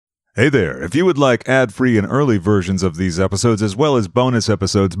Hey there, if you would like ad-free and early versions of these episodes, as well as bonus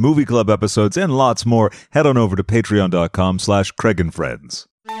episodes, movie club episodes, and lots more, head on over to patreon.com/CraigandFriends.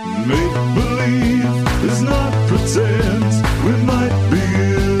 Make believe is not pretend. We might be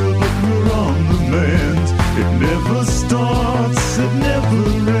ill, but we're on the mend. It never starts, it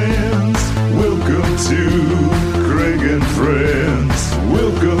never ends. Welcome to Craig and Friends.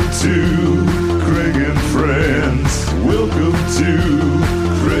 Welcome to Craig and Friends. Welcome to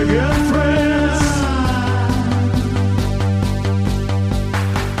Craig and Friends.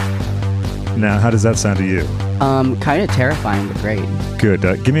 Now, how does that sound to you? Kind of terrifying, but great. Good.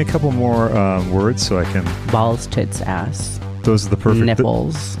 Give me a couple more words so I can... Balls, tits, ass. Those are the perfect...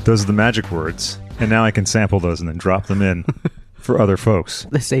 Nipples. Those are the magic words. And now I can sample those and then drop them in for other folks.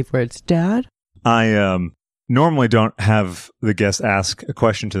 The safe words, Dad? I normally don't have the guest ask a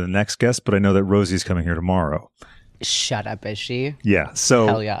question to the next guest, but I know that Rosie's coming here tomorrow. Shut up, is she? Yeah. So,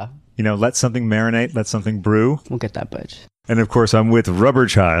 Hell yeah. You know, let something marinate, let something brew. We'll get that bitch. And of course, I'm with Rubber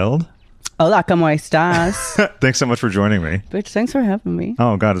Child. Hola, ¿cómo estás? Thanks so much for joining me. Bitch, thanks for having me.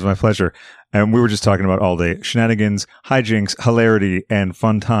 Oh, God, it's my pleasure. And we were just talking about all day shenanigans, hijinks, hilarity, and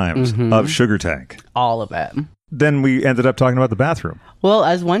fun times of Sugar Tank. All of it. Then we ended up talking about the bathroom. Well,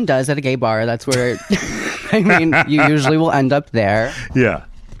 as one does at a gay bar, that's where, I mean, you usually will end up there. Yeah.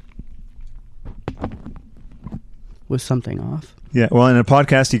 With something off. Yeah. Well, in a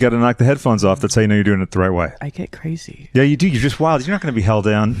podcast, you got to knock the headphones off. That's how you know you're doing it the right way. I get crazy. Yeah, you do. You're just wild. You're not going to be held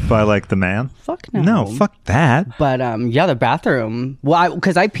down by, like, the man. Fuck no. No, fuck that. But, yeah, the bathroom. Well,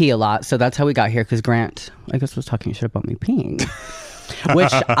 because I pee a lot, so that's how we got here, because Grant, I guess, was talking shit about me peeing.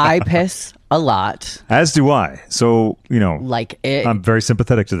 Which I piss a lot. As do I. So, you know, Like it. I'm very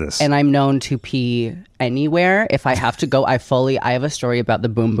sympathetic to this. And I'm known to pee anywhere. If I have to go, I have a story about the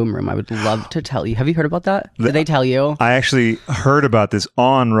Boom Boom Room I would love to tell you. Have you heard about that? Did they tell you? I actually heard about this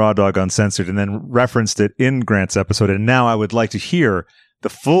on Raw Dog Uncensored and then referenced it in Grant's episode. And now I would like to hear the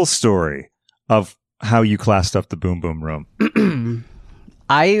full story of how you classed up the Boom Boom Room.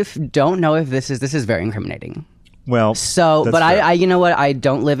 I don't know if this is very incriminating. Well, So, that's but fair. I, you know what? I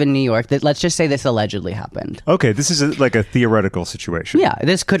don't live in New York. Let's just say this allegedly happened. Okay, this is like a theoretical situation. Yeah,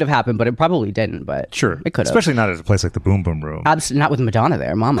 this could have happened, but it probably didn't. But Sure. it could have. Especially not at a place like the Boom Boom Room. Not with Madonna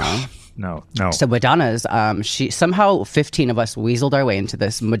there, Mama. No. So Madonna's, she somehow 15 of us weaseled our way into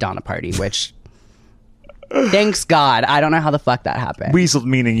this Madonna party, which, thanks God, I don't know how the fuck that happened. Weasel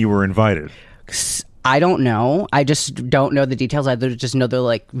meaning you were invited. I don't know. I just don't know the details. I just know they're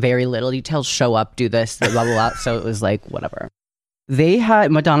like very little details. Show up, do this, blah, blah, blah. So it was like, whatever.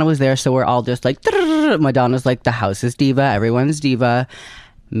 Madonna was there, so we're all just like, Madonna's like, the house is diva, everyone's diva.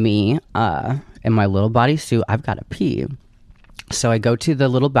 Me, in my little bodysuit, I've got to pee. So I go to the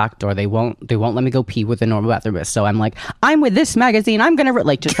little back door. They won't let me go pee with the normal bathroom is. So I'm like, I'm with this magazine. I'm going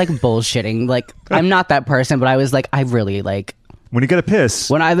to just like bullshitting. Like, I'm not that person, but I was like, I really like, When you get a piss.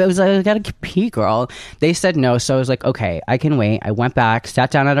 when I was like, I gotta pee, girl. They said no, so I was like, okay, I can wait. I went back, sat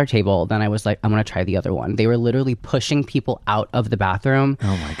down at our table. Then I was like, I'm gonna try the other one. They were literally pushing people out of the bathroom.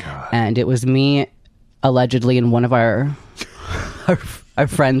 Oh my God. And it was me, allegedly, and one of our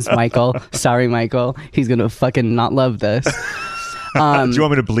friends, Michael. Sorry, Michael. He's gonna fucking not love this. Do you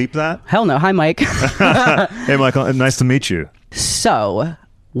want me to bleep that? Hell no. Hi, Mike. Hey, Michael, nice to meet you. So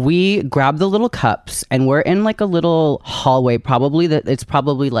we grab the little cups and we're in like a little hallway, it's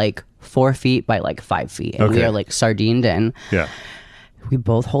probably like 4 feet by like 5 feet. And we Okay. are like sardined in. Yeah. We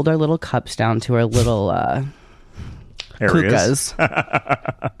both hold our little cups down to our little Areas. hookahs.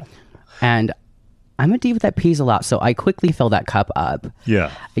 And I'm a diva that pees a lot, so I quickly fill that cup up.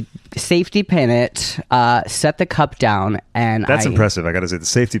 Yeah. I safety pin it, set the cup down, and That's impressive. I got to say the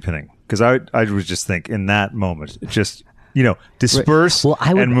safety pinning. Because I would just think in that moment, just, you know, disperse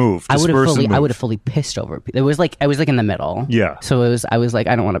and move. I would Disperse have fully pissed over. It was like I was like in the middle. Yeah. So I was like,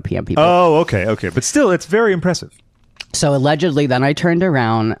 I don't want to pee on people. Oh, okay. But still, it's very impressive. So allegedly, then I turned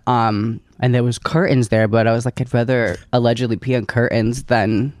around, and there was curtains there, but I was like, I'd rather allegedly pee on curtains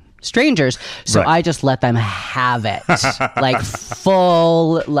than strangers. So Right. I just let them have it, like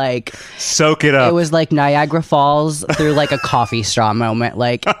full, like Soak it up. it was like Niagara Falls through like a coffee straw moment.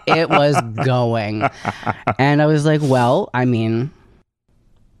 Like it was going, and I was like, well, I mean,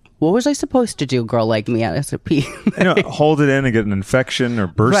 what was I supposed to do, girl like me at SOP? you know, hold it in and get an infection or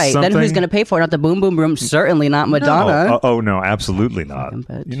burst Right, something. then who's going to pay for it? Not the Boom Boom Room, certainly not Madonna. No. Oh, no, absolutely not. Fucking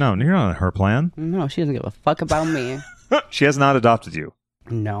bitch. You know, you're not on her plan. No, she doesn't give a fuck about me. She has not adopted you.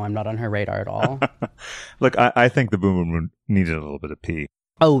 No, I'm not on her radar at all. Look, I think the Boom Boom Room needed a little bit of pee.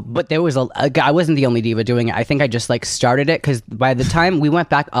 Oh, but there was I wasn't the only diva doing it. I think I just like started it because by the time we went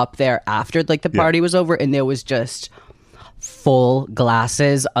back up there after like the party was over, and there was just full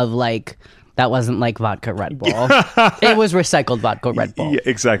glasses of like, that wasn't like vodka Red Bull. It was recycled vodka Red Bull. Yeah,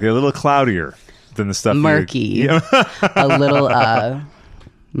 exactly. A little cloudier than the stuff. Murky. A little,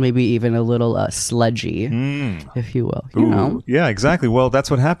 maybe even a little sludgy, if you will. You know? Yeah, exactly. Well, that's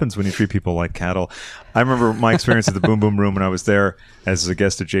what happens when you treat people like cattle. I remember my experience at the Boom Boom Room when I was there as a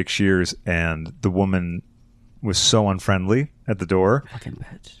guest of Jake Shears, and the woman was so unfriendly at the door. Fucking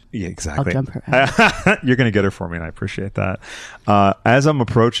bitch. Yeah, exactly. I'll jump her out. You're going to get her for me, and I appreciate that. As I'm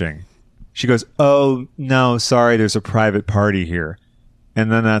approaching, she goes, "Oh, no, sorry, there's a private party here."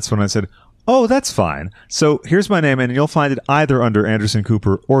 And then that's when I said, "Oh, that's fine. So here's my name, and you'll find it either under Anderson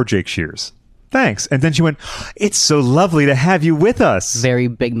Cooper or Jake Shears. Thanks." And then she went, "It's so lovely to have you with us." Very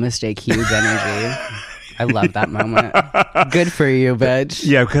big mistake, huge energy. I love that moment. Good for you, bitch.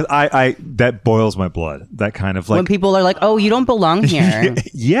 Yeah, because I that boils my blood. That kind of like When people are like, "Oh, you don't belong here."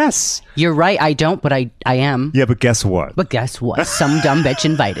 Yes. You're right, I don't, but I am. Yeah, but guess what? But guess what? Some dumb bitch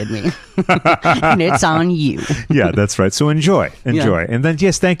invited me. And it's on you. Yeah, that's right. So enjoy. Yeah. And then,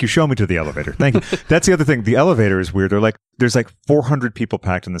 yes, thank you. Show me to the elevator. Thank you. That's the other thing. The elevator is weird. There's like 400 people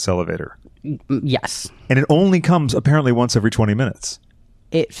packed in this elevator. Yes. And it only comes apparently once every 20 minutes.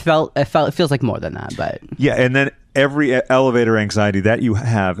 It feels like more than that, but Yeah, and then every elevator anxiety that you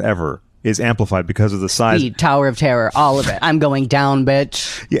have ever is amplified because of the size. Speed, Tower of Terror, all of it. I'm going down,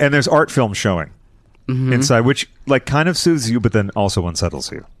 bitch. Yeah, and there's art film showing inside, which like kind of soothes you, but then also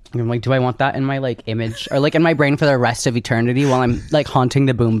unsettles you. I'm like, do I want that in my like image or like in my brain for the rest of eternity while I'm like haunting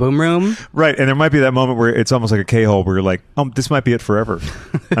the Boom Boom Room? Right, and there might be that moment where it's almost like a K-hole where you're like, this might be it forever.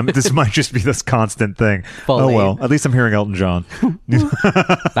 This might just be this constant thing. Fully. Oh, well, at least I'm hearing Elton John.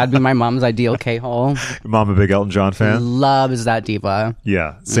 That'd be my mom's ideal K-hole. Mom a big Elton John fan? Loves that diva.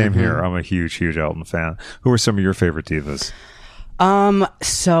 Yeah, same here. I'm a huge, huge Elton fan. Who are some of your favorite divas?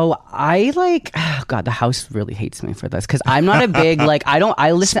 So I like, oh God, the house really hates me for this because I'm not a big, like,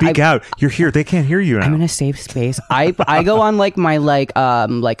 I listen. Speak out. You're here. They can't hear you now. I'm in a safe space. I go on like my like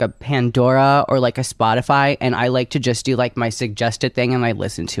a Pandora or like a Spotify, and I like to just do like my suggested thing and I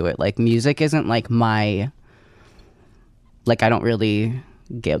listen to it. Like music isn't like my, like I don't really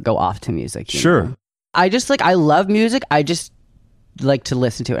go off to music. you Sure. know? I just like, I love music. I just like to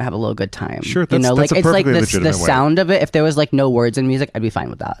listen to it and have a little good time. Sure, you know, that's like a it's like perfectly the legitimate way. sound of it. If there was like no words in music, I'd be fine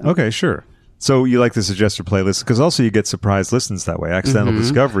with that. Okay, sure. So you like the suggested playlist because also you get surprise listens that way, accidental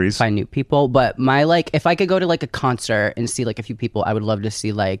discoveries. Find new people, but my like, if I could go to like a concert and see like a few people, I would love to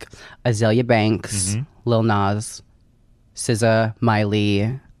see like Azalea Banks, Lil Nas, SZA,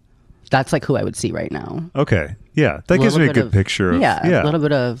 Miley. That's like who I would see right now. Okay, yeah, that gives me a good picture. Of, a little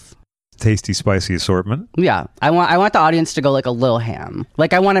bit of tasty, spicy assortment. yeah. I want the audience to go like a little ham.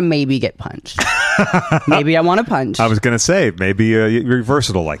 Like I want to maybe get punched. Maybe I want to punch. I was gonna say maybe you're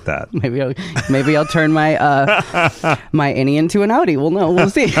versatile like that. Maybe I'll turn my my innie into an outie. We'll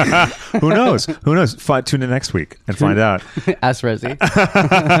see. Who knows? Who knows? Tune in next week and find out. Ask Rosie.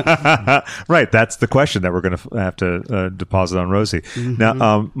 Right, that's the question that we're going to have to deposit on Rosie.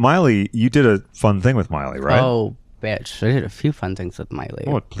 Now, Miley, you did a fun thing with Miley, right? Oh, bitch. I did a few fun things with Miley.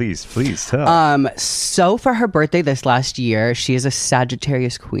 Oh, please tell. So for her birthday this last year, she is a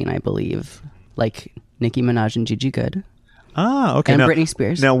Sagittarius queen, I believe. Like Nicki Minaj and Gigi Good. Ah, okay. And now, Britney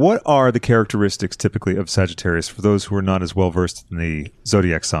Spears. Now, what are the characteristics typically of Sagittarius for those who are not as well versed in the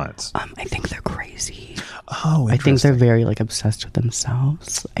zodiac signs? I think they're crazy. Oh, I think they're very like obsessed with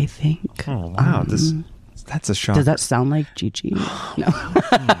themselves. I think. Oh, wow. That's a shock. Does that sound like Gigi? No.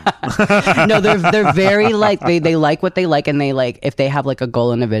 No, they're very like they like what they like, and they like if they have like a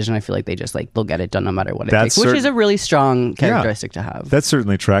goal and a vision, I feel like they just like they'll get it done no matter what it takes, which is a really strong characteristic to have. That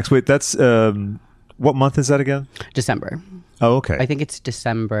certainly tracks. Wait, that's what month is that again? December. Oh, okay. I think it's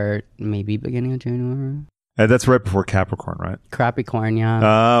December, maybe beginning of January. That's right before Capricorn, right? Capricorn, yeah.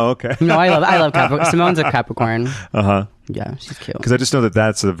 Oh, okay. No, I love Capricorn. Simone's a Capricorn. Uh-huh. Yeah, she's cute. Because I just know that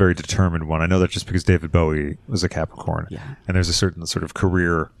that's a very determined one. I know that just because David Bowie was a Capricorn. Yeah. And there's a certain sort of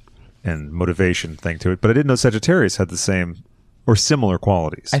career and motivation thing to it. But I didn't know Sagittarius had the same or similar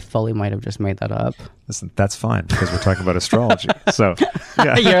qualities. I fully might have just made that up. Listen, that's fine because we're talking about astrology. So,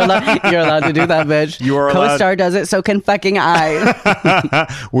 yeah. You're allowed to do that, bitch. You are allowed. Co-star does it, so can fucking I.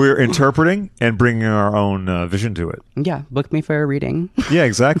 We're interpreting and bringing our own vision to it. Yeah, book me for a reading. Yeah,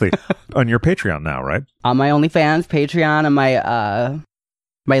 exactly. On your Patreon now, right? On my OnlyFans, Patreon, and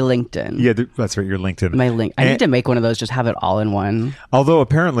my LinkedIn. Yeah, that's right. Your LinkedIn. My link. I need to make one of those. Just have it all in one. Although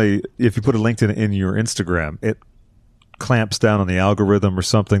apparently, if you put a LinkedIn in your Instagram, it clamps down on the algorithm or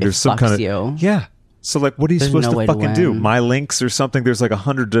something. There's some kind of yeah. So like, what are you supposed to fucking do? My links or something? There's like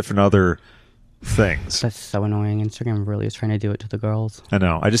 100 different other things. That's so annoying. Instagram really is trying to do it to the girls. I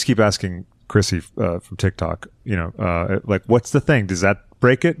know. I just keep asking Chrissy from TikTok. Like, what's the thing? Does that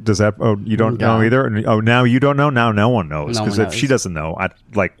break it? Does that? Oh, you don't know either. And, now you don't know. Now no one knows, because if she doesn't know,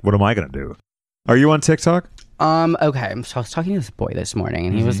 what am I going to do? Are you on TikTok? Okay. So I was talking to this boy this morning,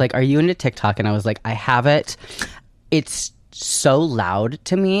 and he was like, "Are you into TikTok?" And I was like, "I have it. It's so loud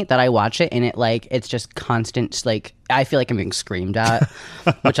to me that I watch it, and it's just constant. Like, I feel like I'm being screamed at,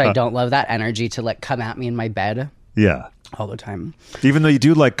 which I don't love that energy to like come at me in my bed. Yeah, all the time. Even though you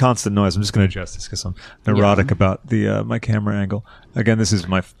do like constant noise, I'm just going to adjust this because I'm neurotic about the my camera angle. Again, this is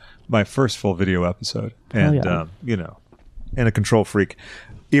my first full video episode, and and a control freak.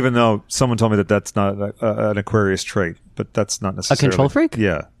 Even though someone told me that's not an Aquarius trait, but that's not necessarily a control freak.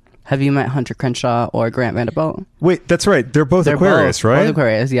 Yeah. Have you met Hunter Crenshaw or Grant Vanderbilt? Wait, that's right. They're both Aquarius, right? Both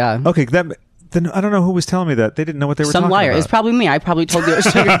Aquarius, yeah. Okay, then I don't know who was telling me that. They didn't know what they were talking about. Some liar. It's probably me. I probably told you it was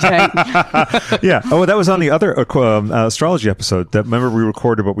Sugar Tank. Yeah. Oh, that was on the other astrology episode. That remember we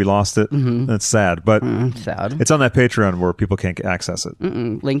recorded, but we lost it. Mm-hmm. That's sad, but sad. It's on that Patreon where people can't access it.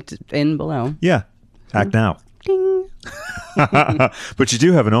 Linked in below. Yeah. Act now. Ding. But you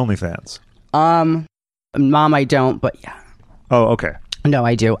do have an OnlyFans. Mom, I don't, but yeah. Oh, okay. No,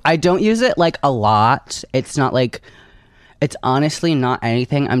 I do. I don't use it like a lot. It's not like, it's honestly not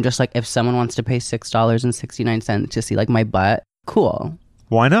anything. I'm just like, if someone wants to pay $6.69 to see like my butt, cool.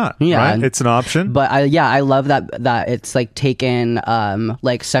 Why not? Yeah. Right? It's an option. But I love that it's like taken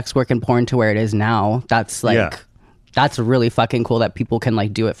like sex work and porn to where it is now. That's like, that's really fucking cool that people can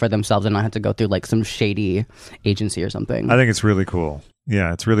like do it for themselves and not have to go through like some shady agency or something. I think it's really cool.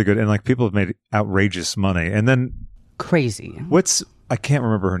 Yeah, it's really good. And like people have made outrageous money. And then crazy. I can't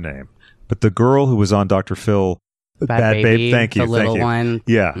remember her name, but the girl who was on Dr. Phil, Bad Babe. Thank you. The little one.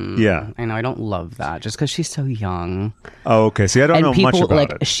 Yeah. Yeah. I know. I don't love that just because she's so young. Oh, okay. See, I don't know much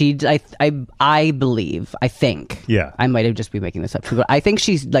about it. I think. Yeah. I might have just been making this up too, but I think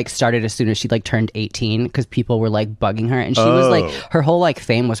she's like started as soon as she like turned 18 because people were like bugging her, and she was like, her whole like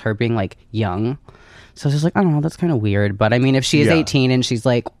fame was her being like young. So I was just like, I don't know, that's kind of weird. But I mean, if she is 18 and she's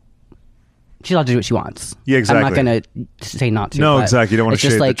like, she's allowed to do what she wants. Yeah, exactly. I'm not going to say not to. No, exactly. You don't want to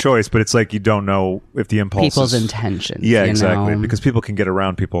shade like, the choice, but it's like you don't know if the impulse people's intentions. Yeah, exactly. Know? Because people can get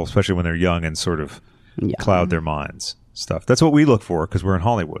around people, especially when they're young, and sort of cloud their minds. Stuff. That's what we look for because we're in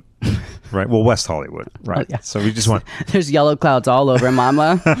Hollywood, right? Well, West Hollywood, right? Yeah. So we just want. There's yellow clouds all over,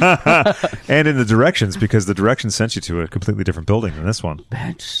 Mama. And in the directions, because the directions sent you to a completely different building than this one.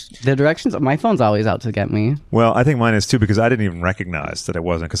 Bitch. The directions. My phone's always out to get me. Well, I think mine is too because I didn't even recognize that it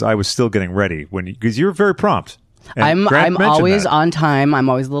wasn't because I was still getting ready because you're very prompt. And I'm always on time. I'm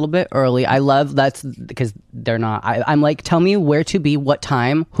always a little bit early. I love that's because they're not. I'm like, tell me where to be, what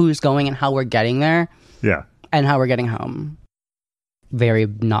time, who's going, and how we're getting there. Yeah. And how we're getting home. Very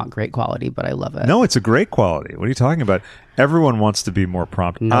not great quality, but I love it. No, it's a great quality. What are you talking about? Everyone wants to be more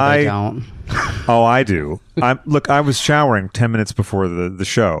prompt. No, they don't. Oh, I do. Look, I was showering 10 minutes before the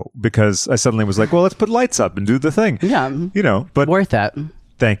show because I suddenly was like, well, let's put lights up and do the thing. Yeah. But worth it.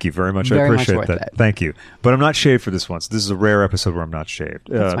 Thank you very much. Very I appreciate much worth that. it. Thank you. But I'm not shaved for this one. So this is a rare episode where I'm not shaved.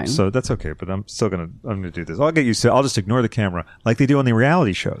 That's fine. So that's okay. But I'm gonna do this. I'll get used to it. I'll just ignore the camera like they do on the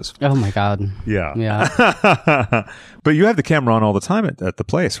reality shows. Oh my God. Yeah. Yeah. But you have the camera on all the time at the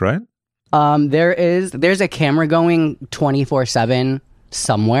place, right? There's a camera going 24/7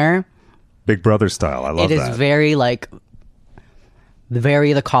 somewhere. Big Brother style. I love that. It is very like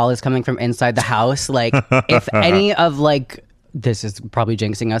the call is coming from inside the house. Like if any of like, this is probably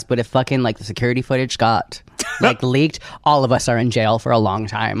jinxing us, but if fucking like the security footage got like leaked, all of us are in jail for a long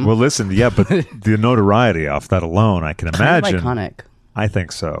time. Well, listen, yeah, but the notoriety off that alone, I can imagine. Kind of iconic. I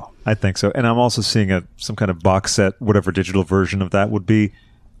think so. And I'm also seeing some kind of box set, whatever digital version of that would be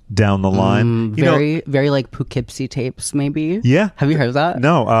down the line. Very like Poughkeepsie tapes, maybe. Yeah. Have you heard of that?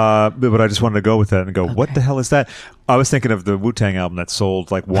 No, but I just wanted to go with that and go, what the hell is that? I was thinking of the Wu-Tang album that sold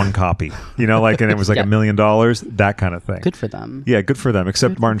like one copy, and it was like $1 million, that kind of thing. Good for them. Yeah, good for them,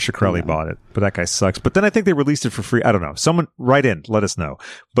 except Martin Shkreli bought it, but that guy sucks. But then I think they released it for free. I don't know. Someone write in, let us know.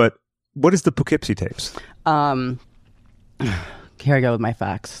 But what is the Poughkeepsie tapes? Here I go with my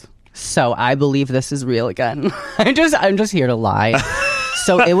facts. So I believe this is real again. I'm just here to lie.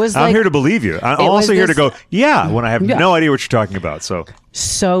 So it was like, I'm here to believe you. I'm also here to go, when I have no idea what you're talking about.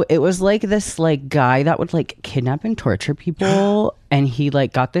 So it was like this like guy that would like kidnap and torture people, and he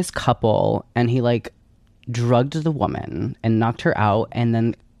like got this couple, and he like drugged the woman and knocked her out, and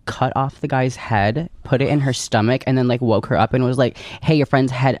then cut off the guy's head, put it in her stomach, and then like woke her up and was like, hey, your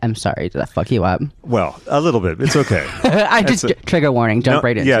friend's head, I'm sorry, did that fuck you up? Well, a little bit. It's okay. Trigger warning, jump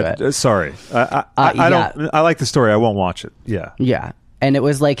right into it. Sorry. I like the story. I won't watch it. Yeah. And it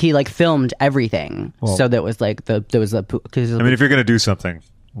was like he like filmed everything. Well, so that was like there was a. I mean, if you're gonna do something,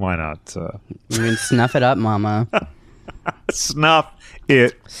 Why not? I mean, snuff it up, mama. Snuff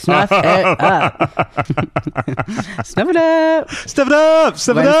it. Snuff it up. Snuff it up. Stuff it up.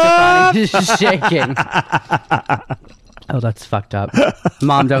 Stuff it Gwen up. Stefani is shaking. Oh, that's fucked up.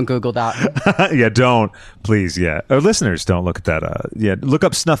 Mom, don't Google that. Yeah, don't. Please, yeah. Our listeners, don't look at that. Yeah, look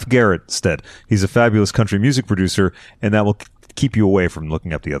up Snuff Garrett instead. He's a fabulous country music producer, and that will keep you away from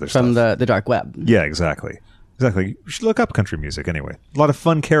looking up the other From stuff. the dark web. Yeah, exactly. Exactly. You should look up country music anyway. A lot of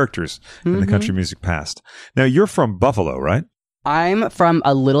fun characters in the country music past. Now, you're from Buffalo, right? I'm from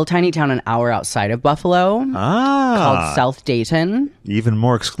a little tiny town an hour outside of Buffalo called South Dayton. Even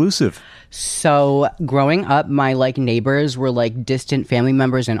more exclusive. So growing up, my like neighbors were like distant family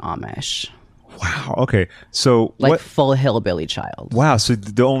members and Amish. Wow. Okay. So Like what? full hillbilly child. Wow. So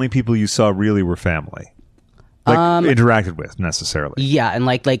the only people you saw really were family, like interacted with necessarily. Yeah, and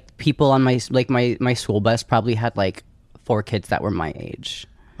like people on my school bus probably had like 4 kids that were my age.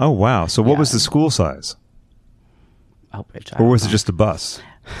 Oh wow. So what was the school size, Oh, bitch. or was it just a bus?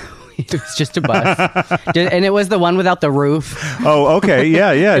 It was just a bus, and it was the one without the roof. Oh, okay.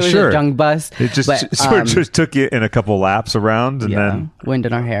 Yeah. Yeah. It was sure. a young bus. It just but, sort of just took you in a couple laps around, and yeah, then wind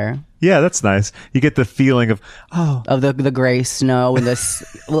in our hair. yeah, that's nice. You get the feeling of Of the gray snow and this.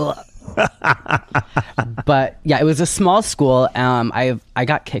 But yeah, it was a small school. I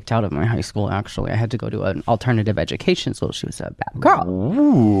got kicked out of my high school. Actually, I had to go to an alternative education school. She was a bad girl.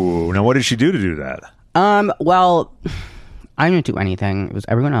 ooh. Now, what did she do to do that? Well, I didn't do anything. It was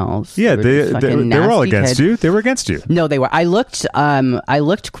everyone else. Yeah, were they just fucking were all nasty against kids. you. They were against you. No, they were. I looked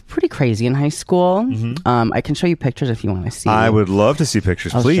pretty crazy in high school. I can show you pictures if you want to see. I would love to see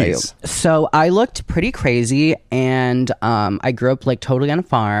pictures, I'll show you. please. So I looked pretty crazy, and I grew up like totally on a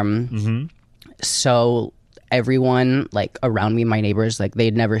farm. So everyone like around me, my neighbors, like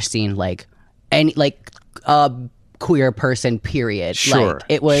they'd never seen like any like a queer person. Period. Sure. Like,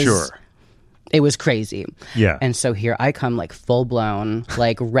 it was. Sure. It was crazy. Yeah. And so here I come, like full blown,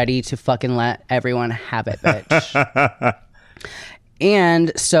 like ready to fucking let everyone have it, bitch.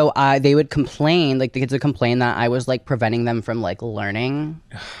 And so they would complain, like the kids would complain that I was like preventing them from like learning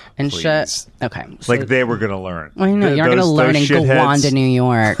and Please. shit. Okay. So, Like they were going to learn. I know, you're not going to Those learn in shitheads. Gowanda, New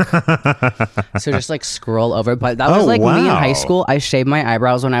York. So just like scroll over. But that was Oh, like me in wow. high school. I shaved my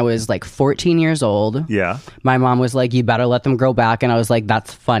eyebrows when I was like 14 years old. Yeah. My mom was like, you better let them grow back. And I was like,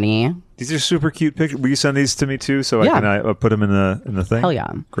 that's funny. These are super cute pictures. Will you send these to me too, so Yeah. I can put them in the thing? Hell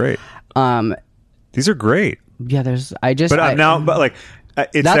yeah. Great. Um, These are great. yeah, there's, I just, But I'm now, but like,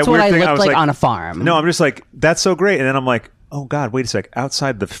 it's that's that what weird I thing. looked was like on a farm. No, I'm just like, that's so great. And then I'm like, oh God, wait a sec.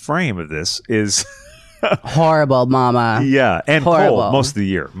 Outside the frame of this is, Horrible, mama. yeah, and Horrible. cold most of the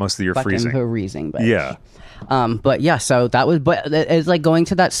year. Most of the year Fucking freezing. freezing, bitch. Yeah. But yeah, so that was, but it's like going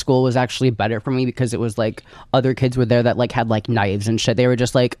to that school was actually better for me because it was like other kids were there that like had like knives and shit. They were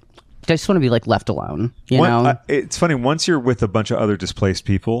just like, I just want to be like left alone, you know? It's funny. Once you're with a bunch of other displaced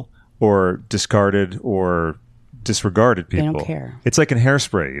people or discarded or disregarded people, don't care. It's like in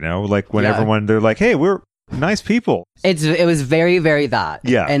Hairspray, you know, like when Yeah. everyone, they're like, hey, we're nice people. It was very, very that.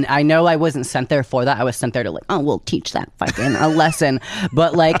 Yeah. And I know I wasn't sent there for that. I was sent there to like, oh, we'll teach that fucking a lesson.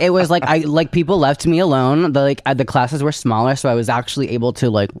 But like, it was like, people left me alone. The classes were smaller. So I was actually able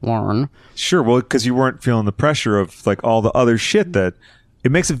to like learn. Sure. Well, because you weren't feeling the pressure of like all the other shit that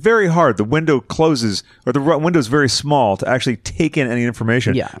it makes it very hard. The window closes or the window's very small to actually take in any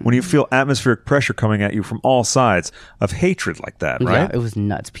information. Yeah. When you feel atmospheric pressure coming at you from all sides of hatred like that, right? Yeah, it was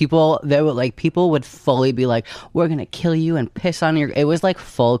nuts. People would fully be like, we're going to kill you and piss on your, it was like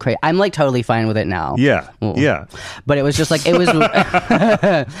full crazy. I'm like totally fine with it now. Yeah. Yeah. But it was just like, it was,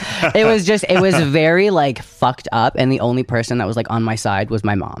 it was very like fucked up. And the only person that was like on my side was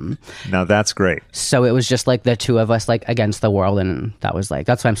my mom. Now that's great. So it was just like the two of us like against the world. And that was like,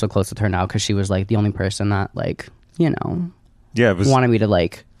 that's why I'm so close with her now. Cause she was like the only person that like, you know, Yeah. It was wanted me to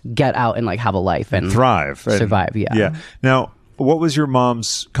like get out and like have a life and thrive. And- survive. Yeah. Yeah. Now, what was your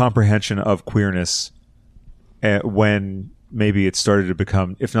mom's comprehension of queerness when maybe it started to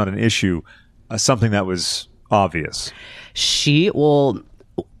become, if not an issue, something that was obvious?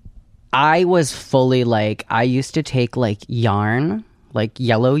 I was fully like, I used to take like yarn, like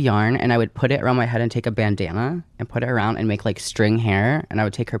yellow yarn, and I would put it around my head and take a bandana and put it around and make like string hair, and I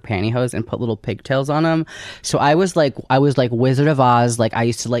would take her pantyhose and put little pigtails on them. So I was like Wizard of Oz. Like I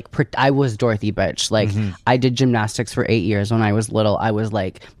used to like I was Dorothy, bitch. Like I did gymnastics for 8 years when I was little. I was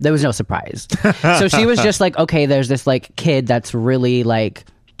like, there was no surprise. So she was just like, okay, there's this like kid that's really like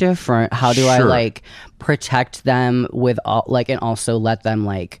different. How do I Sure. like protect them with all like, and also let them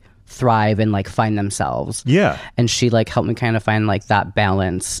like thrive and like find themselves. Yeah. And she like helped me kind of find like that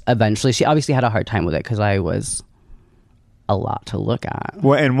balance eventually. She obviously had a hard time with it because I was a lot to look at.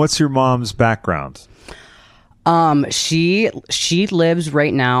 Well, and what's your mom's background? She lives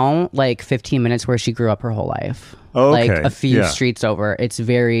right now like 15 minutes where she grew up her whole life. Oh, okay. Like a few Yeah. streets over. It's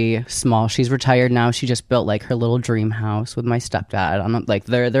very small. She's retired now. She just built like her little dream house with my stepdad on like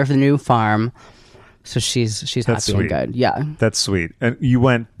their new farm. So she's That's happy sweet. and good. Yeah. That's sweet. And you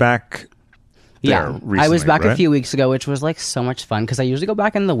went back there recently, I was back right? a few weeks ago, which was like so much fun because I usually go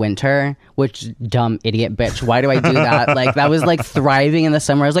back in the winter, which dumb idiot bitch. Why do I do that? Like that was like thriving in the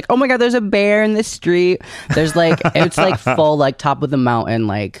summer. I was like, oh my God, there's a bear in the street. There's like, it's like full like top of the mountain.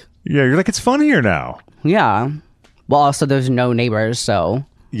 Like, Yeah, you're like, it's fun here now. yeah. Well, also there's no neighbors. So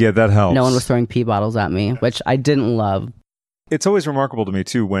Yeah, that helps. no one was throwing pee bottles at me, which I didn't love. It's always remarkable to me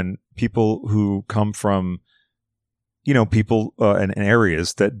too when people who come from, you know, people in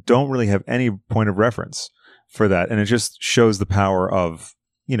areas that don't really have any point of reference for that, and it just shows the power of,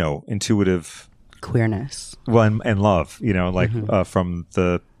 you know, intuitive, Queerness. well, and love, you know, like from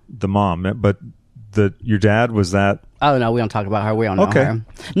the mom. But your dad, was that? Oh no, we don't talk about her. We don't know Okay. her.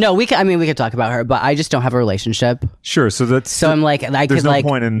 No, we can. I mean, we could talk about her, but I just don't have a relationship. Sure. So that's So I'm like, I there's could no like,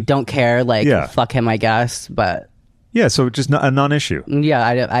 point in- don't care. Like, Yeah. fuck him, I guess. But yeah. So just a non-issue.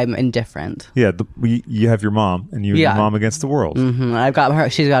 yeah, I'm indifferent. Yeah. You have your mom, and you Yeah. your mom against the world. I've got her.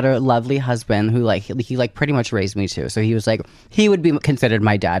 She's got her lovely husband who like he like pretty much raised me too. So he was like he would be considered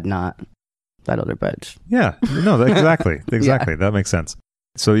my dad, not that other bitch. Yeah. No. Exactly. Exactly. That makes sense.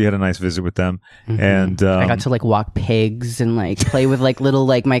 So you had a nice visit with them, and I got to like walk pigs and like play with like little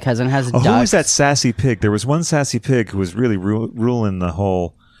like my cousin has oh, ducks. who was that sassy pig? There was one sassy pig who was really ruling the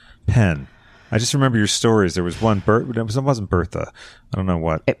whole pen. I just remember your stories. There was one. It wasn't Bertha. I don't know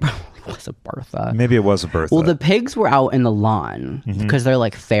what. It probably was a Bertha. Maybe it was a Bertha. Well, the pigs were out in the lawn Mm-hmm. because they're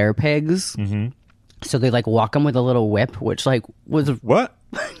like fair pigs. Mm-hmm. So they like walk them with a little whip, which like was what?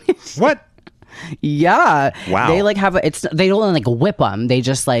 What? yeah. Wow. They like have they don't like whip them. They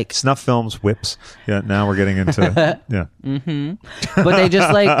just like Snuff films, whips. Yeah. Now we're getting into yeah. but they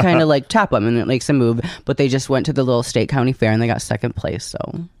just like kind of like tap them and it makes them move. But they just went to the little state county fair and they got second place. So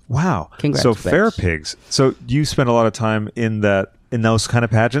Wow. Congrats, so bitch. fair pigs. So you spent a lot of time in those kind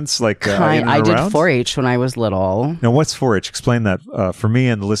of pageants, like in and I did around? 4-H when I was little. Now, what's 4-H? Explain that for me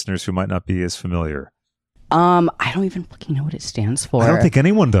and the listeners who might not be as familiar. I don't even fucking know what it stands for. I don't think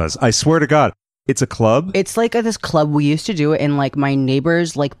anyone does. I swear to God, it's a club. It's like this club. We used to do it in like my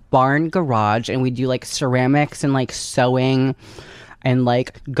neighbor's like barn garage, and we do like ceramics and like sewing, and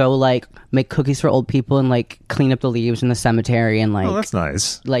like go like make cookies for old people and like clean up the leaves in the cemetery and like Oh, that's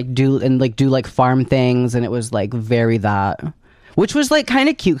nice. do like farm things. And it was like very that, which was like kind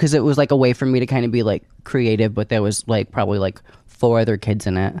of cute because it was like a way for me to kind of be like creative. But there was like probably like 4 other kids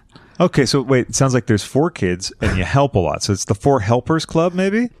in it. Okay, so wait, it sounds like there's 4 kids and you help a lot. So it's the 4 helpers club,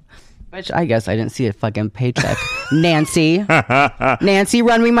 maybe? Which I guess I didn't see a fucking paycheck. Nancy,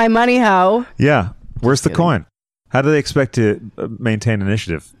 run me my money, hoe. Yeah. Where's the coin? How do they expect to maintain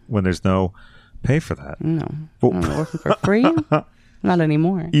initiative when there's no pay for that? No, Well, I'm working for free. Not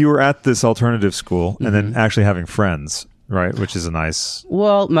anymore. you were at this alternative school and Mm-hmm. then actually having friends, right? Which is a nice.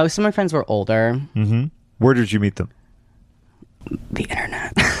 Well, most of my friends were older. Where did you meet them? The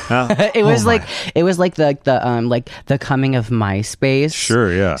internet. Oh, It was my. the coming of MySpace.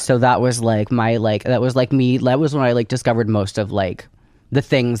 Sure, yeah. So that was like my like that was like me. That was when I like discovered most of like the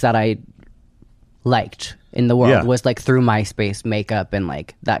things that I liked in the world Yeah. was like through MySpace, makeup, and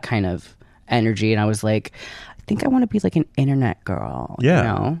like that kind of energy. And I was like, I think I want to be like an internet girl. Yeah. You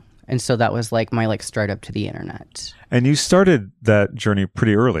know? And so that was like my like start up to the internet. And you started that journey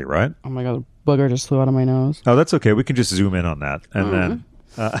pretty early, right? Oh my god, booger just flew out of my nose. Oh, that's okay. We can just zoom in on that. And then.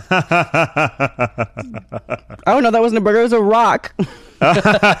 Oh no, that wasn't a booger, it was a rock.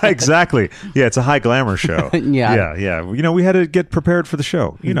 Exactly. Yeah, it's a high glamour show. Yeah. Yeah. You know, we had to get prepared for the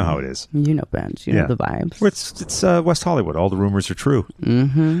show. You know how it is. You know, Ben, you Yeah. know the vibes. Well, it's West Hollywood. All the rumors are true.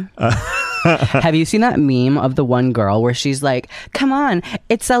 Have you seen that meme of the one girl where she's like, come on,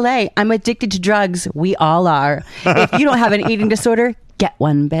 it's LA. I'm addicted to drugs. We all are. If you don't have an eating disorder, get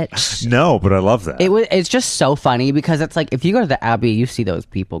one, bitch. No, but I love that. It's just so funny because it's like, if you go to the Abbey, you see those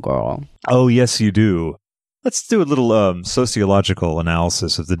people, girl. Oh, yes, you do. Let's do a little sociological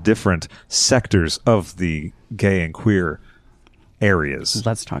analysis of the different sectors of the gay and queer areas.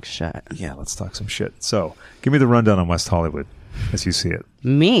 Let's talk shit. Yeah, let's talk some shit. So, give me the rundown on West Hollywood as you see it.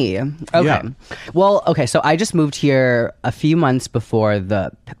 Me? Okay. Yeah. Well, okay, so I just moved here a few months before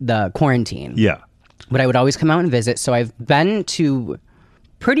the quarantine. Yeah. But I would always come out and visit. So I've been to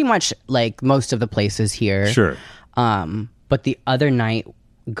pretty much like most of the places here. Sure. But the other night,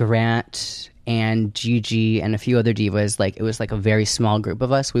 Grant and Gigi and a few other divas, like it was like a very small group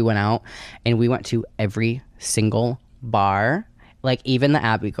of us. We went out and we went to every single bar. Like, even the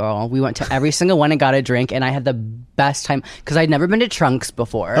Abbey Girl. We went to every single one and got a drink, and I had the best time because I'd never been to Trunks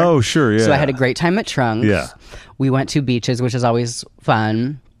before. Oh, sure, yeah. So I had a great time at Trunks. Yeah. We went to beaches, which is always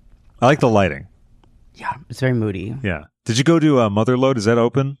fun. I like the lighting. Yeah, it's very moody. Yeah. Did you go to Motherlode? Is that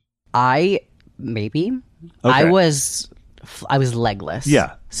open? Maybe. Okay. I was legless.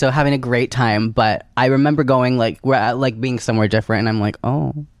 Yeah. So having a great time, but I remember going being somewhere different, and I'm like,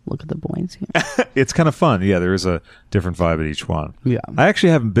 oh, look at the boys here. It's kind of fun. Yeah, there is a different vibe at each one. Yeah. I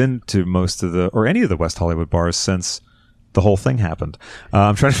actually haven't been to most of or any of the West Hollywood bars since the whole thing happened.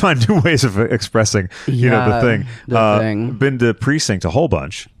 I'm trying to find new ways of expressing, the thing. The thing. Been to Precinct a whole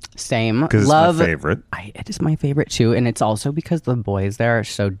bunch. Same. Because it's my favorite. It is my favorite too, and it's also because the boys there are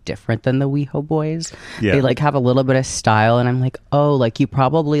so different than the WeHo boys. Yeah. They like have a little bit of style, and I'm like, oh, like you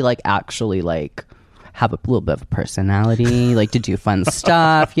probably like actually like have a little bit of a personality, like to do fun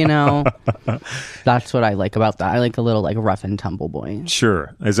stuff, That's what I like about that. I like a little like rough and tumble boy.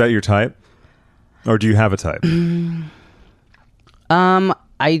 Sure. Is that your type? Or do you have a type?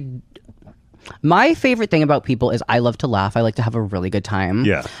 My favorite thing about people is I love to laugh. I like to have a really good time.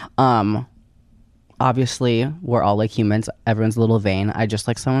 Yeah. Obviously, we're all like humans. Everyone's a little vain. I just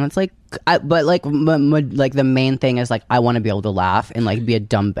like someone that's like, like the main thing is like I want to be able to laugh and like be a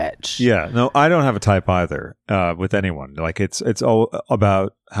dumb bitch. Yeah. No, I don't have a type either with anyone. Like it's all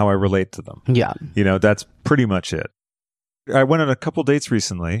about how I relate to them. Yeah. That's pretty much it. I went on a couple dates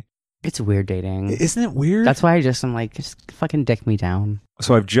recently. It's weird dating. Isn't it weird? That's why I'm like, just fucking dick me down.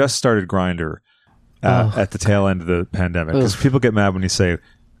 So I've just started Grindr at the tail end of the pandemic because people get mad when you say,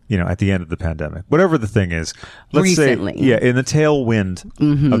 at the end of the pandemic, whatever the thing is. Let's Recently. say, in the tailwind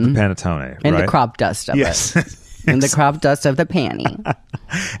of the panettone, In right? the crop dust of Yes. it. In the crop dust of the panty.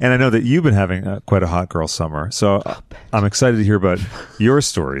 And I know that you've been having quite a hot girl summer, so I'm excited to hear about your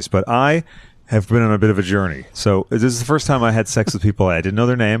stories. But I have been on a bit of a journey. So this is the first time I had sex with people I didn't know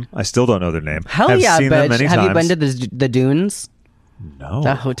their name. I still don't know their name. Hell have yeah, seen them bitch. many Have you times. been to the Dunes? No.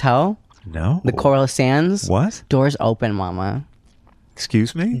 The hotel? No. The Coral Sands? What? Doors open, mama.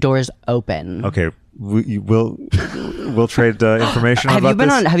 Excuse me? Doors open. Okay. We'll trade information Have about you been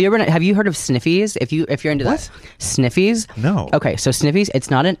this? on? Have you heard of Sniffies? If you're into that, Sniffies. No. Okay, so Sniffies,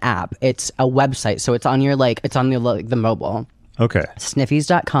 it's not an app. It's a website. So it's on your the mobile. Okay.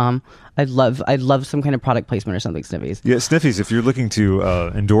 Sniffies.com. I'd love some kind of product placement or something. Sniffies. Yeah, Sniffies, if you're looking to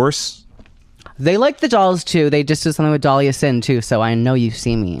endorse. They like the dolls too. They just did something with Dahlia Sin too. So I know you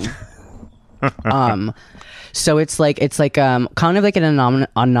see me. So it's like kind of like an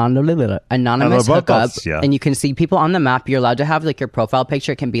anonymous hookup, yeah. and you can see people on the map. You're allowed to have like your profile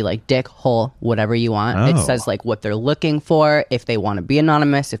picture. It can be like dick, hole, whatever you want. Oh. It says like what they're looking for, if they want to be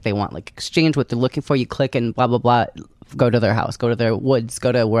anonymous, if they want like exchange what they're looking for. You click and blah blah blah. Go to their house, go to their woods,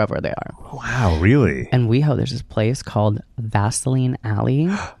 go to wherever they are. Wow, really? And WeHo, there's this place called Vaseline Alley.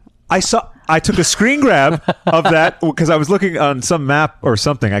 I took a screen grab of that because I was looking on some map or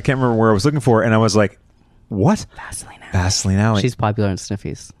something. I can't remember where I was looking for, and I was like, "What? Vaseline Alley." She's popular in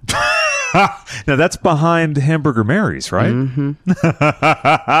Sniffies. Now that's behind Hamburger Mary's, right? Mm-hmm.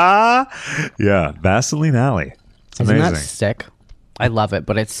 Yeah, Vaseline Alley. It's Isn't amazing. that sick? I love it,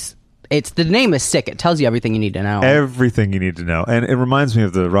 but it's the name is sick. It tells you everything you need to know. Everything you need to know, and it reminds me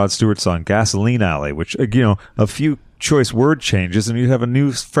of the Rod Stewart song "Gasoline Alley," which a few choice word changes and you'd have a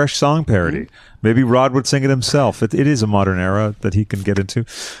new fresh song parody. Maybe Rod would sing it himself. It is a modern era that he can get into.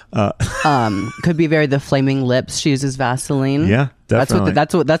 Could be the Flaming Lips. She uses Vaseline. Yeah, definitely.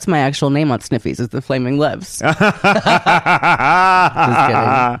 That's my actual name on Sniffies is the Flaming Lips. Just kidding.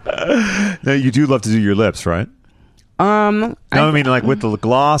 No, you do love to do your lips, right? No, I mean like with the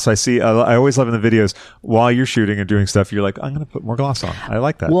gloss. I always love in the videos while you're shooting and doing stuff. You're like, I'm going to put more gloss on. I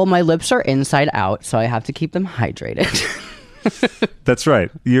like that. Well, my lips are inside out, so I have to keep them hydrated. That's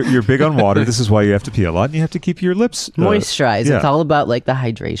right. You're big on water. This is why you have to pee a lot, and you have to keep your lips moisturized. Yeah. It's all about like the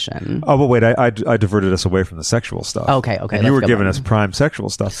hydration. Oh, but wait, I diverted us away from the sexual stuff. Okay. And you were giving us prime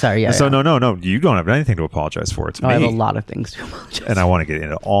sexual stuff. Sorry, yeah. And so no, you don't have anything to apologize for. It's me. I have a lot of things to apologize. And I want to get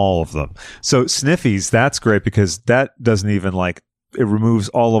into all of them. So Sniffies, that's great because that doesn't even it removes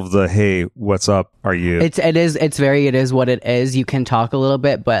all of the, hey, what's up? Are you? It is what it is. You can talk a little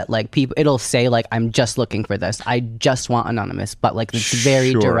bit, but like people, it'll say like, I'm just looking for this. I just want anonymous, but like it's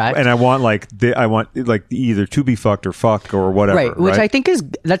very Sure. direct. And I want either to be fucked or fuck or whatever. Right. Which I think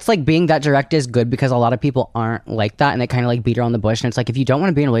that's like being that direct is good because a lot of people aren't like that and they kind of like beat around the bush. And it's like, if you don't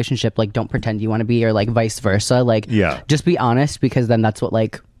want to be in a relationship, like don't pretend you want to be or like vice versa. Like, yeah. Just be honest because then that's what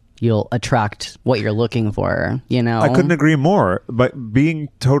like you'll attract what you're looking for, I couldn't agree more. But being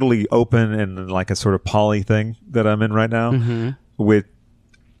totally open and like a sort of poly thing that I'm in right now with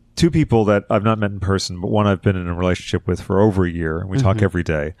two people that I've not met in person, but one I've been in a relationship with for over a year, and we talk every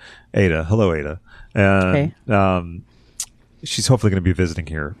day. Ada, hello, Ada, and she's hopefully going to be visiting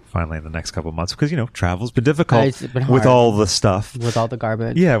here finally in the next couple of months because travel's been difficult It's been with hard. all the stuff, With all the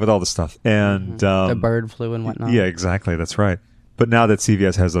garbage. yeah, with all the stuff, and The bird flu and whatnot. yeah, exactly, that's right. But now that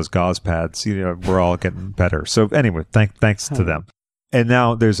CVS has those gauze pads, we're all getting better. So anyway, thanks to them. And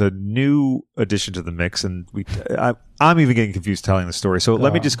now there's a new addition to the mix, and I'm even getting confused telling the story. So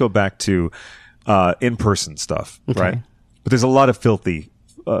let me just go back to in-person stuff, right? But there's a lot of filthy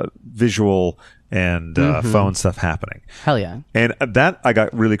visual and phone stuff happening. Hell yeah. And that I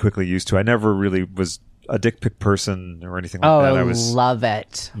got really quickly used to. I never really was a dick pic person or anything like Oh, that. I love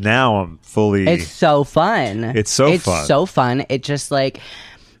it. Now I'm fully... It's so fun. It's so fun. It's so fun. It just like...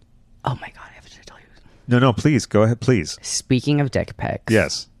 Oh my God. I have to tell you. No, please. Go ahead, please. Speaking of dick pics.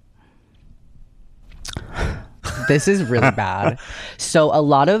 Yes. This is really bad. So a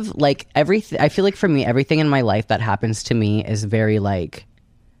lot of like everything, I feel like for me, everything in my life that happens to me is very like,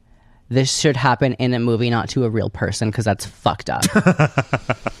 this should happen in a movie, not to a real person, because that's fucked up.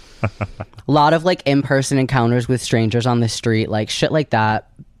 A lot of like in-person encounters with strangers on the street, like shit like that.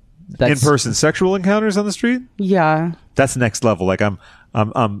 That's, In-person sexual encounters on the street? Yeah. That's next level. Like I'm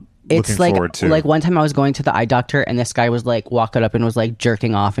It's looking like, forward to. like one time I was going to the eye doctor and this guy was like walking up and was like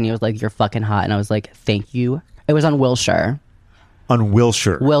jerking off and he was like, "You're fucking hot." And I was like, "Thank you." It was on Wilshire. On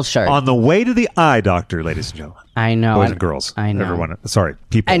Wilshire. Wilshire. On the way to the eye doctor, ladies and gentlemen. I know. Boys and girls. I know. Everyone. Sorry,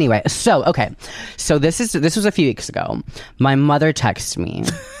 people. Anyway, so okay. So this was a few weeks ago. My mother texted me.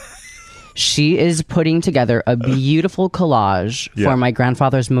 She is putting together a beautiful collage Yeah. for my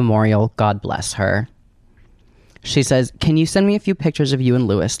grandfather's memorial. God bless her. She says, "Can you send me a few pictures of you and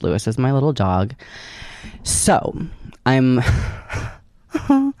Lewis?" Lewis is my little dog. So I'm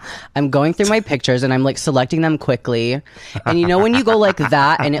going through my pictures and I'm like selecting them quickly. And when you go like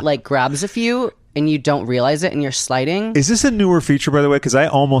that and it like grabs a few and you don't realize it and you're sliding. Is this a newer feature, by the way? Because I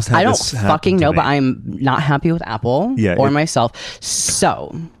almost had I don't this happen fucking to know, me. but I'm not happy with Apple or myself.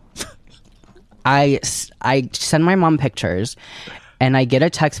 So I send my mom pictures and I get a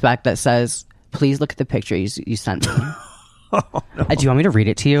text back that says, "Please look at the pictures you sent me." Oh, no. Do you want me to read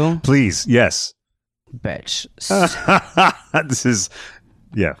it to you? Please, yes. Bitch. This is,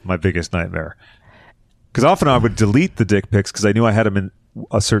 my biggest nightmare. Because often I would delete the dick pics because I knew I had them in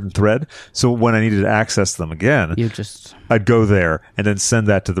a certain thread. So when I needed to access them again, I'd go there and then send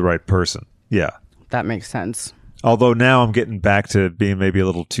that to the right person. Yeah. That makes sense. Although now I'm getting back to being maybe a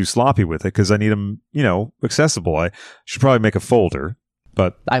little too sloppy with it because I need them, accessible. I should probably make a folder.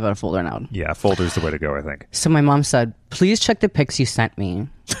 But I have a folder now. Yeah, folder's the way to go, I think. So my mom said, "Please check the pics you sent me."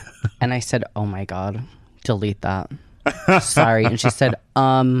 And I said, "Oh my God, delete that. Sorry." And she said,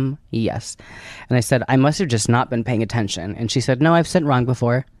 yes. And I said, "I must have just not been paying attention." And she said, "No, I've sent wrong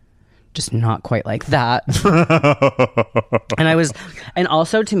before. Just not quite like that." And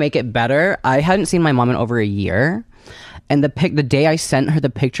also to make it better, I hadn't seen my mom in over a year. And the day I sent her the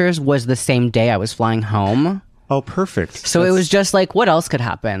pictures was the same day I was flying home. Oh, perfect. So it was just like, what else could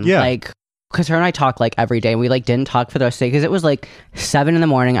happen? Yeah. Like, because her and I talk like every day and we like didn't talk for the rest of the day because it was like 7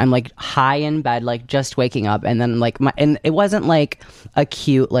 a.m. I'm like high in bed, like just waking up. And then like and it wasn't like a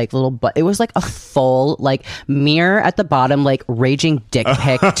cute like little butt. It was like a full like mirror at the bottom, like raging dick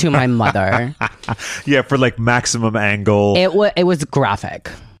pic to my mother. Yeah, for like maximum angle. It was graphic.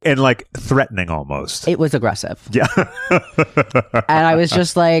 And like threatening almost. It was aggressive. Yeah. And I was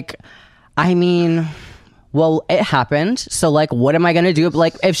just like, I mean, well, it happened. So like, what am I going to do?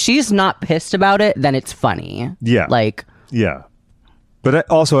 Like, if she's not pissed about it, then it's funny. Yeah. Like, yeah. But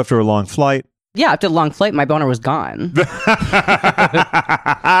also after a long flight. Yeah, after the long flight, my boner was gone.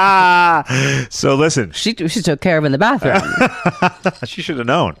 So listen. She took care of in the bathroom. She should have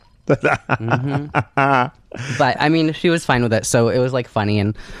known. But I mean, she was fine with it. So it was like funny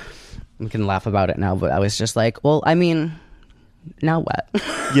and we can laugh about it now. But I was just like, well, I mean, now what?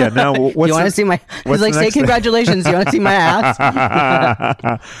 Yeah, now what's you want to see my... He's like, say congratulations. You want to see my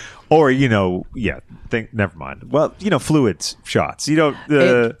ass? Or, never mind. Well, fluids shots. You don't...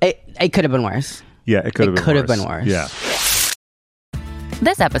 It could have been worse. Yeah, it could have been worse. Yeah.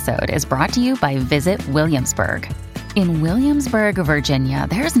 This episode is brought to you by Visit Williamsburg. In Williamsburg, Virginia,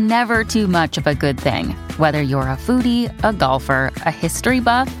 there's never too much of a good thing. Whether you're a foodie, a golfer, a history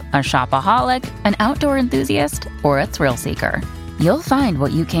buff, a shopaholic, an outdoor enthusiast, or a thrill seeker, you'll find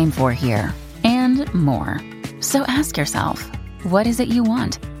what you came for here and more. So ask yourself, what is it you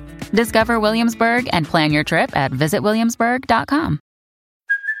want? Discover Williamsburg and plan your trip at visitwilliamsburg.com.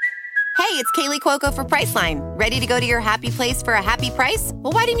 Hey, it's Kaylee Cuoco for Priceline. Ready to go to your happy place for a happy price?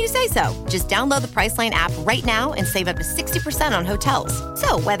 Well, why didn't you say so? Just download the Priceline app right now and save up to 60% on hotels.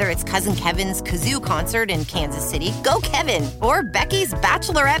 So whether it's Cousin Kevin's Kazoo Concert in Kansas City, go Kevin, or Becky's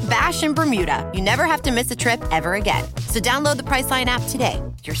Bachelorette Bash in Bermuda, you never have to miss a trip ever again. So download the Priceline app today.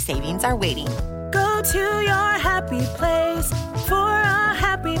 Your savings are waiting. Go to your happy place for a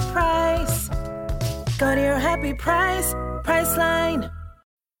happy price. Go to your happy price, Priceline.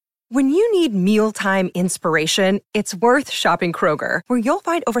 When you need mealtime inspiration, it's worth shopping Kroger, where you'll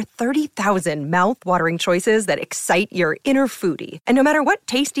find over 30,000 mouth-watering choices that excite your inner foodie. And no matter what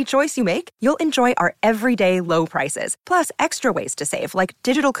tasty choice you make, you'll enjoy our everyday low prices, plus extra ways to save, like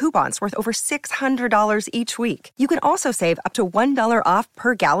digital coupons worth over $600 each week. You can also save up to $1 off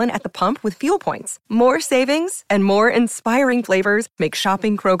per gallon at the pump with fuel points. More savings and more inspiring flavors make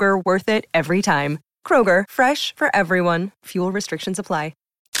shopping Kroger worth it every time. Kroger, fresh for everyone. Fuel restrictions apply.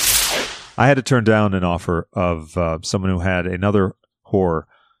 I had to turn down an offer of someone who had another whore.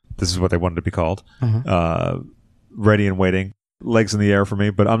 This is what they wanted to be called. Ready and waiting, legs in the air for me.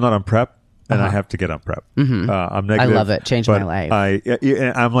 But I'm not on prep, and I have to get on prep. I'm negative. I love it. Changed my life.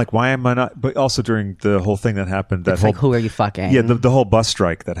 I'm like, why am I not? But also during the whole thing that happened, that It's whole like, who are you fucking? yeah, the whole bus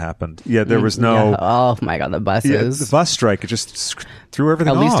strike that happened. Yeah, there was no. Yeah. Oh my god, the buses. Yeah, the bus strike. It just threw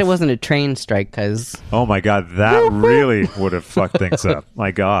everything At off. least it wasn't a train strike, because Oh my god, that really would have fucked things up.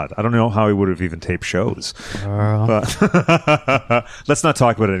 My god, I don't know how he would have even taped shows. But let's not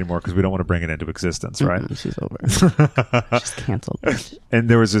talk about it anymore because we don't want to bring it into existence, right? she's over. She's canceled. And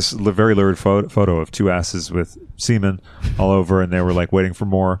there was this very lurid photo of two asses with semen all over, and they were like waiting for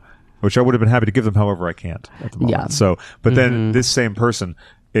more, which I would have been happy to give them. However, I can't at the moment. Yeah. So, but then this same person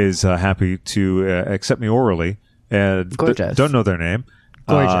is happy to accept me orally. And Gorgeous. don't know their name.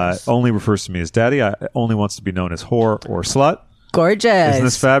 Gorgeous. Only refers to me as daddy. Only wants to be known as whore or slut. Gorgeous. Isn't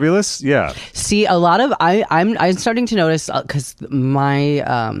this fabulous? Yeah. See, a lot of I'm starting to notice, because my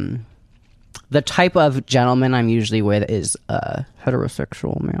the type of gentleman I'm usually with is a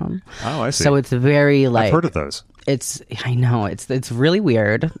heterosexual man. Oh, I see. So it's very like I've heard of those. I know it's really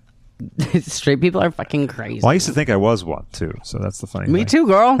weird. Straight people are fucking crazy. Well, I used to think I was one too. So that's the funny thing. Me too,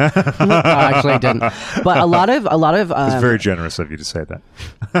 girl. No, actually, I didn't. But a lot of It's very generous of you to say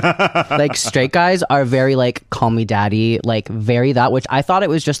that. like straight guys are very like call me daddy, like very that, which I thought it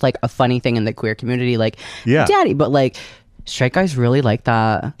was just like a funny thing in the queer community, like Yeah. daddy, but like straight guys really like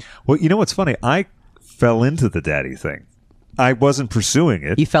that. Well, you know what's funny? I fell into the daddy thing. I wasn't pursuing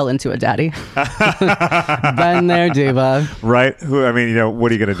it. You fell into a daddy. Been there, diva. Right? Who? I mean, you know,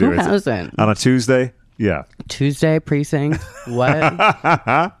 what are you going to do? Who hasn't? On a Tuesday? Yeah. Tuesday precinct.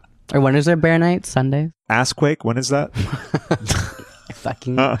 What? Or when is there bear night? Sunday. Assquake? When is that? I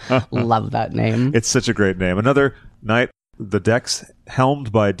fucking love that name. It's such a great name. Another night, the deck's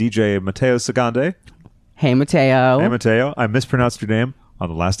helmed by DJ Mateo Sagande. Hey, Mateo. Hey, Mateo. I mispronounced your name on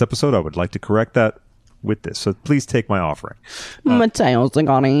the last episode. I would like to correct that with this. So please take my offering. Mateo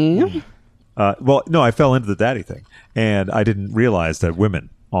Zagani. Well, no, I fell into the daddy thing. And I didn't realize that women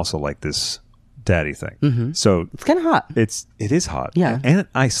also like this daddy thing. Mm-hmm. So It's kind of hot. it is hot. Yeah. And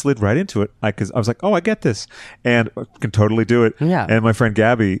I slid right into it because I was like, oh, I get this. And I can totally do it. Yeah. And my friend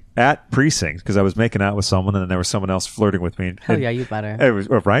Gabby at Precinct, because I was making out with someone and then there was someone else flirting with me. Hell And yeah, you better. It was,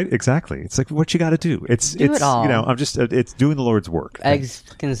 right? Exactly. It's like what you got to do. It's it all. You know, I'm just it's doing the Lord's work.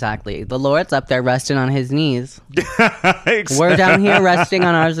 Exactly. The Lord's up there resting on his knees. Exactly. We're down here resting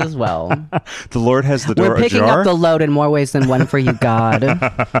on ours as well. The Lord has the door We're picking ajar. up the load in more ways than one for you, God.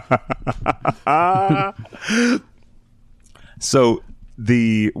 So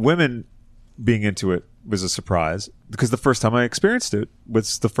the women being into it was a surprise because the first time I experienced it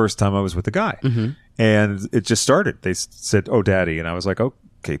was the first time I was with a guy. Mm-hmm. And it just started. They said, "Oh, daddy." And I was like,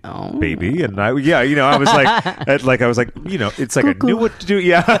 "Okay, Oh. baby." And I was like, it's like I knew what to do.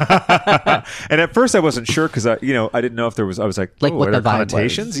 Yeah. And at first I wasn't sure because I didn't know if there was, I was like Like what are the there vibe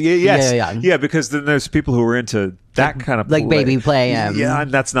connotations? was. Yeah. Yes. Yeah. Yeah. Because then there's people who are into that kind of like baby play. Yeah.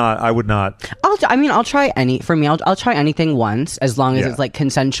 And that's not, I would not. I'll try I'll try anything once as long as Yeah. it's like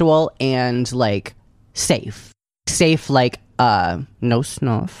consensual and like safe, like no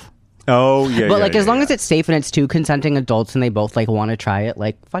snuff. Oh, yeah. But yeah, like yeah, as long yeah. as it's safe and it's two consenting adults and they both like want to try it,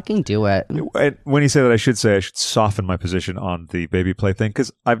 like fucking do it. And when you say that, I should soften my position on the baby play thing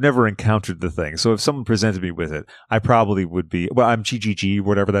because I've never encountered the thing. So if someone presented me with it, I probably would be, well, I'm GGG,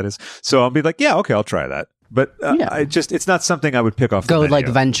 whatever that is. So I'll be like, yeah, okay, I'll try that. But Yeah. it's not something I would pick off. Go the like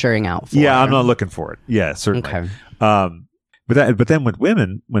menu. venturing out for. Yeah, I'm not looking for it. Yeah, certainly. Okay. But then with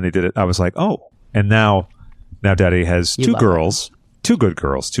women, when they did it, I was like, oh, and now Daddy has You two love girls, two good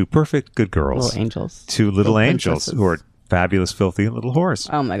girls, two perfect good girls, Little angels. two little angels princesses. who are fabulous, filthy little horse.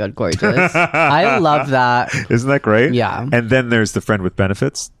 Oh my God, gorgeous. I love that. Isn't that great? Yeah. And then there's the friend with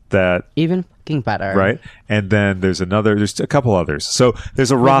benefits that, Even fucking better. right? And then there's a couple others. So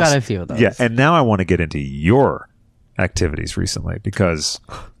there's a roster. got a few of those. Yeah. And now I want to get into your activities recently because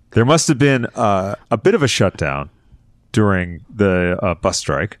there must have been a bit of a shutdown during the bus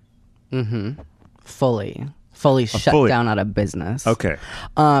strike. Fully shut down out of business. Okay.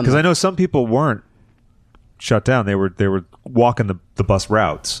 Because I know some people weren't shut down. They were walking the bus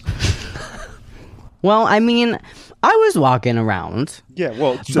routes. Well, I mean, I was walking around. Yeah,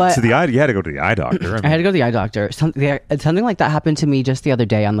 well, But- to the eye, you had to go to the eye doctor. I had to go to the eye doctor. Something like that happened to me just the other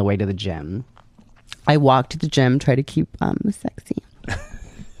day on the way to the gym. I walked to the gym, try to keep sexy.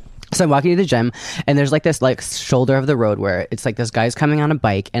 So I'm walking to the gym, and there's like this like shoulder of the road where it's like this guy's coming on a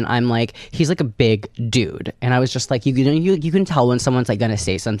bike, and I'm like, he's like a big dude, and I was just like, you can tell when someone's like gonna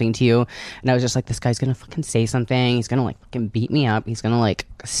say something to you, and I was just like, this guy's gonna fucking say something, he's gonna like fucking beat me up, he's gonna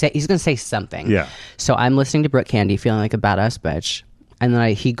say something. Yeah. So I'm listening to Brooke Candy, feeling like a badass bitch, and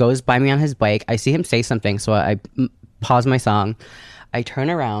then he goes by me on his bike. I see him say something, so I pause my song, I turn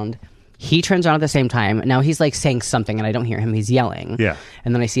around. He turns around at the same time. Now he's like saying something and I don't hear him. He's yelling. Yeah.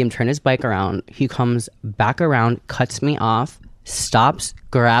 And then I see him turn his bike around. He comes back around, cuts me off, stops,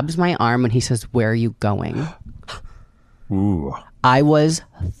 grabs my arm, and he says, "Where are you going?" Ooh. I was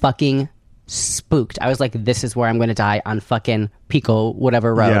fucking spooked. I was like, this is where I'm going to die on fucking Pico,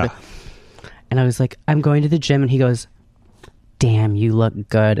 whatever road. Yeah. And I was like, I'm going to the gym. And he goes, damn, you look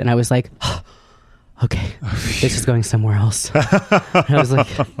good. And I was like, okay, this is going somewhere else. And I was like,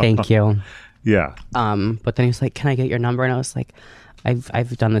 thank you. Yeah. But then he was like, can I get your number? And I was like,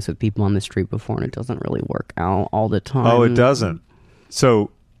 I've done this with people on the street before and it doesn't really work out all the time. Oh, it doesn't.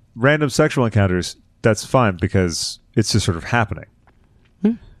 So random sexual encounters, that's fine because it's just sort of happening.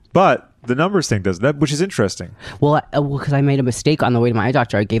 But the numbers thing doesn't, that, which is interesting. Well, because I made a mistake on the way to my eye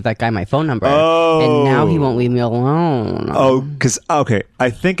doctor. I gave that guy my phone number. Oh. And now he won't leave me alone. Oh, because, okay, I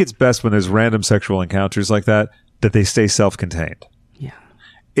think it's best when there's random sexual encounters like that they stay self-contained. Yeah.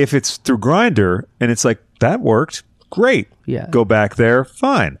 If it's through Grindr and it's like, that worked, great. Yeah. Go back there,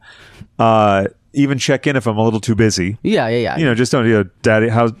 fine. Even check in if I'm a little too busy. Yeah. You know, just don't,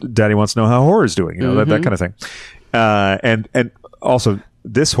 daddy wants to know how horror's doing, you know, that kind of thing. And also,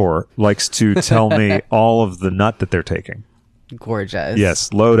 this whore likes to tell me all of the nut that they're taking. Gorgeous.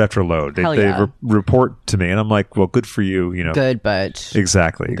 Yes, load after load. Hell They yeah. report to me, and I'm like, well, good for you, you know. Good bitch.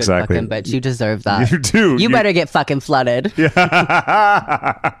 Exactly, Good exactly. fucking bitch. You deserve that. You do. You better get fucking flooded. Yeah.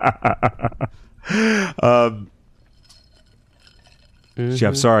 Gee,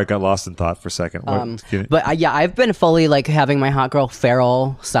 I'm sorry, I got lost in thought for a second. What, But I've been fully like having my hot girl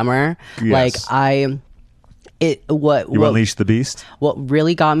feral summer. Yes. Like you unleash the beast? What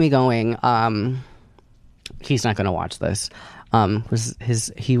really got me going, he's not gonna watch this.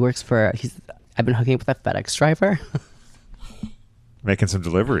 Was he works for I've been hooking up with a FedEx driver. Making some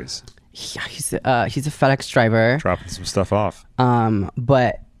deliveries. Yeah, he's a FedEx driver. Dropping some stuff off.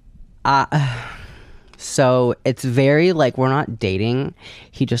 But so it's very like we're not dating.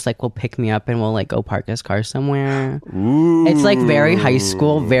 He just like will pick me up and we'll like go park his car somewhere. Ooh. It's like very high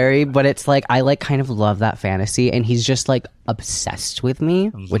school, but it's like I like kind of love that fantasy, and he's just like obsessed with me,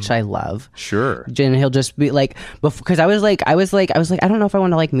 which I love. Sure. And he'll just be like, because I was like, I don't know if I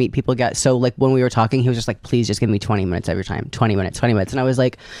want to like meet people yet. So like when we were talking, he was just like, please just give me 20 minutes every time, 20 minutes. And I was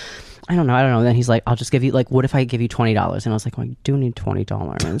like, I don't know. And then he's like, I'll just give you, like, what if I give you $20? And I was like, well, I do need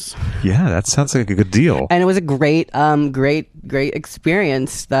 $20. Yeah, that sounds like a good deal. And it was a great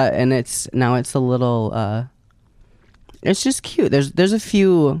experience. And it's a little, it's just cute. There's a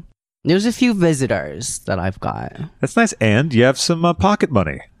few visitors that I've got. That's nice. And you have some pocket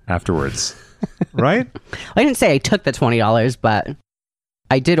money afterwards, right? I didn't say I took the $20, but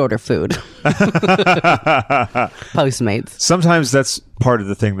I did order food. Postmates. Sometimes that's part of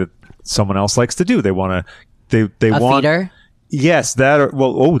the thing that someone else likes to do. They want to, they want feeder? Yes,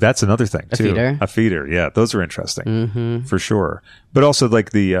 that's another thing too. Feeder? A feeder. Yeah, those are interesting for sure. But also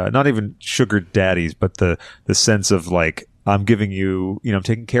like the not even sugar daddies, but the sense of like I'm giving you, I'm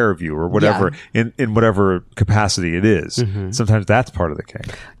taking care of you or whatever in whatever capacity it is. Sometimes that's part of the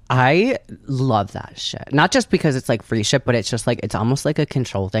kink. I love that shit. Not just because it's like free shit, but it's just like it's almost like a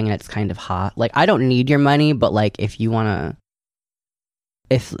control thing, and it's kind of hot. Like I don't need your money, but like if you wanna.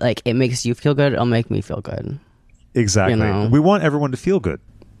 If like it makes you feel good, it'll make me feel good. Exactly. We want everyone to feel good.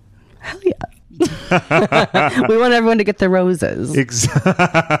 Hell yeah. We want everyone to get the roses.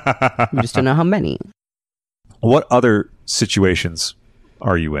 Exactly. We just don't know how many. What other situations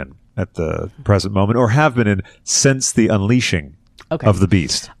are you in at the present moment, or have been in since the unleashing of the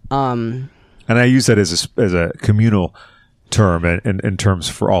beast? And I use that as a communal term in terms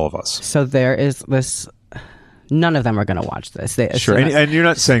for all of us. So there is this. None of them are going to watch this. Sure, and you're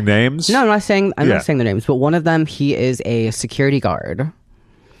not saying names. No, I'm not saying their names. But one of them, he is a security guard,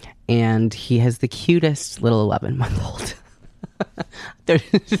 and he has the cutest little 11-month-old.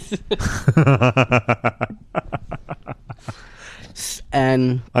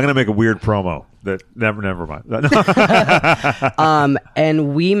 And I'm gonna make a weird promo that never mind.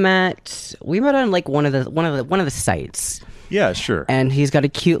 And we met on like one of the sites. Yeah, sure. And he's got a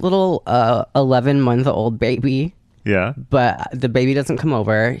cute little 11-month-old baby. Yeah. But the baby doesn't come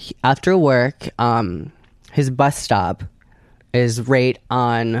over. After work, his bus stop is right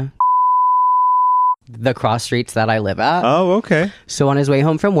on the cross streets that I live at. Oh, okay. So on his way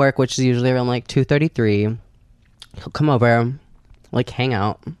home from work, which is usually around like 2:33, he'll come over, like hang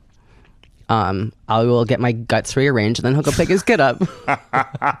out. I will get my guts rearranged, and then he'll go pick his kid up.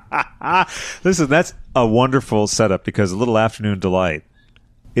 Listen, that's a wonderful setup because a little afternoon delight.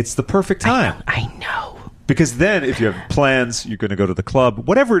 It's the perfect time. I know. Because then if you have plans, you're going to go to the club,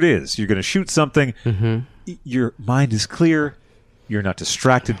 whatever it is, you're going to shoot something. Mm-hmm. Your mind is clear. You're not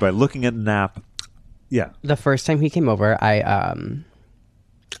distracted by looking at an app. Yeah. The first time he came over,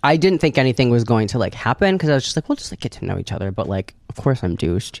 I didn't think anything was going to like happen because I was just like, we'll just like get to know each other. But like, of course I'm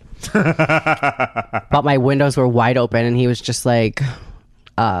douched. But my windows were wide open and he was just like,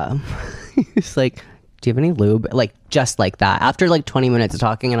 he's like, do you have any lube? Like just like that. After like 20 minutes of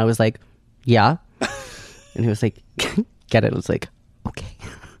talking, and I was like, yeah. And he was like, get it? I was like, okay.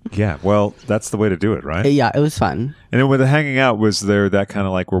 Yeah, well, that's the way to do it, right? Yeah, it was fun. And then with the hanging out, was there that kind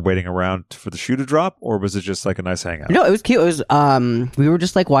of like we're waiting around for the shoe to drop, or was it just like a nice hangout? No, it was cute. It was we were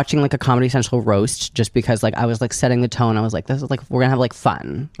just like watching like a Comedy Central roast, just because like I was like setting the tone. I was like, this is like we're gonna have like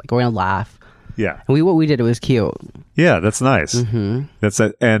fun, like we're gonna laugh. Yeah, and what we did, it was cute. Yeah, that's nice. Mm-hmm. That's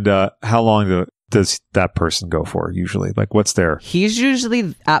it. And how long does that person go for usually? Like, what's their? He's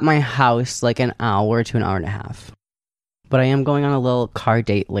usually at my house like an hour to an hour and a half. But I am going on a little car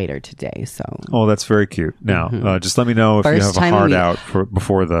date later today, so... Oh, that's very cute. Now, just let me know if you have a hard out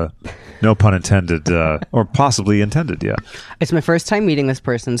before the... No pun intended, or possibly intended, yeah. It's my first time meeting this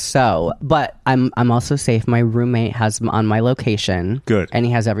person, so... But I'm also safe. My roommate has him on my location. Good. And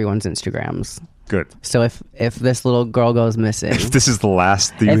he has everyone's Instagrams. Good. So if this little girl goes missing... If this is the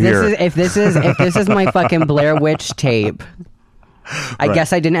last that you hear... If this is my fucking Blair Witch tape... I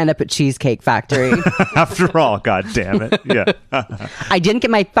guess I didn't end up at Cheesecake Factory. After all, god damn it. Yeah. I didn't get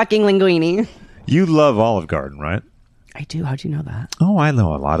my fucking linguine. You love Olive Garden, right? I do. How'd you know that? Oh, I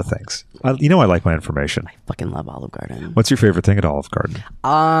know a lot of things. I like my information. I fucking love Olive Garden. What's your favorite thing at Olive Garden?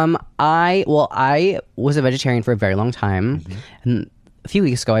 I was a vegetarian for a very long time. Mm-hmm. And a few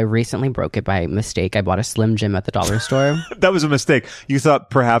weeks ago, I recently broke it by mistake. I bought a Slim Jim at the dollar store. That was a mistake. You thought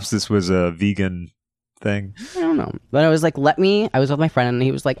perhaps this was a vegan thing? I don't know. But I was like, I was with my friend and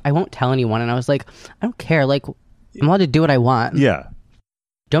he was like, I won't tell anyone. And I was like, I don't care. Like, I'm allowed to do what I want. Yeah.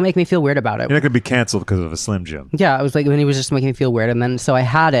 Don't make me feel weird about it. You're not going to be canceled because of a Slim Jim. Yeah. I was like, when he was just making me feel weird. And then, so I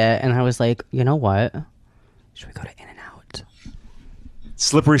had it and I was like, you know what? Should we go to In-N-Out?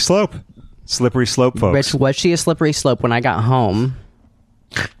 Slippery slope. Slippery slope, folks. Rich, was she a slippery slope when I got home?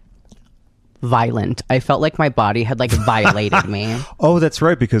 Violent. I felt like my body had like violated me. Oh, that's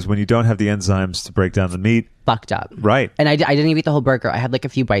right, because when you don't have the enzymes to break down the meat, fucked up. Right. And I didn't even eat the whole burger. I had like a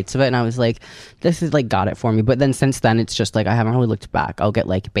few bites of it and I was like, this is like got it for me. But then since then it's just like I haven't really looked back. I'll get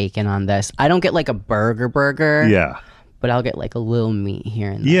like bacon on this. I don't get like a burger. Yeah. But I'll get like a little meat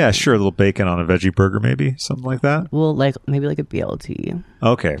here and there. Yeah, sure, a little bacon on a veggie burger maybe, something like that. Well, like maybe like a BLT.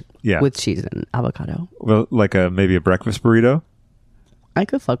 Okay. Yeah. With cheese and avocado. Well, like maybe a breakfast burrito? I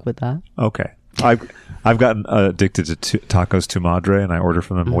could fuck with that. Okay. I've gotten addicted to tacos tu madre, and I order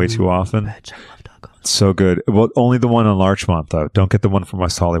from them way too often. Bitch, I love tacos. It's so good. Well, only the one on Larchmont, though. Don't get the one from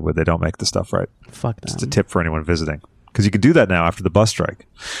West Hollywood. They don't make the stuff right. Fuck them. Just a tip for anyone visiting. Because you can do that now after the bus strike.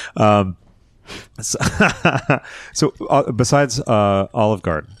 So besides Olive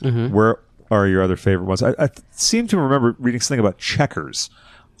Garden, where are your other favorite ones? I seem to remember reading something about Checkers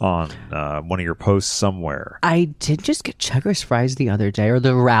on one of your posts somewhere. I did just get Checkers fries the other day, or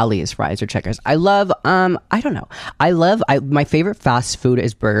the Rally's fries or Checkers. I love, I don't know. My favorite fast food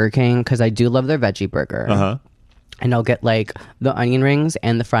is Burger King because I do love their veggie burger. Uh-huh. And I'll get like the onion rings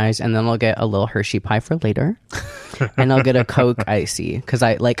and the fries, and then I'll get a little Hershey pie for later. And I'll get a Coke Icy because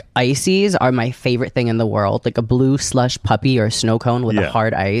I like ices are my favorite thing in the world. Like a blue slush puppy or a snow cone with a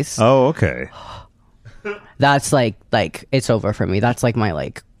hard ice. Oh, okay. That's like it's over for me. That's like my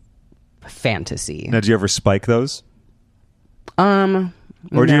like fantasy. Now, do you ever spike those? Or no.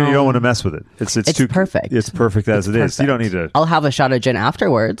 you don't want to mess with it? It's too perfect. It's perfect as it is. You don't need to. I'll have a shot of gin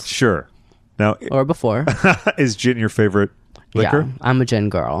afterwards. Sure. Now, or before. Is gin your favorite Liquor? Yeah, I'm a gin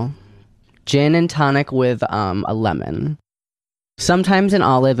girl. Gin and tonic with a lemon. Sometimes an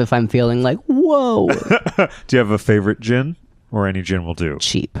olive if I'm feeling like, whoa. Do you have a favorite gin? Or any gin will do?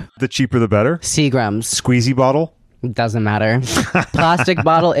 Cheap. The cheaper the better? Seagram's. Squeezy bottle? Doesn't matter. Plastic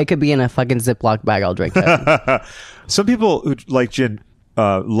bottle, it could be in a fucking Ziploc bag. I'll drink it. Some people who like gin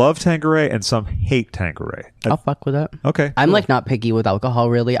love Tanqueray and some hate Tanqueray. I'll fuck with it. Okay. I'm cool. like not picky with alcohol,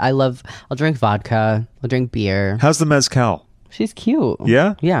 really. I'll drink vodka. I'll drink beer. How's the mezcal? She's cute.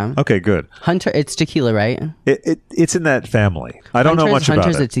 Yeah? Yeah. Okay, good. Hunter, it's tequila, right? It's in that family. I don't know much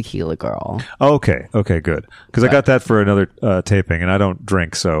Hunter's about a it. tequila girl. Okay, good. Because I got that for another taping, and I don't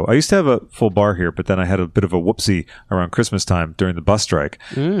drink. So I used to have a full bar here, but then I had a bit of a whoopsie around Christmas time during the bus strike,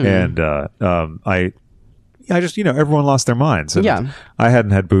 and I just everyone lost their minds. And Yeah. I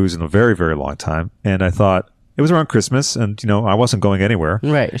hadn't had booze in a very, very long time, and I thought it was around Christmas, and I wasn't going anywhere.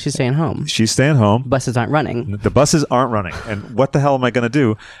 Right. She's staying home. She's staying home. Buses aren't running. The buses aren't running, and what the hell am I going to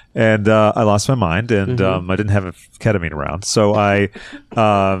do? And I lost my mind, and I didn't have ketamine around, so I.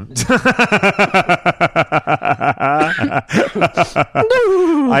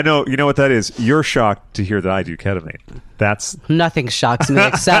 I know, you know what that is. You're shocked to hear that I do ketamine. That's Nothing shocks me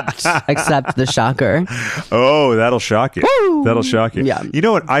except the shocker. oh, that'll shock you. That'll shock you. Yeah. You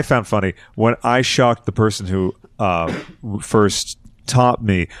know what I found funny when I shocked the person who first taught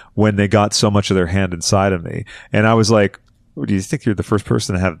me when they got so much of their hand inside of me, and I was like, "Do you think you're the first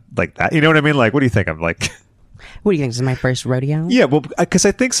person to have like that?" You know what I mean? Like, what do you think? I'm like. What do you think? This is my first rodeo? Yeah, well, because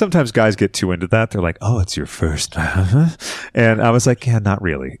I think sometimes guys get too into that. They're like, "Oh, it's your first," and I was like, "Yeah, not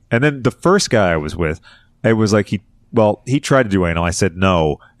really." And then the first guy I was with, it was like he tried to do anal. I said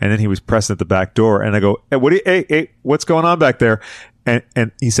no, and then he was pressing at the back door, and I go, "Hey, what's going on back there?" And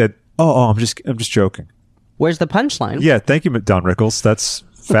he said, "Oh, I'm just joking." Where's the punchline? Yeah, thank you, Don Rickles. That's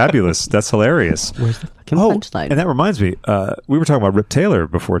fabulous. That's hilarious. Where's the fucking punchline? And that reminds me, we were talking about Rip Taylor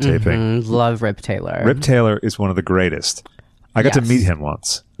before taping. Love Rip Taylor. Rip Taylor is one of the greatest. I got to Yes. meet him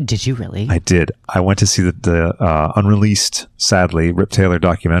once. Did you really? I did. I went to see the unreleased, sadly, Rip Taylor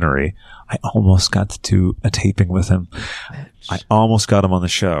documentary. I almost got to do a taping with him. I almost got him on the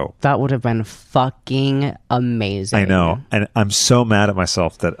show. That would have been fucking amazing. I know. And I'm so mad at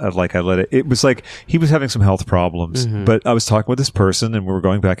myself that I let it. It was like he was having some health problems, but I was talking with this person and we were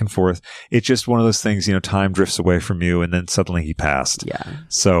going back and forth. It's just one of those things, time drifts away from you and then suddenly he passed. Yeah.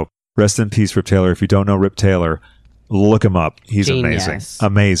 So rest in peace, Rip Taylor. If you don't know Rip Taylor, look him up. He's Genius.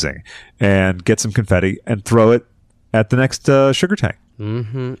 amazing. And get some confetti and throw it at the next sugar tank.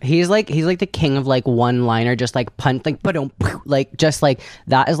 He's like the king of like one liner, just like punch, like ba-dum, like just like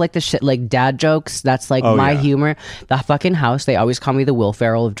that is like the shit, like dad jokes. That's like my humor. The fucking house. They always call me the Will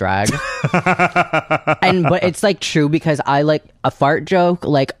Ferrell of drag, but it's like true because I like a fart joke,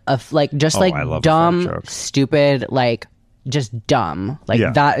 like I love a fart dumb, joke. stupid, like just dumb. Like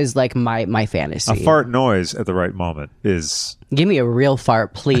Yeah. that is like my fantasy. A fart noise at the right moment is. Give me a real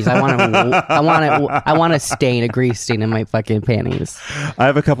fart, please. I want to stain a grease stain in my fucking panties. I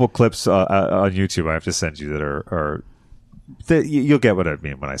have a couple clips on YouTube I have to send you that are you'll get what I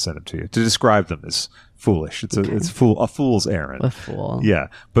mean when I send them to you. To describe them is foolish. It's a fool's errand. A fool. Yeah,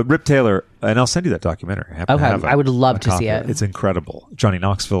 but Rip Taylor, and I'll send you that documentary. I happen to Okay, have I would love to copy see of it. It's incredible. Johnny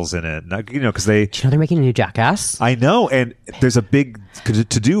Knoxville's in it. Because they. Do you know they're making a new Jackass? I know, and there's a big to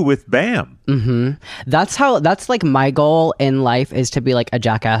do with Bam. That's like my goal in life is to be like a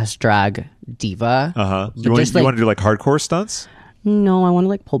Jackass drag diva. You want to do like hardcore stunts? No, I want to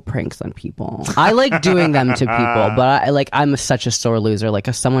like pull pranks on people. I like doing them to people, but I'm such a sore loser. Like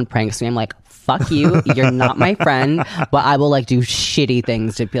if someone pranks me, I'm like, fuck you, you're not my friend. But I will like do shitty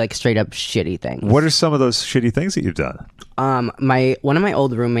things to be like straight up shitty things. What are some of those shitty things that you've done? One of my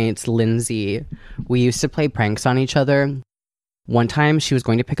old roommates, Lindsay, we used to play pranks on each other. One time she was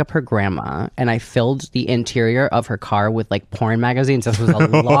going to pick up her grandma and I filled the interior of her car with like porn magazines. This was a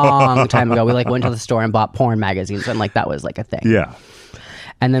long time ago. We like went to the store and bought porn magazines and like that was like a thing. Yeah.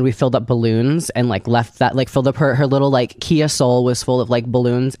 And then we filled up balloons and like left that, like filled up her little like Kia Soul was full of like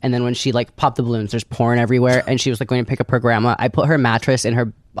balloons. And then when she like popped the balloons, there's porn everywhere. And she was like going to pick up her grandma. I put her mattress in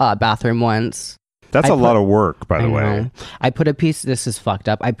her bathroom once. That's a lot of work, by the way. I put a piece, this is fucked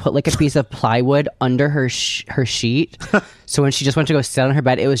up. I put like a piece of plywood under her sheet. So when she just went to go sit on her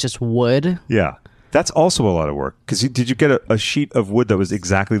bed, it was just wood. Yeah. That's also a lot of work. Because did you get a sheet of wood that was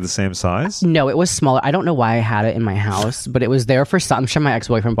exactly the same size? No, it was smaller. I don't know why I had it in my house, but it was there for some. I'm sure my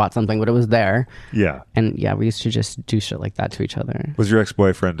ex-boyfriend bought something, but it was there. Yeah. And yeah, we used to just do shit like that to each other. Was your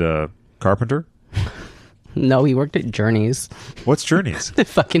ex-boyfriend a carpenter? No, he worked at Journeys, What's Journeys? the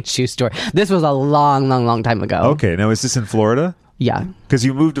fucking shoe store. This was a long time ago. Okay. Now, is this in Florida? Yeah. Because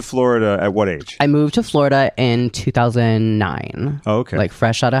you moved to Florida at what age? I moved to Florida in 2009. Oh, okay. Like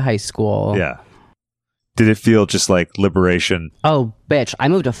fresh out of high school. Yeah. Did it feel just like liberation? Oh, bitch. I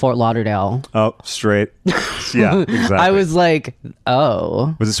moved to Fort Lauderdale. Oh, straight. Yeah, exactly. I was like,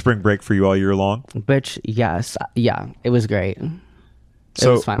 oh. Was it spring break for you all year long? Bitch, yes. Yeah, it was great. It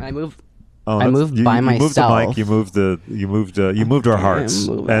So- was fine. I moved Oh, I moved by myself. You moved the mic. You moved our hearts.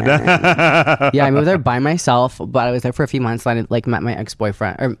 Yeah, I moved there by myself, but I was there for a few months. And I like met my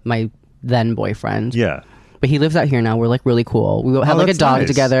ex-boyfriend or my then boyfriend. Yeah. But he lives out here now. We're like really cool. We had like a that's dog nice.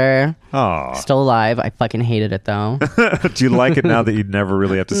 together. Oh. Still alive. I fucking hated it though. Do you like it now that you never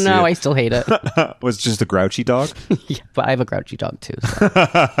really have to see No, I it? still hate it. Was it just a grouchy dog? Yeah, but I have a grouchy dog too.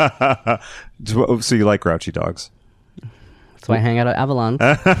 So So you like grouchy dogs? that's why I hang out at Avalon.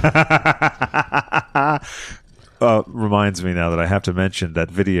 Reminds me now that I have to mention that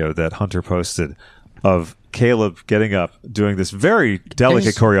video that Hunter posted of Caleb getting up, doing this very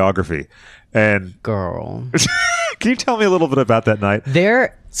delicate choreography. And Girl. can you tell me a little bit about that night?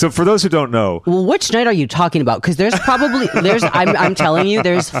 So for those who don't know, Well, which night are you talking about? Because there's probably I'm telling you,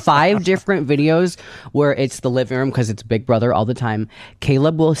 there's 5 different videos where it's the living room because it's Big Brother all the time.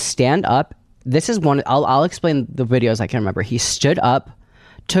 Caleb will stand up. This is one. I'll explain the videos I can remember. He stood up,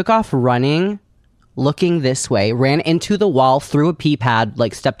 took off running, looking this way, ran into the wall, threw a pee pad,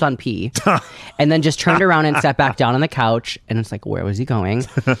 like stepped on pee, and then just turned around and sat back down on the couch. And it's like, where was he going?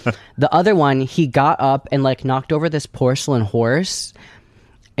 The other one, he got up and like knocked over this porcelain horse.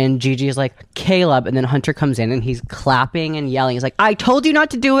 And Gigi is like, Caleb. And then Hunter comes in and he's clapping and yelling. He's like, I told you not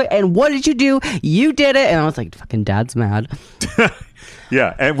to do it. And what did you do? You did it. And I was like, fucking dad's mad.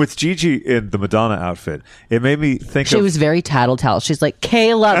 yeah, and with Gigi in the Madonna outfit, it made me think She of was very tattletale. She's like,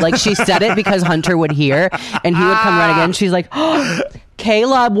 Caleb. Like she said it because Hunter would hear and he would come running in. She's like, oh,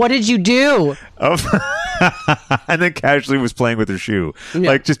 Caleb, what did you do? and then casually was playing with her shoe, Yeah.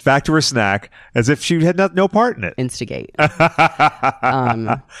 like just back to her snack, as if she had no part in it. Instigate.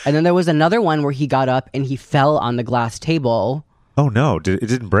 And then there was another one where he got up and he fell on the glass table. Oh no, it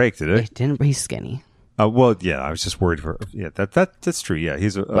didn't break, did it? It didn't. He's skinny. Well, yeah, I was just worried for. Yeah, that's true. Yeah,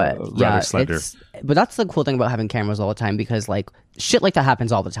 he's But rather slender. but that's the cool thing about having cameras all the time because like shit like that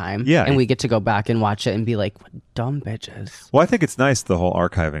happens all the time. Yeah. And we get to go back and watch it and be like, what dumb bitches. Well, I think it's nice, the whole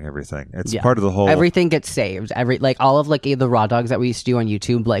archiving everything. It's Yeah. part of the whole. Everything gets saved. Like all of like the raw dogs that we used to do on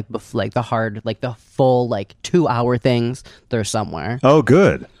YouTube, like like the hard, like the full like 2-hour things, they're somewhere. Oh,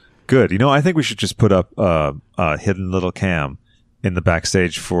 good. You know, I think we should just put up a hidden little cam in the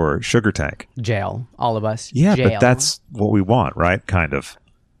backstage for Sugar Tank. Jail. All of us. Yeah, Jail. but that's what we want, right? Kind of.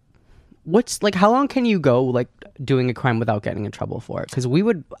 What's like, how long can you go like doing a crime without getting in trouble for it? Because we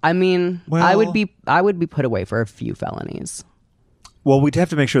would, I mean, I would be put away for a few felonies. Well, we'd have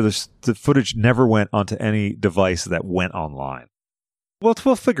to make sure the footage never went onto any device that went online. Well,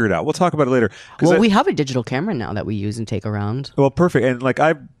 we'll figure it out. We'll talk about it later. Well, we have a digital camera now that we use and take around. Well, perfect. And like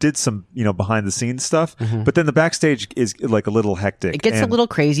I did some, behind the scenes stuff, but then the backstage is like a little hectic. It gets a little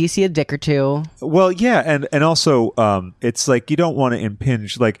crazy. You see a dick or two. Well, yeah, and also it's like you don't want to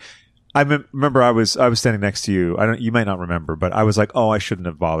impinge. Like I remember I was standing next to you. You might not remember, but I was like, oh, I shouldn't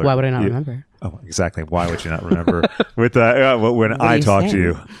have bothered. Why would I not you. remember? Oh, exactly. Why would you not remember with when I you talked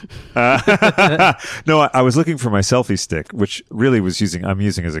to saying? you? No, I was looking for my selfie stick, which really I'm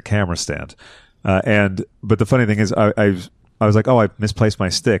using as a camera stand. But the funny thing is, I was like, oh, I misplaced my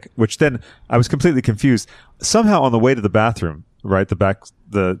stick, which then I was completely confused. Somehow on the way to the bathroom, right,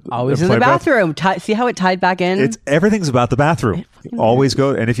 Always in the bathroom. See how it tied back in? Everything's about the bathroom. Always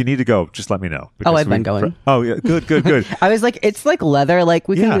go, and if you need to go, just let me know. Oh, I've been going. Oh, yeah, good. I was like, it's like leather. Like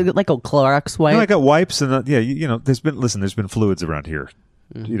we can get like a Clorox wipe. No, I got wipes, and there's been fluids around here.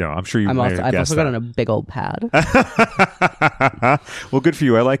 I'm sure you. I've also got on a big old pad. Well, good for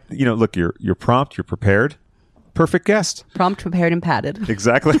you. I like, look, you're prompt, you're prepared. Perfect guest. Prompt, prepared, and padded.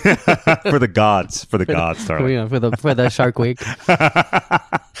 Exactly. For the gods, darling. Yeah, for the Shark Week.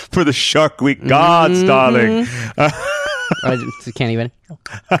 For the Shark Week gods, darling. I can't even.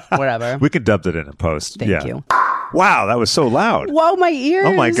 Whatever. We can dub it in post. Thank you. Wow, that was so loud. Whoa, my ears.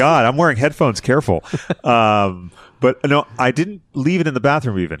 Oh my God, I'm wearing headphones. Careful. But no, I didn't leave it in the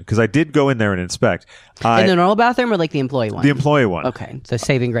bathroom even because I did go in there and inspect. In the normal bathroom or like the employee one? The employee one. Okay. The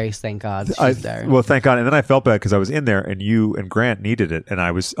saving grace, thank God. She's there. Well, thank God. And then I felt bad because I was in there and you and Grant needed it. And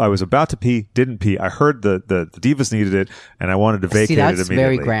I was about to pee, didn't pee. I heard the Divas needed it and I wanted to vacate it immediately. See, that's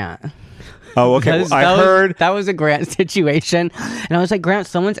very Grant. Oh, okay. Well, heard. That was a Grant situation. And I was like, Grant,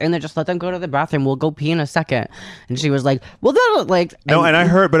 someone's in there. Just let them go to the bathroom. We'll go pee in a second. And she was like, well, they'll like. No, and I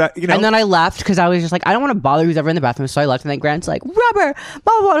heard, but And then I left because I was just like, I don't want to bother who's ever in the bathroom. So I left. And then Grant's like, rubber, blah,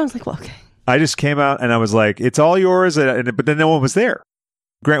 blah, blah. And I was like, well, okay. I just came out and I was like, it's all yours. But then no one was there.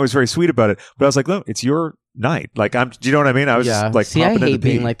 Grant was very sweet about it, but I was like, no, it's your night. Like, do you know what I mean? I was like, see, I popping hate into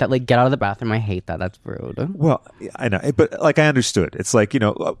being pee. like that. Like, get out of the bathroom. I hate that. That's rude. Well, I know, but like, I understood. It's like, I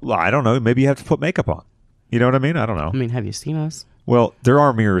don't know. Maybe you have to put makeup on. You know what I mean? I don't know. I mean, have you seen us? Well, there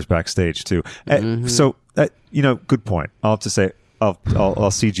are mirrors backstage too. So, good point. I'll have to say,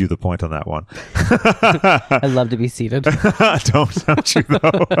 I'll cede you the point on that one. I love to be seated. Don't you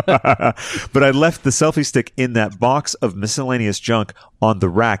though? But I left the selfie stick in that box of miscellaneous junk on the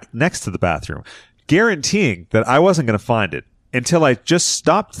rack next to the bathroom, guaranteeing that I wasn't going to find it until I just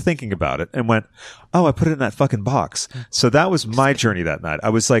stopped thinking about it and went, oh, I put it in that fucking box. So that was my journey that night. I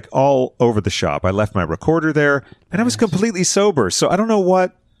was like all over the shop. I left my recorder there and I was completely sober. So I don't know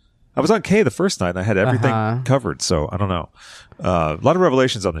what. I was on K the first night and I had everything covered. So I don't know. A lot of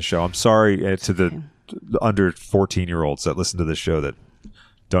revelations on the show. I'm sorry to the under 14-year-olds that listen to this show that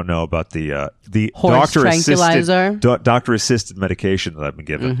don't know about the Horse tranquilizer. doctor assisted medication that I've been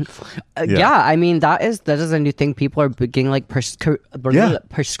given. Yeah, I mean that is a new thing. People are getting like prescribed.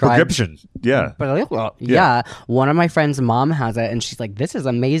 Prescription. Yeah. Yeah. One of my friend's mom has it, and she's like, "This is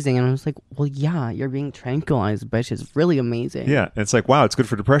amazing." And I was like, "Well, yeah, you're being tranquilized, bitch. It's really amazing." Yeah, and it's like, wow, it's good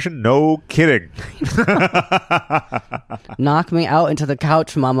for depression. No kidding. Knock me out into the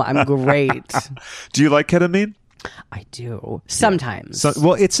couch, mama. I'm great. Do you like ketamine? I do sometimes.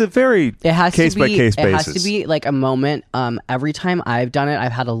 Well, it's a very case by case basis. It has to be like a moment. Every time I've done it,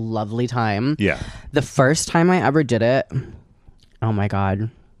 I've had a lovely time. Yeah. The first time I ever did it, oh my God,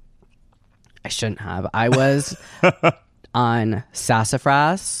 I shouldn't have. I was on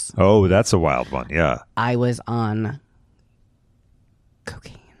sassafras. Oh, that's a wild one. Yeah. I was on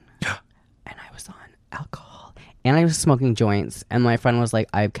cocaine, and I was on alcohol, and I was smoking joints. And my friend was like,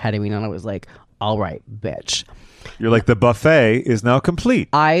 "I have ketamine," and I was like, "All right, bitch." You're like, the buffet is now complete.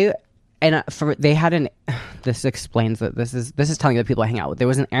 They had an. This explains that this is telling the people I hang out with. There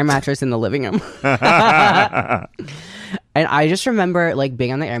was an air mattress in the living room, and I just remember like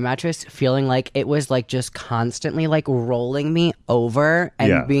being on the air mattress, feeling like it was like just constantly like rolling me over,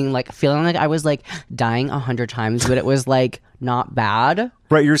 and being like feeling like I was like dying 100 times, but it was like not bad.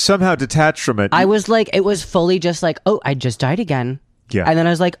 Right, you're somehow detached from it. I was like, it was fully just like, oh, I just died again. Yeah, and then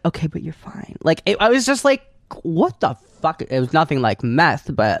I was like, okay, but you're fine. Like I was just like, what the fuck? It was nothing like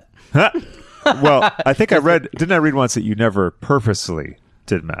meth, but. Well, I think didn't I read once that you never purposely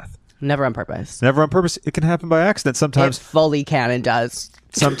did meth? Never on purpose. Never on purpose. It can happen by accident sometimes. It fully can and does.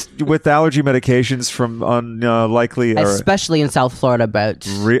 With allergy medications from unlikely, especially in South Florida, but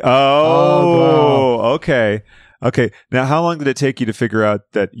okay. Okay. Now, how long did it take you to figure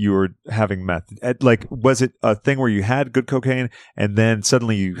out that you were having meth? Like, was it a thing where you had good cocaine and then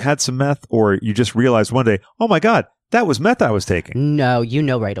suddenly you had some meth, or you just realized one day, oh my God, that was meth I was taking? No,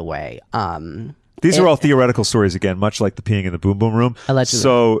 right away. These are all theoretical stories again, much like the peeing in the boom boom room. Allegedly.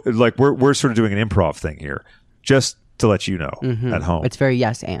 So, like, we're sort of doing an improv thing here, just to let you know at home. It's very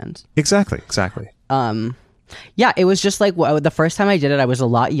yes and. Exactly. Yeah, it was just like the first time I did it, I was a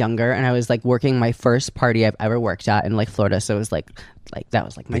lot younger, and I was like working my first party I've ever worked at in like Florida. So it was like that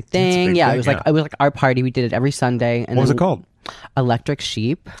was like my thing. Yeah, it was like our party. We did it every Sunday. And what was it called? Electric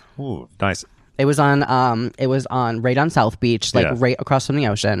Sheep. Ooh, nice. It was on right on South Beach, like right across from the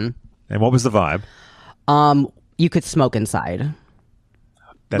ocean. And what was the vibe? You could smoke inside.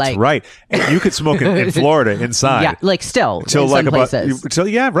 That's right. And you could smoke in Florida inside. Yeah, like still till in like some places.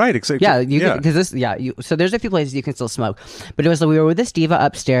 Right. Exactly. Yeah, so there's a few places you can still smoke, but it was like we were with this diva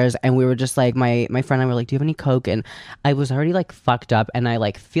upstairs, and we were just like my friend and I were like, "Do you have any coke?" And I was already like fucked up, and I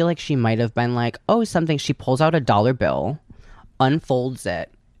like feel like she might have been like, "Oh, something." She pulls out $1 bill, unfolds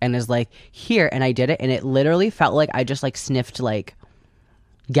it, and is like, "Here." And I did it, and it literally felt like I just like sniffed like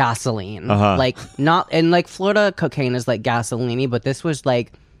gasoline, like not. And like Florida cocaine is like gasoline-y, but this was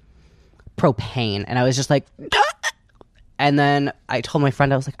like propane, and I was just like, and then I told my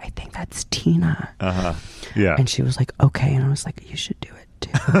friend, I was like, I think that's Tina. Yeah. And she was like, okay. And I was like, you should do it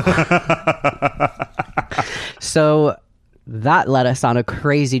too. So that led us on a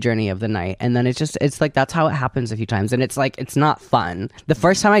crazy journey of the night, and then it's like that's how it happens a few times, and it's like it's not fun. The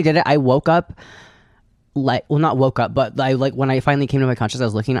first time I did it, I woke up not woke up, but I like when I finally came to my consciousness, I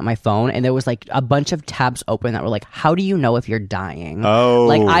was looking at my phone, and there was like a bunch of tabs open that were like, how do you know if you're dying? Oh,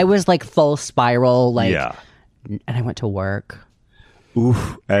 like I was like full spiral, like, and I went to work.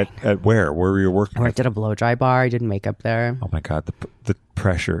 Oof. At where were you working? I worked at a blow dry bar. I did makeup there. Oh my God, the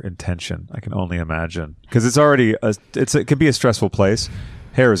pressure and tension, I can only imagine, because it's already it can be a stressful place.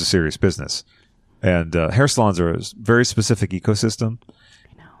 Hair is a serious business, and hair salons are a very specific ecosystem.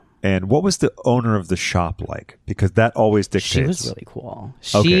 And what was the owner of the shop like? Because that always dictates. She was really cool.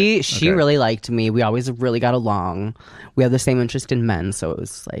 Okay, She okay. really liked me. We always really got along. We have the same interest in men, so it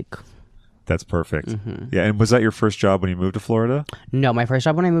was like... That's perfect. Mm-hmm. Yeah, and was that your first job when you moved to Florida? No, my first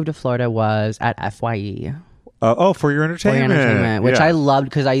job when I moved to Florida was at FYE. For your For entertainment. entertainment, which Yeah. I loved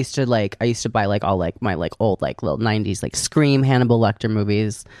because I used to buy like all like my like old like little 90s like Scream, Hannibal Lecter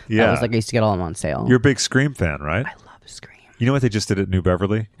movies. Yeah. That was like I used to get all of them on sale. You're a big Scream fan, right? I love Scream. You know what they just did at New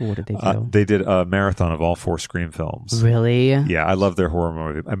Beverly? What did they do? They did a marathon of all 4 Scream films. Really? Yeah, I love their horror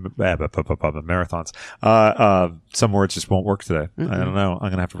movie marathons. Some words just won't work today. I don't know. I'm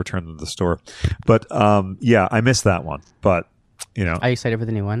gonna have to return them to the store. But yeah, I missed that one. But you know, Are you excited for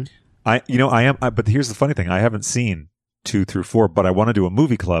the new one? I am. But here's the funny thing: I haven't seen 2 through 4, but I want to do a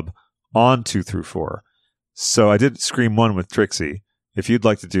movie club on 2 through 4. So I did Scream 1 with Trixie. If you'd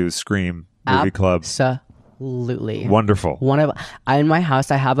like to do Scream movie club, Absolutely. wonderful. In my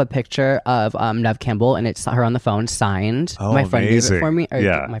house, I have a picture of Nev Campbell, and it's her on the phone signed. Oh, my friend amazing. gave it for me.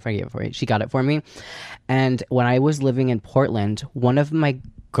 Yeah. My friend gave it for me. She got it for me. And when I was living in Portland, one of my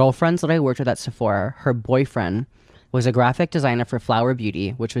girlfriends that I worked with at Sephora, her boyfriend was a graphic designer for Flower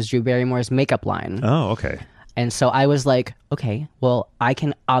Beauty, which was Drew Barrymore's makeup line. Oh, okay. And so I was like, okay, well, I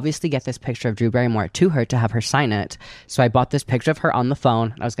can obviously get this picture of Drew Barrymore to her to have her sign it. So I bought this picture of her on the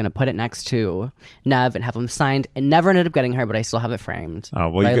phone. I was going to put it next to Nev and have them signed. It never ended up getting her, but I still have it framed. Oh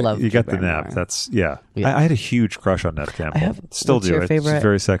well, But you Drew got the Barrymore. Nev. That's yeah. Yeah. I had a huge crush on Nev Campbell. Still what's do. your She's favorite-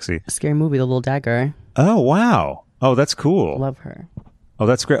 very sexy. Scary movie, The Little Dagger. Oh wow. Oh, that's cool. Love her. Oh,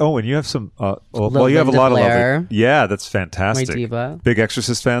 that's great. Oh, and you have some. You have a Linda lot of Blair. love. Yeah, that's fantastic. My diva. Big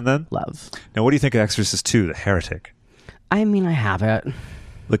Exorcist fan then. Love. Now, what do you think of Exorcist 2, The Heretic? I mean, I have it.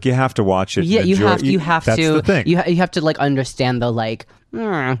 Look, you have to watch it. Yeah, and you enjoy have it. you have That's to. the thing. You have to like understand the like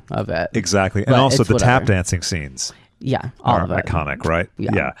of it. Exactly, and But also it's the tap whatever. dancing scenes Yeah, all are of it. iconic, right?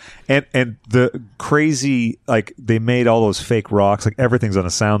 Yeah. And the crazy, like they made all those fake rocks, like everything's on a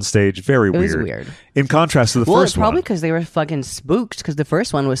soundstage. Very It was weird. weird. In contrast to the Well, first it's probably one, because they were fucking spooked. Because the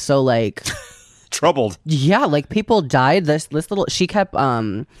first one was so like. troubled. Yeah, like people died. This little she kept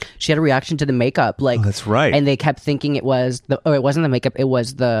she had a reaction to the makeup, like Oh, that's right. and they kept thinking it was it wasn't the makeup, it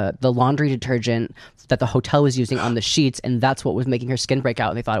was the laundry detergent that the hotel was using on the sheets, and that's what was making her skin break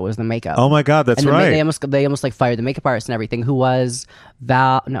out. And they thought it was the makeup. Oh my God, that's and then right. they almost like fired the makeup artist and everything. Who was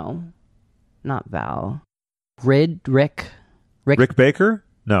Val? No, not Val. Rick. Rick Baker?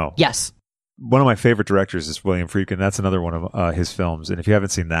 No. Yes. One of my favorite directors is William Friedkin. That's another one of his films. And if you haven't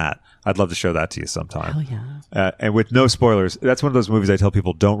seen that, I'd love to show that to you sometime. Oh yeah. And with no spoilers, that's one of those movies I tell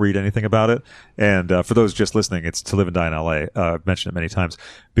people don't read anything about it. And for those just listening, it's To Live and Die in L.A. I've mentioned it many times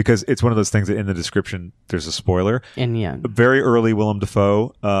because it's one of those things that in the description there's a spoiler. And yeah. Very early Willem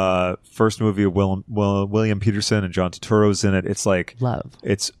Dafoe, first movie of William Peterson and John Turturro's in it. It's like Love.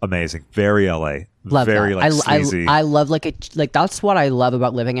 It's amazing. Very L.A. Love very that. like sleazy. I love like that's what I love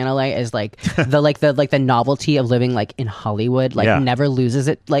about living in LA is like the novelty of living like in Hollywood, like Yeah. never loses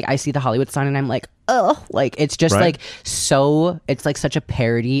it. Like I see the Hollywood sign and I'm like, oh, like it's just Right. like so it's like such a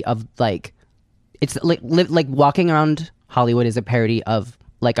parody of like it's like walking around Hollywood is a parody of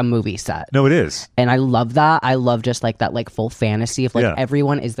like a movie set. No, it is. And I love that. I love just like that like full fantasy of like Yeah.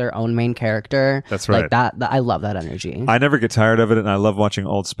 everyone is their own main character. That's right. Like that I love that energy. I never get tired of it, and I love watching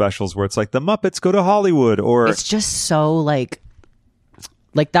old specials where it's like the Muppets go to Hollywood, or It's just so like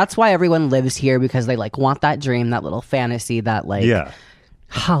that's why everyone lives here because they like want that dream, that little fantasy, that like yeah.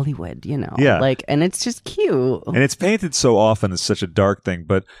 Hollywood, you know. Yeah. Like and it's just cute. And it's painted so often as such a dark thing,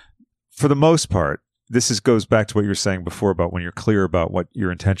 but for the most part, goes back to what you were saying before about when you're clear about what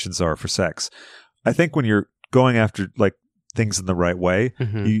your intentions are for sex. I think when you're going after like things in the right way,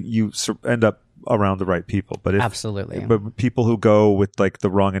 you end up around the right people. But Absolutely. But people who go with like the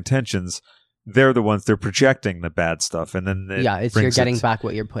wrong intentions, they're the ones they're projecting the bad stuff, and then Yeah, it's you're getting back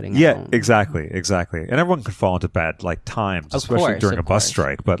what you're putting Yeah, out. exactly. And everyone could fall into bad like times, Of especially course, during a of bus course.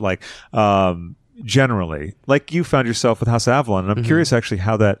 strike. But like generally, like you found yourself with House of Avalon, and I'm curious actually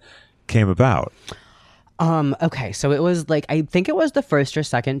how that came about. Okay, so it was like I think it was the first or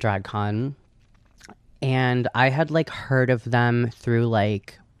second DragCon, and I had like heard of them through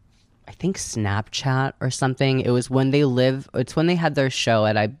like I think Snapchat or something. It was when it's when they had their show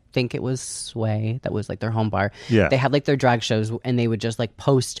at I think it was Sway, that was like their home bar. Yeah. They had like their drag shows and they would just like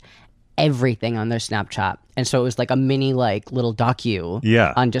post everything on their Snapchat. And so it was like a mini like little docu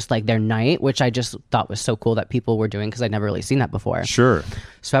Yeah. on just like their night, which I just thought was so cool that people were doing because I'd never really seen that before. Sure.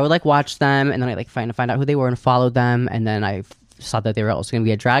 So I would like watch them and then I like find out who they were and followed them. And then I saw that they were also going to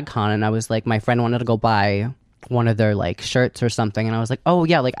be at DragCon. And I was like, my friend wanted to go buy one of their like shirts or something, and I was like, oh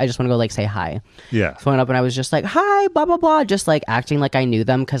yeah, like I just want to go like say hi. Yeah. So I went up and I was just like, hi, blah blah blah, just like acting like I knew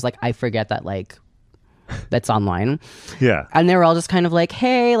them, because like I forget that like that's online. Yeah. And they were all just kind of like,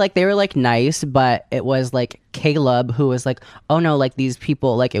 hey, like they were like nice, but it was like Caleb who was like, oh no, like these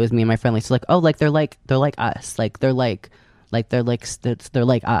people, like it was me and my friend, like, so like, oh, like they're like us, like they're like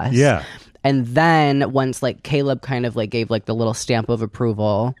us. Yeah. And then once like Caleb kind of like gave like the little stamp of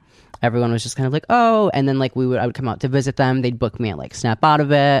approval, everyone was just kind of like, oh, and then like I would come out to visit them, they'd book me and like snap out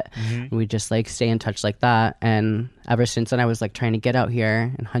of it, and we'd just like stay in touch like that. And ever since then I was like trying to get out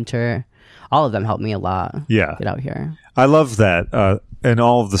here, and Hunter, all of them helped me a lot. Yeah. Get out here. I love that. In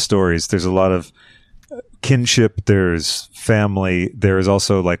all of the stories, there's a lot of kinship. There's family. There's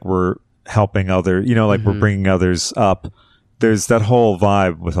also like we're helping other, like we're bringing others up. There's that whole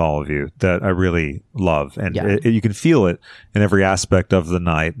vibe with all of you that I really love. And you can feel it in every aspect of the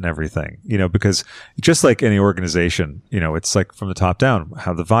night and everything, because just like any organization, it's like from the top down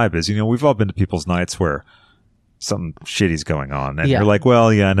how the vibe is. We've all been to people's nights where something shitty's going on, and you're like,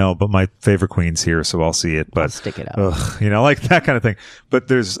 well, yeah, I know, but my favorite queen's here, so I'll see it. But I'll stick it out. Like that kind of thing. But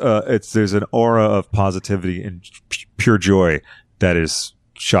there's an aura of positivity and pure joy that is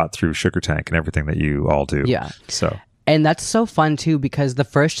shot through Sugar Tank and everything that you all do. Yeah. So, and that's so fun too, because the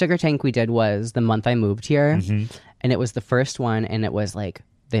first Sugar Tank we did was the month I moved here, and it was the first one, and it was like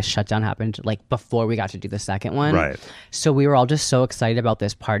this shutdown happened like before we got to do the second one. Right. So we were all just so excited about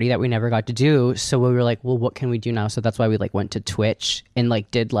this party that we never got to do. So we were like, well, what can we do now? So that's why we like went to Twitch and like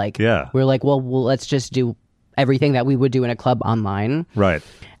did like, we were like, well, let's just do everything that we would do in a club online. Right.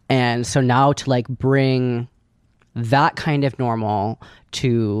 And so now to like bring that kind of normal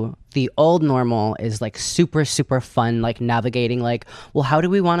to the old normal is like super, super fun, like navigating like, well, how do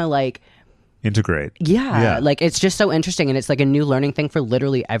we want to like integrate? Yeah, like it's just so interesting, and it's like a new learning thing for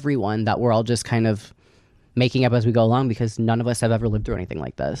literally everyone that we're all just kind of making up as we go along, because none of us have ever lived through anything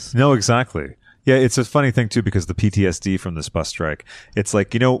like this. No, exactly. Yeah, it's a funny thing too, because the PTSD from this bus strike, it's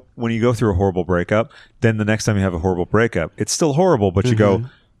like, when you go through a horrible breakup, then the next time you have a horrible breakup, it's still horrible, but you go,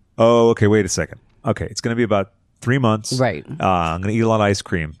 oh, okay, wait a second. Okay, it's going to be about 3 months. Right. I'm going to eat a lot of ice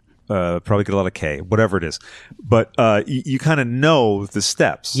cream. Probably get a lot of K, whatever it is. But you kind of know the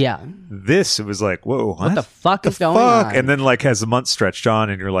steps. Yeah. This, it was like, whoa, what the fuck is going on? And then like as the months stretched on,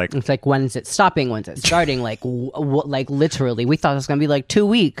 and you're like, it's like, when is it stopping? When's it starting? Like, like literally, we thought it was going to be like 2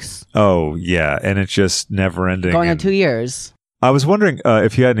 weeks. Oh, yeah. And it's just never ending. Going on 2 years. I was wondering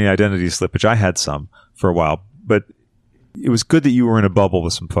if you had any identity slippage. I had some for a while, but it was good that you were in a bubble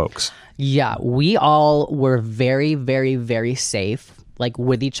with some folks. Yeah. We all were very, very, very safe. Like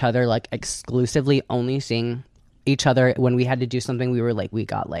with each other, like exclusively only seeing each other when we had to do something. We were like, we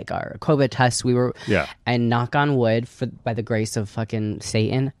got like our COVID tests. We were, and knock on wood, by the grace of fucking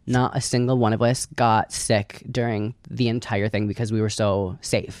Satan, not a single one of us got sick during the entire thing, because we were so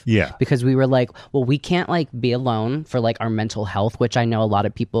safe. Yeah. Because we were like, well, we can't like be alone for like our mental health, which I know a lot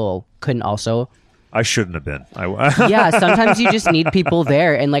of people couldn't also. I shouldn't have been. Yeah, sometimes you just need people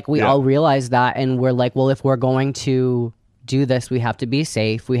there. And like we all realize that. And we're like, well, if we're going to do this, we have to be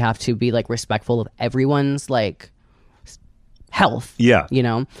safe. We have to be like respectful of everyone's like health. Yeah.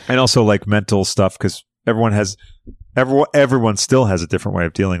 And also like mental stuff, because everyone still has a different way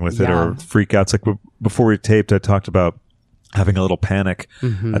of dealing with it or freakouts. Like before we taped, I talked about having a little panic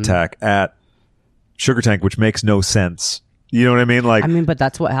attack at Sugar Tank, which makes no sense. You know what I mean? Like, but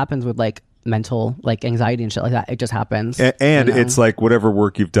that's what happens with like mental like anxiety and shit like that. It just happens. And it's like whatever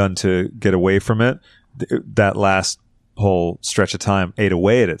work you've done to get away from it, that last whole stretch of time ate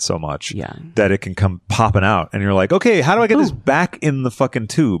away at it so much that it can come popping out, and you're like, okay, how do I get this back in the fucking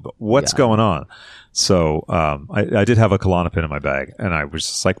tube? What's going on? So I did have a Klonopin in my bag, and I was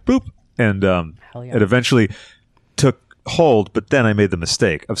just like, boop, and it eventually took hold, but then I made the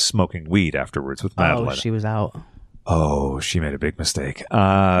mistake of smoking weed afterwards with Madeline. Oh, she was out. Oh, she made a big mistake.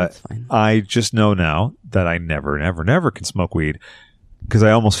 That's fine. I just know now that I never, never, never can smoke weed, because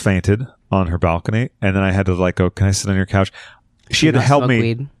I almost fainted on her balcony, and then I had to like go, can I sit on your couch? She had to help me.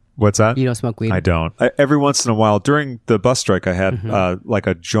 Weed? What's that? You don't smoke weed? I don't. Every once in a while during the bus strike, I had like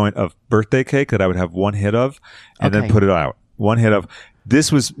a joint of birthday cake that I would have one hit of and then put it out. One hit of.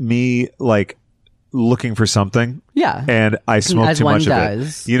 This was me like looking for something. Yeah. And I smoked too much of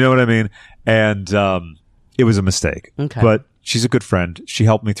it. You know what I mean? And it was a mistake. Okay. But she's a good friend. She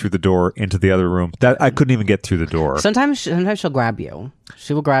helped me through the door into the other room. That I couldn't even get through the door. Sometimes she'll grab you.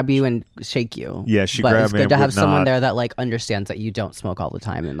 She will grab you and shake you. Yeah, she but grabbed it's me good and to have would someone not. there that like understands that you don't smoke all the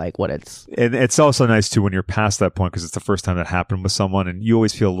time and like what it's. And it's also nice too when you're past that point because it's the first time that happened with someone, and you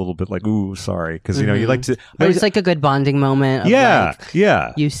always feel a little bit like, ooh, sorry, because you know you like to. But it's like a good bonding moment. Of Yeah, like,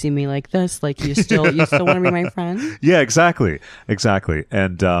 yeah. You see me like this, like you still want to be my friend. Yeah, exactly.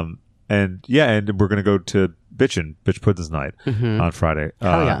 And we're gonna go to Bitch Puddin's night on Friday.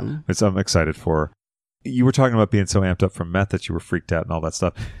 Hell yeah. Which I'm excited for. You were talking about being so amped up from meth that you were freaked out and all that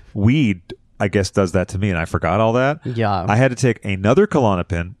stuff. Weed, I guess, does that to me, and I forgot all that. Yeah. I had to take another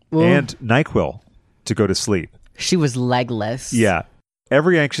Klonopin and NyQuil to go to sleep. She was legless. Yeah.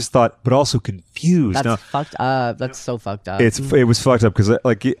 Every anxious thought, but also confused. That's Now, fucked up. That's so fucked up. it was fucked up because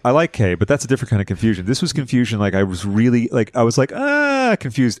I like Kay, but that's a different kind of confusion. This was confusion. Like I was really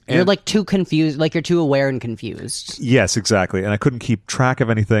confused. You're like too confused. Like you're too aware and confused. Yes, exactly. And I couldn't keep track of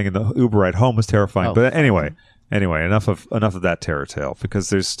anything, and the Uber ride home was terrifying. Oh, but anyway, enough of that terror tale because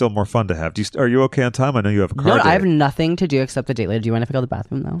there's still more fun to have. Are you okay on time? I know you have a car. No, date. I have nothing to do except the date later. Do you mind if I go to the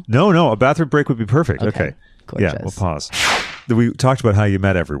bathroom though? No, a bathroom break would be perfect. Okay. Gorgeous. Yeah, we'll pause. We talked about how you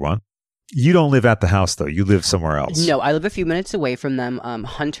met everyone. You don't live at the house, though. You live somewhere else. No, I live a few minutes away from them.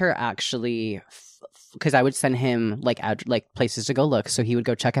 Hunter actually, because I would send him like places to go look, so he would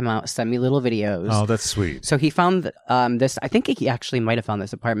go check them out, send me little videos. Oh, that's sweet. So he found this. I think he actually might have found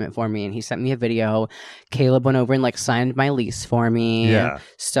this apartment for me, and he sent me a video. Caleb went over and like signed my lease for me. Yeah.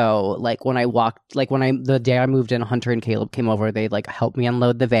 So like the day I moved in, Hunter and Caleb came over. They like helped me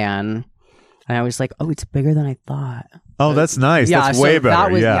unload the van. And I was like, oh, it's bigger than I thought. Oh, that's nice. Yeah, that's way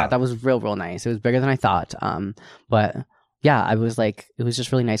better. That was real nice. It was bigger than I thought. But yeah, I was like, it was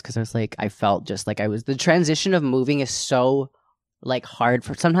just really nice because I was like, I felt just like the transition of moving is so like hard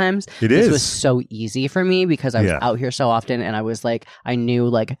for sometimes. This was so easy for me because I was out here so often, and I was like, I knew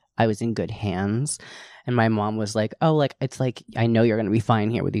like I was in good hands. And my mom was like, oh, like it's like I know you're gonna be fine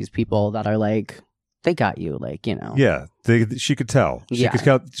here with these people that are like. They got you, like, you know. Yeah, she could tell. She could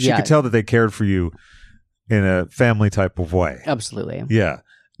tell that they cared for you in a family type of way. Absolutely. Yeah.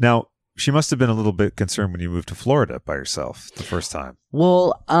 Now, she must have been a little bit concerned when you moved to Florida by yourself the first time.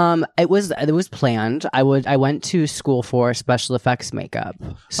 Well, it was planned. I went to school for special effects makeup,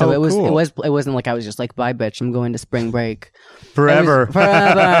 so Oh, it was cool. it wasn't like I was just like, bye, bitch, I'm going to spring break Forever. Fort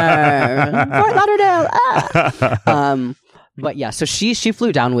Lauderdale. Ah. But yeah, so she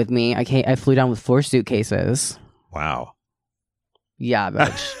flew down with me. I flew down with 4 suitcases. Wow. Yeah,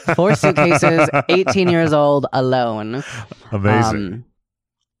 bitch. 4 suitcases, 18 years old, alone. Amazing.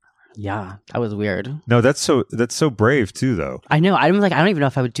 Yeah, that was weird. No, that's so brave too, though. I know. I'm like, I don't even know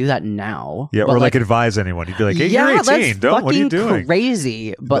if I would do that now. Yeah, But or like advise anyone. You'd be like, hey, yeah, you're 18. that's Don't. What are you fucking doing?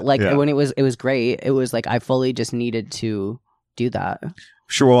 Crazy. But like Yeah. when it was great. It was like I fully just needed to do that.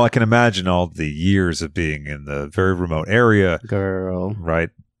 Sure. Well, I can imagine all the years of being in the very remote area. Girl. Right.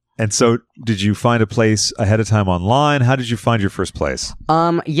 And so did you find a place ahead of time online? How did you find your first place?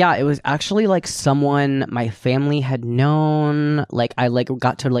 Yeah, it was actually like someone my family had known. Like I like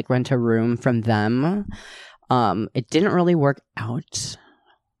got to like rent a room from them. It didn't really work out.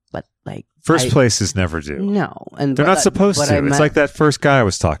 But like First places never do. No. And They're not supposed to. It's like that first guy I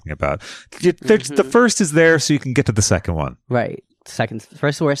was talking about. The first is there so you can get to the second one. Right.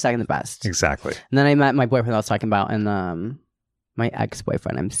 First worst, second the best. Exactly. And then I met my boyfriend I was talking about, and my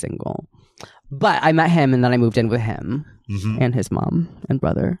ex-boyfriend. I'm single, but I met him, and then I moved in with him and his mom and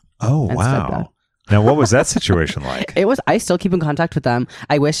brother. Oh, and wow! stepdad. Now, what was that situation like? I still keep in contact with them.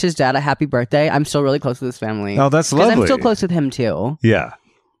 I wish his dad a happy birthday. I'm still really close with his family. Oh, that's 'Cause lovely. I'm still close with him too. Yeah.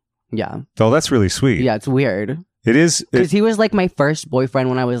 Yeah. Oh, that's really sweet. Yeah, it's weird. It is. Because he was like my first boyfriend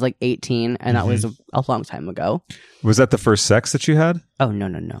when I was like 18, and that was a long time ago. Was that the first sex that you had? Oh,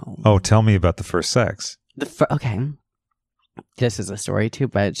 no. Oh, tell me about the first sex. Okay. This is a story too,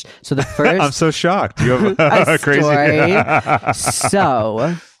 but so the first... I'm so shocked. You have a crazy story.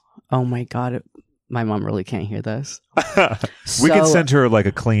 So, oh my God, my mom really can't hear this. We could send her like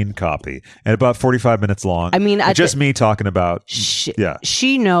a clean copy and about 45 minutes long. I mean, just me talking about.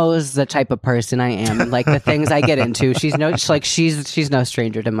 She knows the type of person I am, like the things I get into. She's no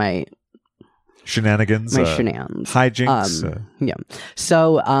stranger to my shenanigans, shenanigans, hijinks. Yeah.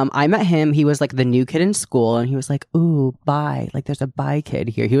 So I met him. He was like the new kid in school, and he was like, "Ooh, bi! Like, there's a bi kid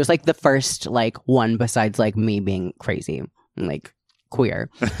here." He was like the first like one besides like me being crazy, and, like queer.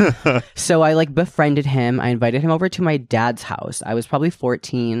 So I like befriended him. I invited him over to my dad's house. I was probably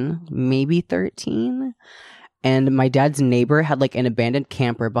 14, maybe 13, and my dad's neighbor had like an abandoned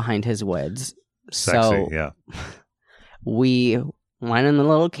camper behind his woods. Sexy, so yeah. we went in the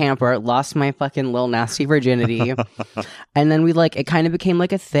little camper, lost my fucking little nasty virginity. And then we like, it kind of became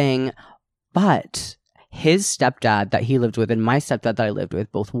like a thing. But his stepdad that he lived with and my stepdad that I lived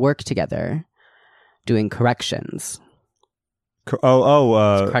with both worked together doing corrections.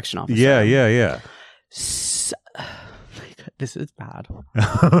 Correction officer. Yeah. This is bad.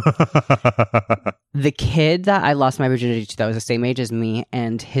 The kid that I lost my virginity to that was the same age as me,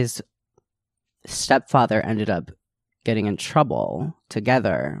 and his stepfather ended up getting in trouble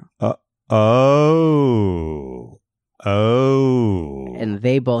together. Oh. And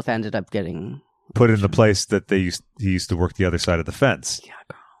they both ended up getting put in the place that he used to work the other side of the fence. Yeah,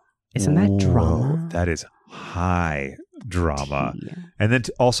 girl. Isn't that drama? That is high drama. Tea. And then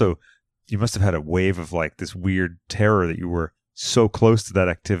also, you must have had a wave of like this weird terror that you were so close to that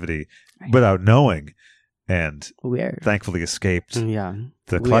activity without knowing, and weird. Thankfully escaped the Weird.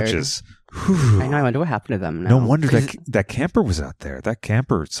 clutches. I know. I wonder what happened to them now. No wonder that camper was out there. That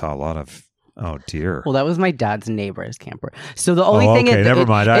camper saw a lot of. Oh dear. Well, that was my dad's neighbor's camper. So the only thing is, never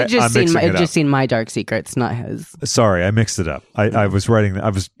mind. It just I'm seen my dark secrets, not his. Sorry, I mixed it up. I was writing. I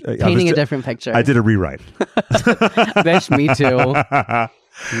was painting a different picture. I did a rewrite. Bitch, me too.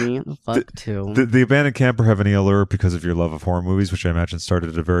 Me the fuck too. The abandoned camper have any allure because of your love of horror movies, which I imagine started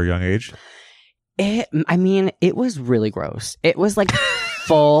at a very young age? It was really gross. It was like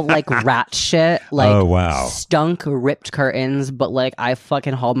full like rat shit. Like, oh wow, stunk, ripped curtains. But like, I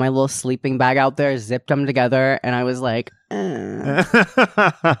fucking hauled my little sleeping bag out there, zipped them together, and I was like, I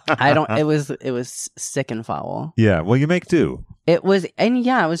don't. It was sick and foul. Yeah. Well, you make do. It was, and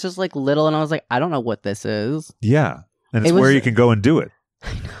yeah, it was just like little, and I was like, I don't know what this is. Yeah, and it's where you can go and do it.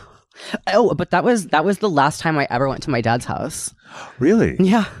 I know. Oh, but that was the last time I ever went to my dad's house. Really?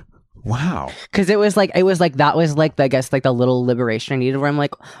 Yeah. Wow. Because it was like I guess like the little liberation I needed, where I'm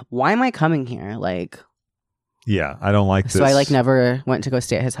like, why am I coming here? Like, yeah, I don't like this. So I like never went to go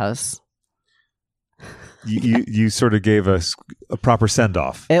stay at his house. You sort of gave us a proper send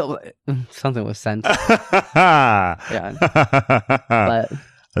off. Something was sent. Yeah. But.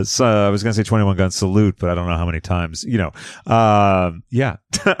 I was going to say 21 gun salute, but I don't know how many times, yeah.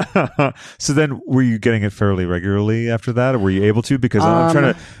 So then were you getting it fairly regularly after that, or were you able to? Because I'm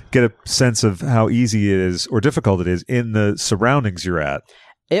trying to get a sense of how easy it is or difficult it is in the surroundings you're at.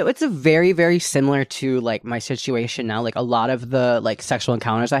 It's a very, very similar to like my situation now. Like a lot of the like sexual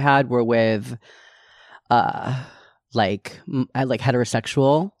encounters I had were with like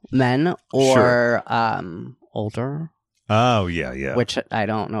heterosexual men or older. Oh yeah. Which I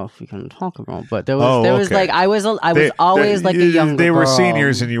don't know if we can talk about, but there was like I was always like a young girl. They were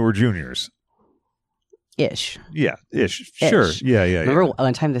seniors and you were juniors. Ish. Yeah, ish. Sure. Yeah. Remember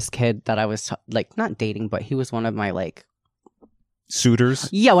one time this kid that I was like not dating, but he was one of my like suitors?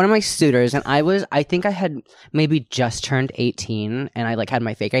 Yeah, one of my suitors, and I think I had maybe just turned 18, and I like had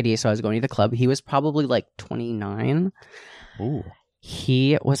my fake ID, so I was going to the club. He was probably like 29. Ooh.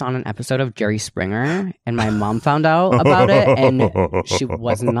 He was on an episode of Jerry Springer, and my mom found out about it, and she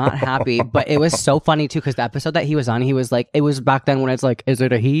was not happy. But it was so funny too, because the episode that he was on, he was like, it was back then when it's like, is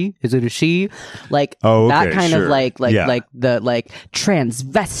it a he? Is it a she? Like that kind of like the like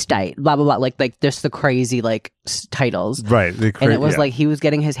transvestite, blah blah blah, like just the crazy like titles, right? And it was like he was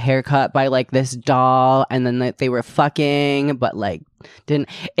getting his hair cut by like this doll, and then they were fucking, but like. But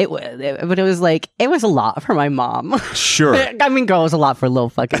it was like it was a lot for my mom. Sure. I mean, girl, it was a lot for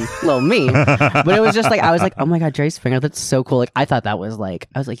little me. But it was just like I was like, oh my god, Jerry Springer, that's so cool. Like I thought that was like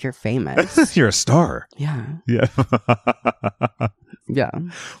I was like, you're famous. You're a star. Yeah. Yeah.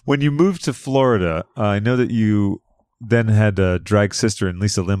 When you moved to Florida, I know that you then had a drag sister in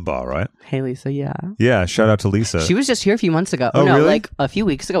Lisa Limbaugh, right? Hey, Lisa. Yeah. Yeah. Shout out to Lisa. She was just here a few months ago. Oh, no, really? like a few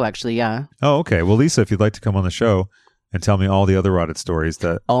weeks ago, actually. Yeah. Oh, okay. Well, Lisa, if you'd like to come on the show and tell me all the other rotted stories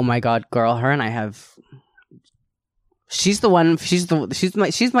that. Oh my god, girl, her and I have. She's the one. She's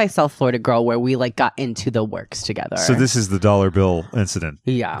my South Florida girl where we like got into the works together. So this is the dollar bill incident.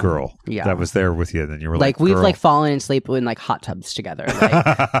 Yeah, girl. Yeah, that was there with you. Then you were like we've girl. like fallen asleep in like hot tubs together.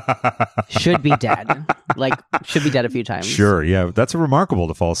 Like, should be dead. Like should be dead a few times. Sure. Yeah, that's remarkable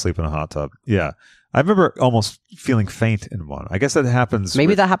to fall asleep in a hot tub. Yeah. I remember almost feeling faint in one. I guess that happens.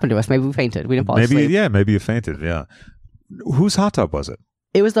 Maybe that happened to us. Maybe we fainted. We didn't fall asleep. Yeah, maybe you fainted. Yeah. Whose hot tub was it?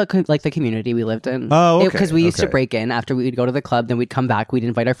 It was the community we lived in. Oh, okay. Because we used to break in after we'd go to the club, then we'd come back, we'd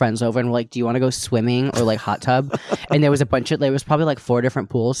invite our friends over, and we're like, do you want to go swimming or like hot tub? And there was there was probably like 4 different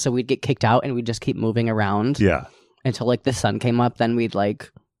pools, so we'd get kicked out and we'd just keep moving around. Yeah. Until like the sun came up, then we'd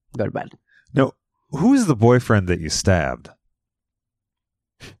like go to bed. No, who's the boyfriend that you stabbed?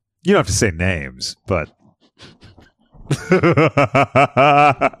 You don't have to say names, but...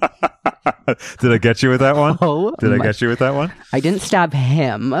 Did I get you with that one? Oh, Did I get you with that one? I didn't stab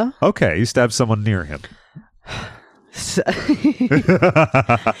him. Okay, you stabbed someone near him. So-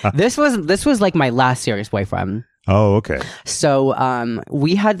 this was like my last serious boyfriend. Oh, okay. So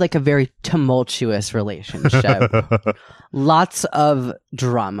we had like a very tumultuous relationship. Lots of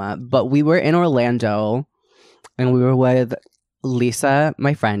drama, but we were in Orlando and we were with Lisa,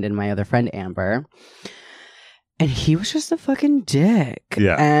 my friend, and my other friend Amber. And he was just a fucking dick.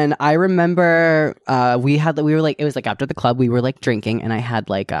 Yeah. And I remember we were like, it was like after the club, we were like drinking, and I had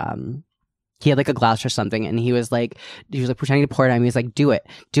like he had like a glass or something, and he was like pretending to pour it on me. He was like, do it.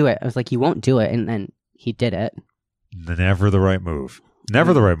 I was like, you won't do it. And then he did it. Never the right move.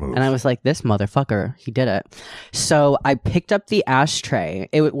 Never the right move. And I was like, this motherfucker, he did it. So I picked up the ashtray.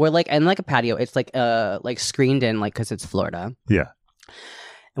 We're like in like a patio. It's like screened in, like, because it's Florida. Yeah.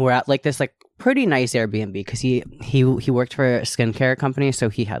 And we're at like this like pretty nice Airbnb because he worked for a skincare company, so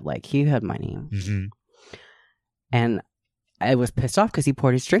he had money. Mm-hmm. And I was pissed off because he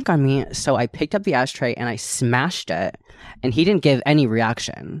poured his drink on me. So I picked up the ashtray and I smashed it, and he didn't give any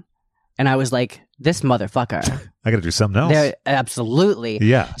reaction. And I was like, this motherfucker. I got to do something else. Absolutely.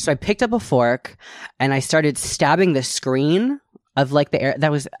 Yeah. So I picked up a fork and I started stabbing the screen of like the air.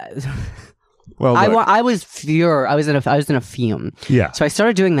 That was. Well, I was furious. I was in a fume. Yeah. So I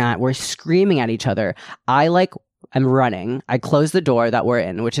started doing that. We're screaming at each other. I'm running. I close the door that we're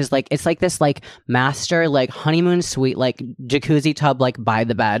in, which is like, it's like this like master like honeymoon suite, like jacuzzi tub, like by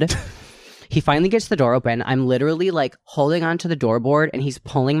the bed. He finally gets the door open. I'm literally like holding onto the doorboard and he's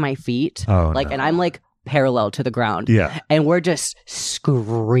pulling my feet. Oh, like, no. and I'm like parallel to the ground. Yeah. And we're just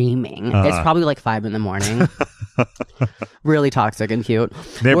screaming. It's probably like 5 a.m. Really toxic and cute.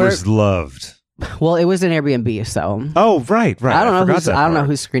 Neighbors loved. Well, it was an Airbnb, so. Oh, right. I don't know forgot I don't know part.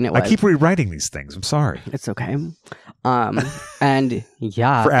 whose screen it was. I keep rewriting these things. I'm sorry. It's okay. And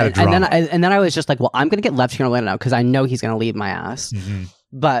yeah. For added and then drama. I was just like, well, I'm gonna get left here in Orlando now because I know he's gonna leave my ass. Mm-hmm.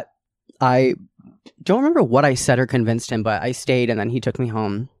 But I don't remember what I said or convinced him, but I stayed, and then he took me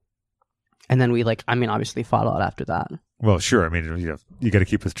home. And then we obviously fought a lot after that. Well, sure. I mean, you got to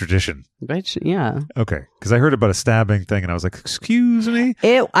keep with tradition. Which, yeah. Okay. Because I heard about a stabbing thing, and I was like, excuse me?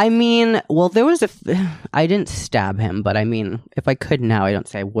 There was I didn't stab him, but I mean, if I could now, I don't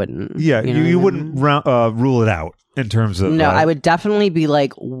say I wouldn't. Yeah, know you what I mean? wouldn't rule it out in terms of... No, I would definitely be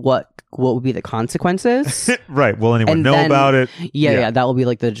like, what would be the consequences? Right. Will anyone And know then- about it? Yeah, that will be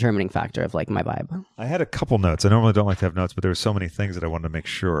like the determining factor of like my vibe. I had a couple notes. I normally don't like to have notes, but there were so many things that I wanted to make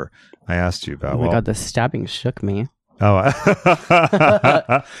sure I asked you about. Oh my God, the stabbing shook me. Oh,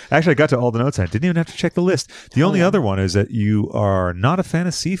 actually, I got to all the notes. I didn't even have to check the list. The only other one is that you are not a fan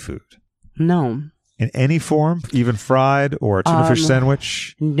of seafood No. in any form, even fried or a tuna fish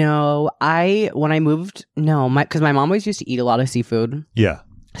sandwich. No, when I moved, because my mom always used to eat a lot of seafood. Yeah.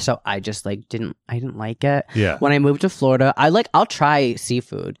 So I just I didn't like it. Yeah. When I moved to Florida, I'll try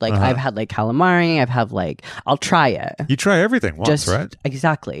seafood. Like I've had like calamari. I'll try it. You try everything once, right?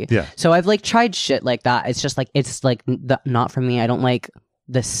 Exactly. Yeah. So I've like tried shit like that. It's just like, not for me. I don't like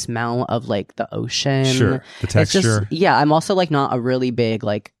the smell of like the ocean. Sure. The It's just, texture. yeah. I'm also like not a really big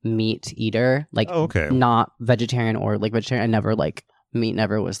like meat eater. Like Oh, okay. not vegetarian or like vegetarian. Meat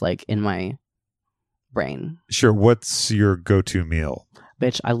never was like in my brain. Sure. What's your go-to meal?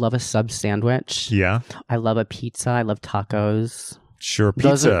 Bitch, I love a sub sandwich. Yeah. I love a pizza. I love tacos. Sure.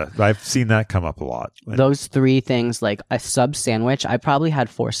 Those Pizza. I've seen that come up a lot. Those 3 things, like a sub sandwich. I probably had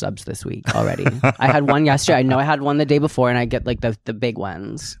 4 subs this week already. I had one yesterday. I know I had one the day before, and I get like the big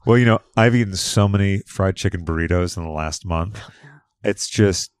ones. Well, I've eaten so many fried chicken burritos in the last month. It's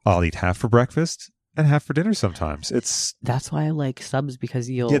just, I'll eat half for breakfast and half for dinner sometimes. That's why I like subs, because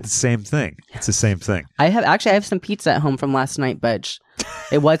you'll the same thing. It's the same thing. I have some pizza at home from last night, bitch.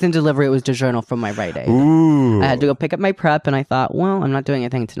 It wasn't delivery, it was DiGiorno from my Rite Aid. Ooh. I had to go pick up my prep, and I thought, well, I'm not doing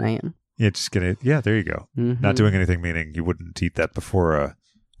anything tonight. Yeah, just gonna. Yeah, there you go. Mhm. Not doing anything, meaning you wouldn't eat that before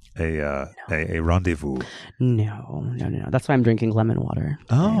a rendezvous. No. That's why I'm drinking lemon water.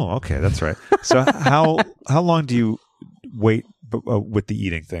 Oh, okay, that's right. So how long do you wait with the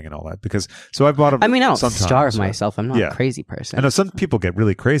eating thing and all that? Because I bought them. I mean, I don't sometimes, starve but- myself. I'm not Yeah. a crazy person. I know some people get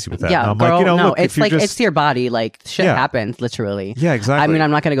really crazy with that. Yeah, and I'm girl, like, no, look, it's if you're like just, it's your body. Like shit Yeah. happens, literally. yeah, exactly. I mean,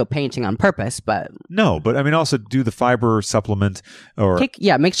 I'm not going to go painting on purpose, but no, but I mean, also do the fiber supplement or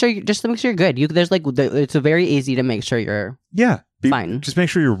make sure you're good. It's a very easy to make sure you're fine. Just make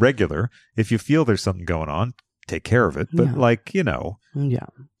sure you're regular. If you feel there's something going on, take care of it. But Yeah.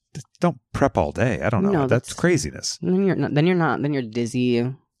 don't prep all day. I don't know. No, that's that's- craziness. Then you're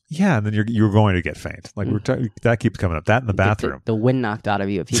dizzy. Yeah, and then you're going to get faint. Like that keeps coming up. That in the Get bathroom. the wind knocked out of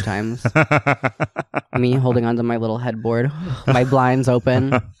you a few times. Me holding onto my little headboard, my blinds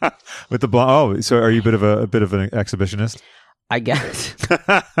open. With the so are you a bit of an exhibitionist? I guess.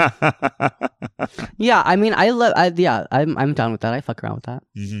 Yeah, I mean, I'm down with that. I fuck around with that.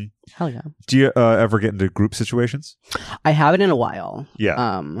 Mm-hmm. Hell yeah. Do you ever get into group situations? I haven't in a while.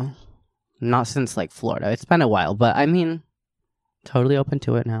 Yeah. Not since like Florida. It's been a while, but I mean, totally open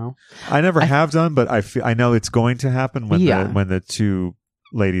to it now. I never have done, but I know it's going to happen when the two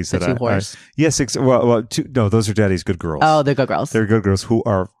ladies The two whores. yes, no, those are Daddy's good girls. Oh, they're good girls. They're good girls who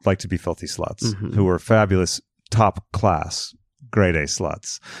are like to be filthy sluts, who are fabulous, top class, grade A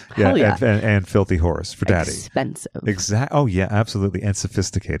sluts. Hell yeah. And filthy whores for Daddy. Expensive. Oh yeah, absolutely, and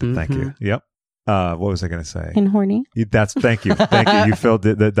sophisticated. Thank you. Yep. What was I going to say? And horny. Thank you. You filled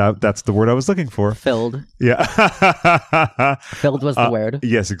that's the word I was looking for. Filled. Yeah. Filled was the word.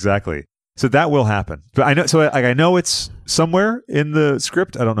 Yes, exactly. So that will happen. But I know. So I know it's somewhere in the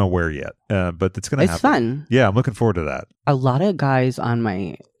script. I don't know where yet. But it's going to happen. It's fun. Yeah, I'm looking forward to that. A lot of guys on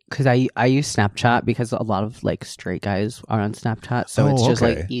my, because I use Snapchat because a lot of like straight guys are on Snapchat, so it's just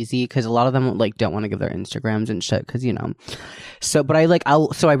like easy because a lot of them like don't want to give their Instagrams and shit because So, but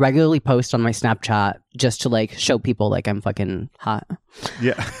I regularly post on my Snapchat just to like show people like I'm fucking hot.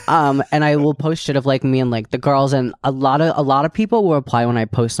 Yeah. And I will post shit of like me and like the girls, and a lot of people will reply when I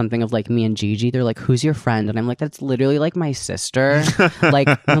post something of like me and Gigi. They're like, "Who's your friend?" And I'm like, "That's literally like my sister." Like,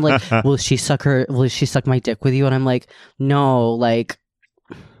 I'm like, will she suck my dick with you? And I'm like, no, like.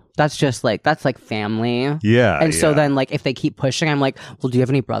 That's like family. Yeah. And so then like if they keep pushing, I'm like, well, do you have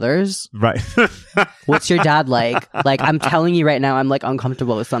any brothers? Right. What's your dad like? Like, I'm telling you right now, I'm like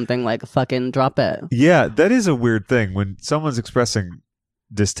uncomfortable with something, like fucking drop it. Yeah, that is a weird thing when someone's expressing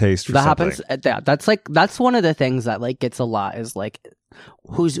distaste for something. Happens. That's one of the things that like gets a lot is like,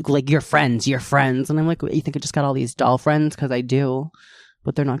 who's like your friends. And I'm like, you think I just got all these doll friends? Because I do,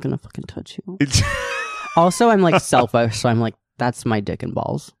 but they're not going to fucking touch you. Also, I'm like selfish. So I'm like, that's my dick and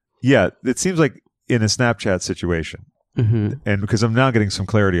balls. Yeah, it seems like in a Snapchat situation, and because I'm now getting some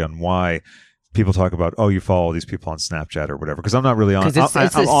clarity on why people talk about, oh, you follow these people on Snapchat or whatever, because I'm not really on it. Because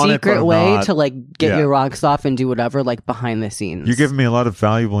it's a secret way to like get your rocks off and do whatever, like behind the scenes. You're giving me a lot of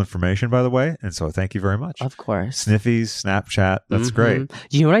valuable information, by the way, and so thank you very much. Of course. Sniffies, Snapchat, that's great.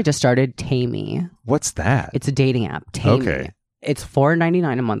 Do you know what I just started? Tammy. What's that? It's a dating app. Tammy. Okay. It's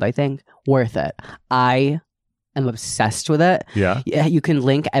 $4.99 a month, I think. Worth it. I'm obsessed with it. Yeah. You can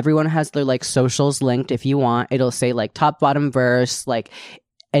link. Everyone has their like socials linked if you want. It'll say like top, bottom, verse, like.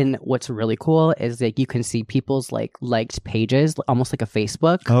 And what's really cool is like you can see people's like liked pages, almost like a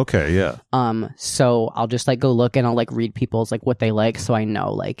Facebook. Okay, yeah. So I'll just like go look and I'll like read people's like what they like, so I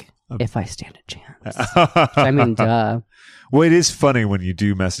know like if I stand a chance. I mean, duh. Well, it is funny when you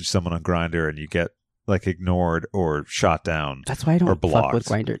do message someone on Grindr and you get like ignored or shot down. That's why I don't fuck with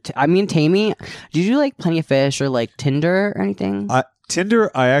Grindr. I mean, Tammy, did you like Plenty of Fish or like Tinder or anything?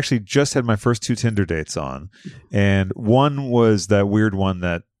 Tinder, I actually just had my first 2 Tinder dates on. And one was that weird one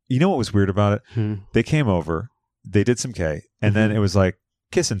that, you know what was weird about it? They came over, they did some K, and then it was like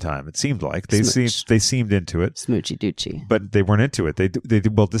kissing time. It seemed like they seemed into it. Smoochy doochie. But they weren't into it. They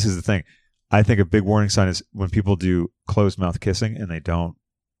well, this is the thing. I think a big warning sign is when people do closed mouth kissing and they don't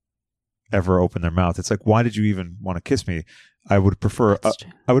ever open their mouth. It's like, why did you even want to kiss me? I would prefer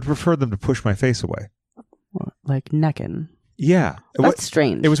them to push my face away. Like necking. Yeah. That's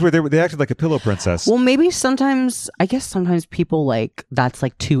strange. It was where they acted like a pillow princess. Well, maybe sometimes people like that's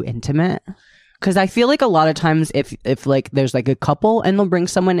like too intimate. Because I feel like a lot of times if like there's like a couple and they'll bring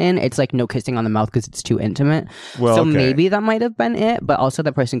someone in, it's like no kissing on the mouth because it's too intimate. Well, so maybe that might have been it, but also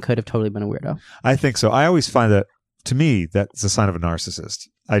that person could have totally been a weirdo. I think so. I always find that, to me, that's a sign of a narcissist.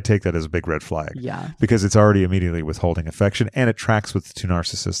 I take that as a big red flag. Yeah. Because it's already immediately withholding affection, and it tracks with the 2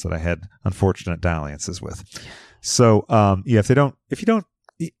 narcissists that I had unfortunate dalliances with. So, if you don't,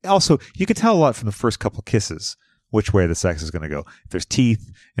 also, you can tell a lot from the first couple kisses which way the sex is going to go. If there's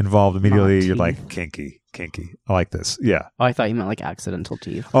teeth involved immediately, you're like, kinky. I like this. Yeah. Oh, I thought you meant like accidental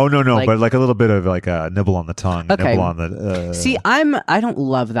teeth. Oh, no. But like a little bit of like a nibble on the tongue, nibble on the... See, I don't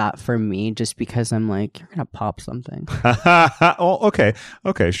love that for me just because I'm like, you're going to pop something. Oh, okay.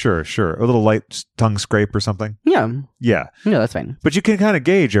 Okay, sure. A little light tongue scrape or something. Yeah. Yeah. No, that's fine. But you can kind of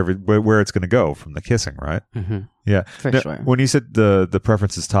gauge where it's going to go from the kissing, right? Mm-hmm. Yeah. For sure. When you said the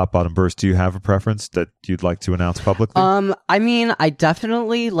preference is top, bottom, burst, do you have a preference that you'd like to announce publicly? I mean, I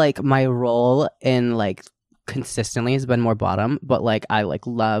definitely like my role in like consistently has been more bottom, but like I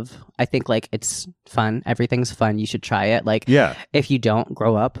think like it's fun. Everything's fun. You should try it. Like, yeah. If you don't,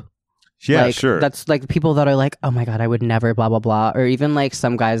 grow up. Yeah, like, sure. That's like people that are like, oh my God, I would never blah, blah, blah. Or even like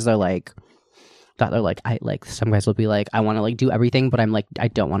some guys are like, that are like, some guys will be like, I want to like do everything, but I'm like, I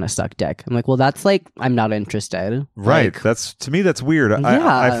don't want to suck dick. I'm like, well, that's like, I'm not interested. Right. Like, That's, to me, that's weird. yeah.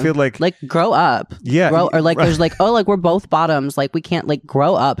 I feel like grow up. Yeah. Or like, right. there's like, oh, like we're both bottoms. Like we can't like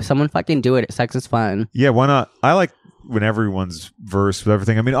grow up. Someone fucking do it. Sex is fun. Yeah, why not? I like when everyone's versed with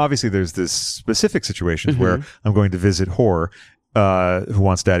everything. I mean, obviously, there's this specific situations where I'm going to visit whore who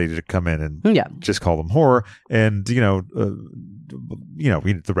wants daddy to come in and just call them whore, and we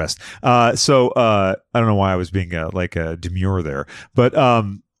the rest. So I don't know why I was being like a demure there, but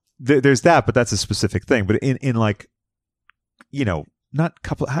there's that. But that's a specific thing. But in like, not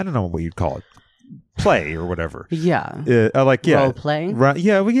couple. I don't know what you'd call it. Play or whatever. Yeah. Role play.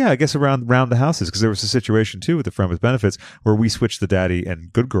 I guess around the houses, because there was a situation too with a friend with benefits where we switched the daddy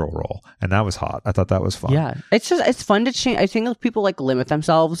and good girl role, and that was hot. I thought that was fun. Yeah, it's fun to change. I think people like limit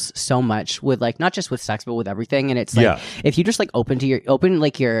themselves so much with like not just with sex but with everything, and it's like if you just like open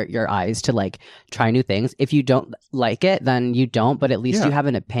your eyes to like try new things. If you don't like it, then you don't. But at least you have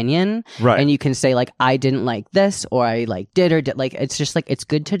an opinion, right? And you can say like I didn't like this, or I like did or did. Like it's just like it's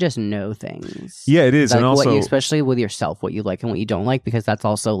good to just know things. Yeah, it is. Like and also, especially with yourself, what you like and what you don't like, because that's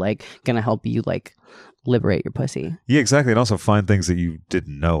also like gonna help you like liberate your pussy. Yeah, exactly. And also find things that you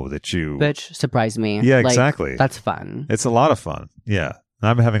didn't know that you... Bitch, surprise me. Yeah, like, exactly. That's fun. It's a lot of fun. Yeah. And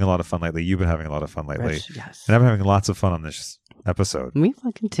I've been having a lot of fun lately. You've been having a lot of fun lately. Rich, yes. And I've been having lots of fun on this episode. Me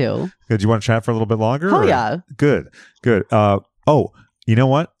fucking too. Good. Do you want to chat for a little bit longer? Oh, yeah. Good. Oh, you know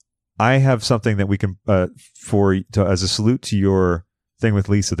what? I have something that we can... as a salute to your thing with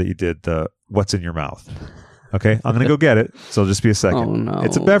Lisa that you did, the what's in your mouth. Okay? I'm going to go get it. So it'll just be a second. Oh, no.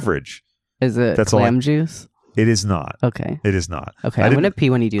 It's a beverage. Is it clam juice? It is not. Okay. It is not. Okay, I'm going to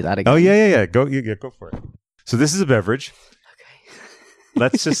pee when you do that again. Oh, yeah. Go for it. So this is a beverage. Okay.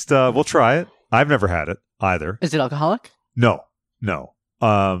 Let's just, we'll try it. I've never had it either. Is it alcoholic? No. No,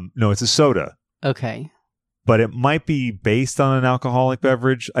 it's a soda. Okay. But it might be based on an alcoholic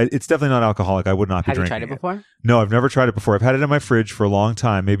beverage. It's definitely not alcoholic. I would not be drinking it. drinking Have you tried it before? No, I've never tried it before. I've had it in my fridge for a long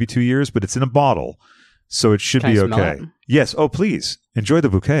time, maybe 2 years, but it's in a bottle. So it should Can be I smell okay. it? Yes. Oh, please. Enjoy the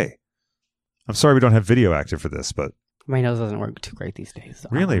bouquet. I'm sorry we don't have video active for this, but... My nose doesn't work too great these days. So.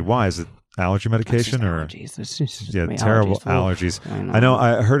 Really? Why? Is it allergy medication or... Allergies. It's just yeah, my terrible allergies. I know.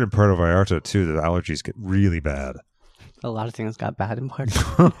 I heard in Puerto Vallarta, too, that allergies get really bad. A lot of things got bad in Puerto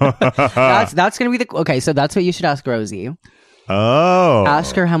That's going to be the... Okay, so that's what you should ask Rosie. Oh.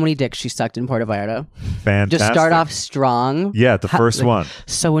 Ask her how many dicks she sucked in Puerto Vallarta. Fantastic. Just start off strong. Yeah, the first one.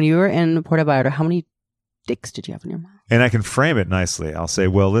 So when you were in Puerto Vallarta, how many dicks did you have in your mouth? And I can frame it nicely. I'll say,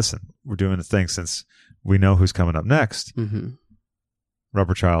 well, listen, we're doing a thing since we know who's coming up next. Mm-hmm.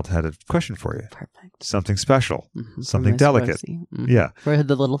 Rubber Child had a question for you. Perfect. Something special. Mm-hmm. Something delicate. Mm-hmm. Yeah. For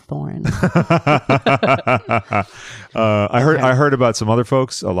the little thorn. I heard about some other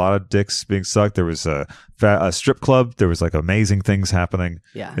folks, a lot of dicks being sucked. There was a strip club. There was like amazing things happening.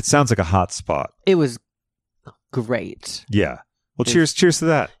 Yeah. It sounds like a hot spot. It was great. Yeah. Well, cheers to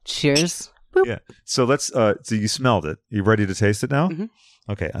that. Cheers. Boop. Yeah. So let's, so you smelled it. You ready to taste it now? Mm-hmm.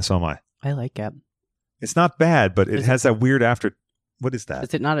 Okay. So am I. I like it. It's not bad, but it has that weird after. What is that?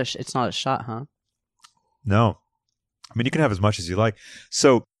 Is it not it's not a shot, huh? No. I mean, you can have as much as you like.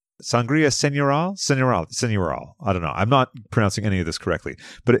 So, Sangria Señorial. I don't know. I'm not pronouncing any of this correctly,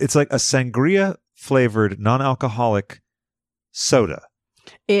 but it's like a sangria flavored non-alcoholic soda.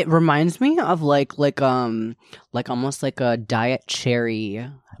 It reminds me of like almost like a Diet Cherry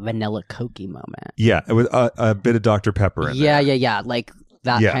vanilla Cokey moment. Yeah, with a bit of Dr. Pepper in there. Yeah. Like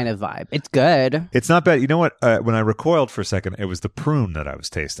that kind of vibe. It's good. It's not bad. You know what? When I recoiled for a second, it was the prune that I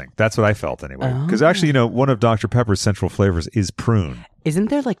was tasting. That's what I felt anyway. Because actually, one of Dr. Pepper's central flavors is prune. Isn't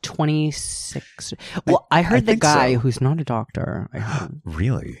there like 26? Well, I heard the guy who's not a doctor.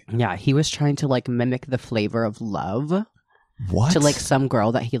 Really? Yeah, he was trying to like mimic the flavor of love. What? To like some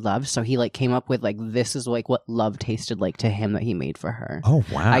girl that he loved. So he like came up with like, this is like what love tasted like to him that he made for her. Oh,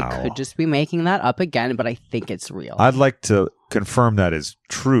 wow. I could just be making that up again, but I think it's real. I'd like to confirm that as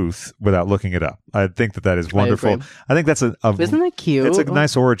truth without looking it up. I think that is wonderful. I think that's Isn't that cute? It's a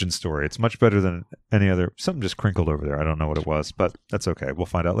nice origin story. It's much better than any other. Something just crinkled over there. I don't know what it was, but that's okay. We'll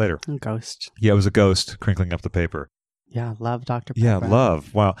find out later. Ghost. Yeah, it was a ghost crinkling up the paper. Yeah, love Dr. Pepper. Yeah,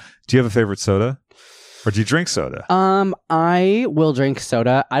 love. Wow. Do you have a favorite soda? Or do you drink soda? I will drink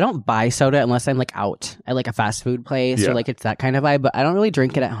soda. I don't buy soda unless I'm like out at like a fast food place or like it's that kind of vibe, but I don't really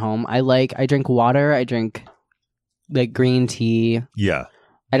drink it at home. I drink water. I drink like green tea. Yeah.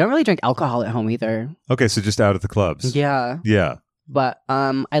 I don't really drink alcohol at home either. Okay, so just out at the clubs. Yeah. Yeah. But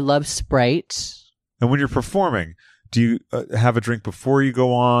I love Sprite. And when you're performing, do you have a drink before you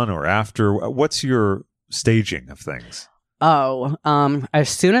go on or after? What's your staging of things? Oh, as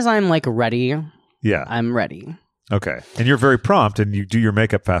soon as I'm like ready, Yeah. I'm ready. Okay. And you're very prompt and you do your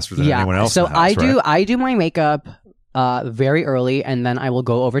makeup faster than anyone else So in the house, right? I do my makeup very early, and then I will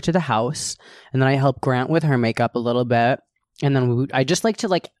go over to the house, and then I help Grant with her makeup a little bit. And then I just like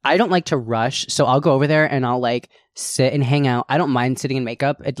to I don't like to rush. So I'll go over there and I'll like sit and hang out. I don't mind sitting in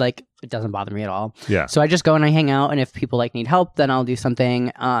makeup. It doesn't bother me at all. Yeah. So I just go and I hang out. And if people like need help, then I'll do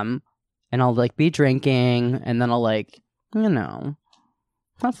something. And I'll like be drinking, and then I'll like,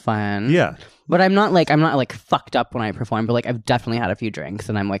 have fun. Yeah. But I'm not like fucked up when I perform, but like I've definitely had a few drinks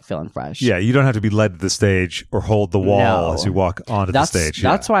and I'm like feeling fresh. Yeah. You don't have to be led to the stage or hold the wall No. as you walk onto the stage.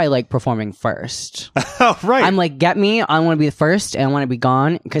 That's why I like performing first. Oh, right. I'm like, get me. I want to be the first, and I want to be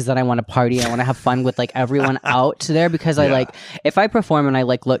gone because then I want to party. I want to have fun with like everyone out there because I like if I perform and I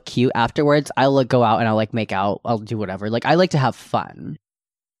like look cute afterwards, I'll like go out and I'll like make out. I'll do whatever. Like I like to have fun.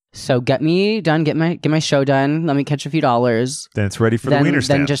 So get me done. Get my show done. Let me catch a few dollars. Then it's ready for the wiener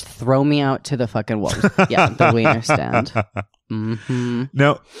stand. Then just throw me out to the fucking wolves. Yeah, the wiener stand. Mm-hmm.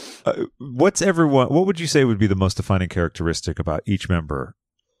 Now, what would you say would be the most defining characteristic about each member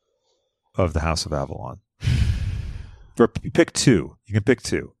of the House of Avalon? Pick two. You can pick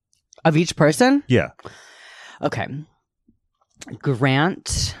two. Of each person? Yeah. Okay.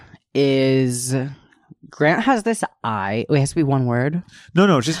 Grant has this eye. It has to be one word.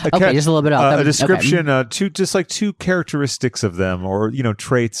 No, just just a little bit of a description. Two characteristics of them, or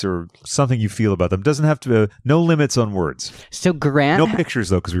traits, or something you feel about them. Doesn't have to. No limits on words. So Grant, no pictures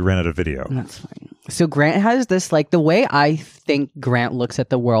though, because we ran out of video. That's fine. So Grant has this like the way I think Grant looks at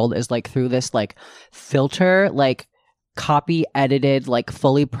the world is like through this like filter, like copy edited, like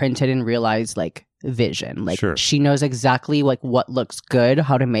fully printed and realized like vision. Like she knows exactly like what looks good,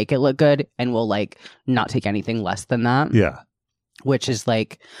 how to make it look good, and will like not take anything less than that. Yeah. Which is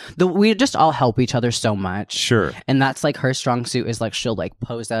like we just all help each other so much. Sure. And that's like her strong suit is like she'll like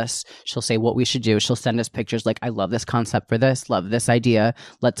pose us. She'll say what we should do. She'll send us pictures like I love this concept for this, love this idea.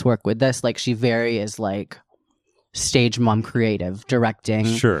 Let's work with this. Like she very is like stage mom creative, directing.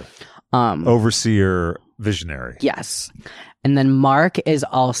 Sure. Overseer, visionary. Yes. And then Mark is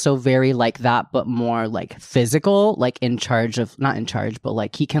also very like that, but more like physical, like not in charge, but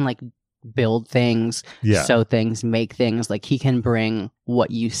like he can like build things, sew things, make things. Like he can bring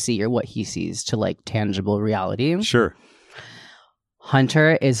what you see or what he sees to like tangible reality. Sure.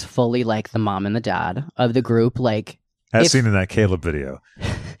 Hunter is fully like the mom and the dad of the group. Like as seen in that Caleb video.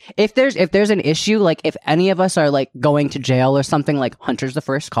 If there's an issue, like if any of us are like going to jail or something, like Hunter's the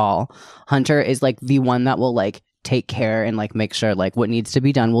first call. Hunter is like the one that will like take care and like make sure like what needs to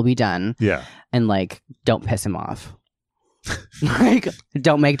be done will be done. Yeah. And like don't piss him off. Like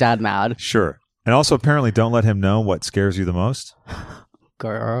don't make dad mad. Sure. And also apparently don't let him know what scares you the most.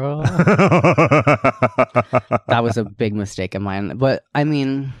 Girl. That was a big mistake of mine. But I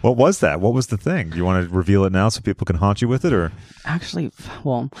mean, what was that? What was the thing? Do you want to reveal it now so people can haunt you with it, or actually,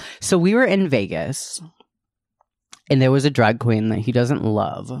 well, so we were in Vegas. And there was a drag queen that he doesn't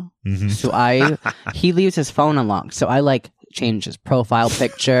love. Mm-hmm. So he leaves his phone unlocked. So I like changed his profile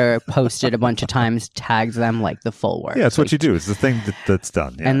picture, posted a bunch of times, tagged them like the full work. Yeah, that's what you do. It's the thing that's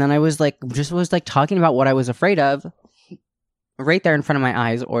done. Yeah. And then I was like talking about what I was afraid of. Right there in front of my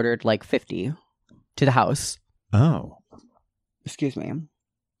eyes, ordered like 50 to the house. Oh. Excuse me.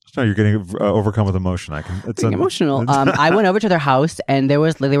 No, you're getting overcome with emotion. It's emotional. I went over to their house and they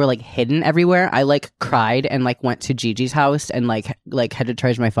were like hidden everywhere. I like cried and like went to Gigi's house and like had to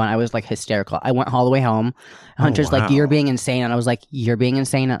charge my phone. I was like hysterical. I went all the way home. Hunter's like, you're being insane. And I was like, you're being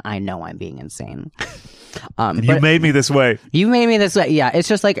insane. And I know I'm being insane. And you made me this way. You made me this way. Yeah. It's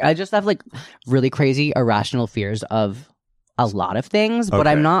just like, I just have like really crazy irrational fears of a lot of things, but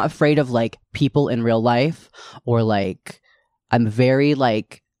I'm not afraid of like people in real life, or like I'm very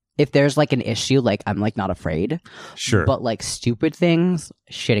like, if there's like an issue, like I'm like not afraid. Sure. But like stupid things,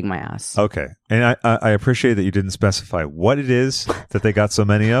 shitting my ass. Okay. And I appreciate that you didn't specify what it is that they got so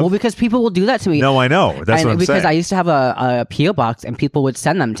many of. Well, because people will do that to me. No, I know. That's what I'm saying. Because I used to have a P.O. box and people would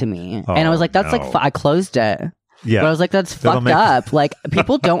send them to me. And I was like, that's like, I closed it. Yeah. But I was like, that's fucked up. Like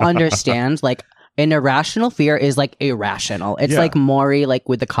people don't understand like an irrational fear is like irrational. It's like Maury, like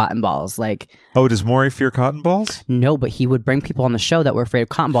with the cotton balls. Like, oh, does Maury fear cotton balls? No, but he would bring people on the show that were afraid of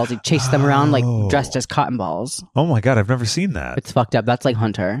cotton balls. He'd chase them around like dressed as cotton balls. Oh my God, I've never seen that. It's fucked up. That's like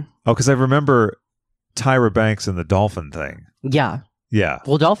Hunter. Oh, because I remember Tyra Banks and the dolphin thing. Yeah. Yeah.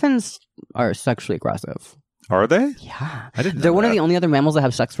 Well, dolphins are sexually aggressive. Are they? Yeah. I didn't know They're one of that. the only other mammals that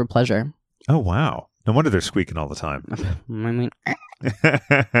have sex for pleasure. Oh, wow. No wonder they're squeaking all the time. I mean,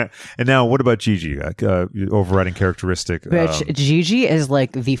 And now, what about Gigi? Your overriding characteristic. bitch, Gigi is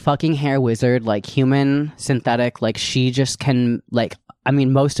like the fucking hair wizard, like human, synthetic. Like she just can, like, I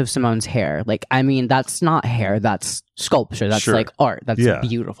mean, most of Simone's hair. Like, I mean, that's not hair, that's sculpture. That's Sure. like art. That's Yeah.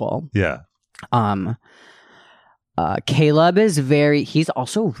 beautiful. Yeah. Caleb is he's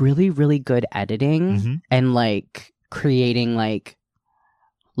also really, really good editing Mhm. and like creating like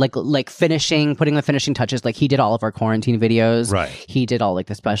finishing, putting the finishing touches. Like he did all of our quarantine videos. Right. He did all like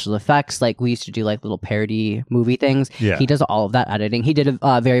the special effects. Like we used to do like little parody movie things. Yeah. He does all of that editing. He did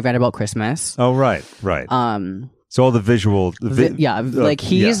Very Vanderbilt Christmas. Oh, right. So all the visual. Like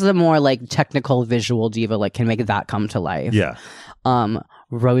he's the more like technical visual diva, like can make that come to life. Yeah.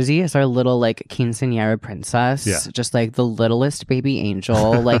 Rosie is our little like quinceañera princess. Yeah. Just like the littlest baby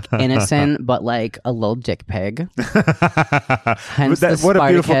angel, like innocent, but like a little dick pig. Hence the What a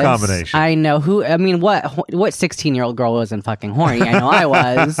beautiful Spartacus. combination. I know what 16-year-old girl wasn't fucking horny? I know I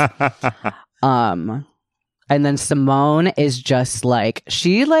was. And then Simone is just like,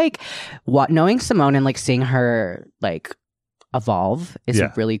 she like, knowing Simone and like seeing her like evolve is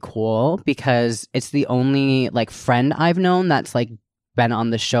Yeah. really cool because it's the only like friend I've known that's like been on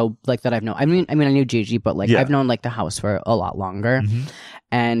the show like that I've known. I mean I knew Gigi, but like Yeah. I've known like the house for a lot longer. Mhm.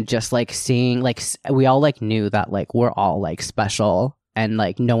 And just like seeing like we all like knew that like we're all like special and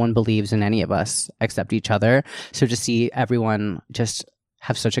like no one believes in any of us except each other. So to see everyone just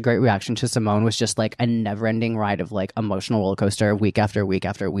have such a great reaction to Simone was just like a never-ending ride of like emotional roller coaster week after week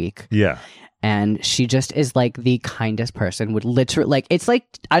after week. Yeah. And she just is like the kindest person, would literally like, it's like,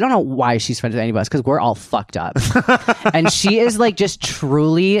 I don't know why she's friends with any of us because we're all fucked up. And she is like just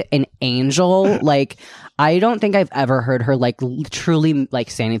truly an angel. Like, I don't think I've ever heard her like truly like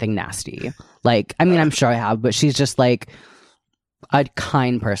say anything nasty. Like, I mean, I'm sure I have, but she's just like a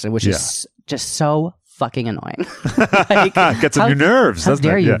kind person, which is just so fucking annoying. Like, Gets on your nerves. How doesn't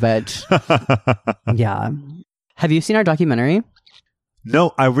dare it? you, Yeah. bitch? Yeah. Have you seen our documentary?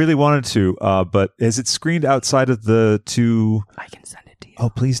 No, I really wanted to, but is it screened outside of the two? I can send it to you. Oh,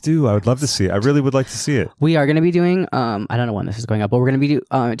 please do. I would love to see it. I really would like to see it. We are going to be doing, I don't know when this is going up, but we're going to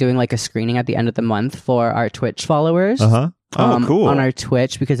be doing like a screening at the end of the month for our Twitch followers. Uh-huh. Oh, cool. On our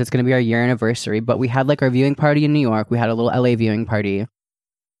Twitch because it's going to be our year anniversary. But we had like our viewing party in New York. We had a little LA viewing party.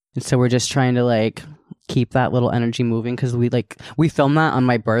 And so we're just trying to like keep that little energy moving because we filmed that on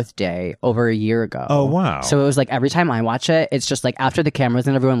my birthday over a year ago. Oh, wow. So it was like every time I watch it, it's just like after the cameras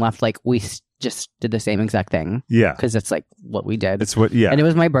and everyone left, like we just did the same exact thing. Yeah. Because it's like what we did. It's what, yeah. And it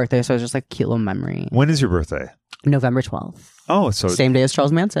was my birthday, so it was just like a cute little memory. When is your birthday? November 12th. Oh, so Same day as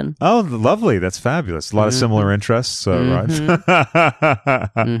Charles Manson. Oh, lovely. That's fabulous. A lot of similar interests, right?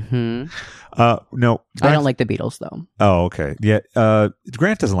 Mm-hmm. No, I don't like the Beatles though. Oh, okay. Yeah.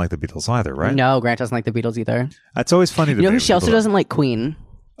 Grant doesn't like the Beatles either, right? No, Grant doesn't like the Beatles either. That's always funny to You know me who when she also people don't- doesn't like? Queen.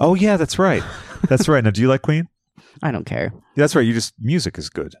 Oh, yeah, that's right. That's right. Now, do you like Queen? I don't care. That's right. Music is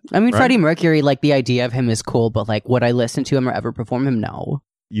good. I mean, Right? Freddie Mercury, like the idea of him is cool, but like would I listen to him or ever perform him? No.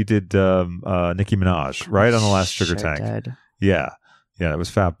 You did Nicki Minaj, right? On the last Sugar Sure Tank. did. Yeah. Yeah, it was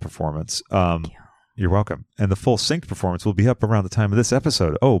fab performance. You're welcome. And the full synced performance will be up around the time of this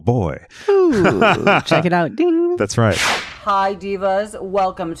episode. Oh, boy. Ooh, check it out. Ding. That's right. Hi, divas.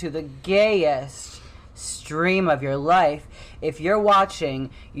 Welcome to the gayest stream of your life. If you're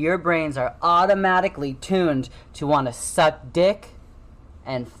watching, your brains are automatically tuned to want to suck dick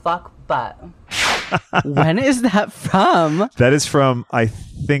and fuck butt. When is that from? That is from, I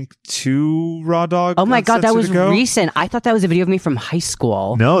think, 2 Raw Dog. Oh my God, that was Uncensored ago. recent. I thought that was a video of me from high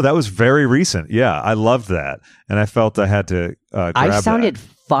school. No, that was very recent. Yeah, I loved that. And I felt I had to grab I sounded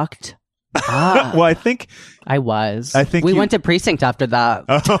fucked up. Well, I think I was. I think we you- went to precinct after that.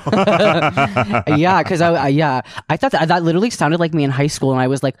 Yeah, because I thought that literally sounded like me in high school, and I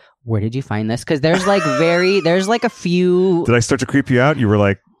was like, "Where did you find this?" Because there's like a few. Did I start to creep you out? You were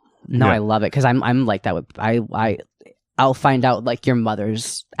like, No, yeah. I love it because I'm like that with I'll find out like your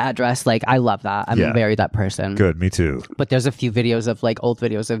mother's address. Like I love that. I'm Yeah. very that person. good, me too. But there's a few videos of like old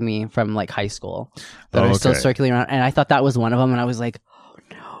videos of me from like high school that Oh, are still okay. circulating around, and I thought that was one of them, and I was like,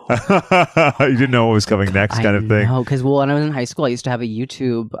 You didn't know what was coming next, kind of thing. No, because when I was in high school, I used to have a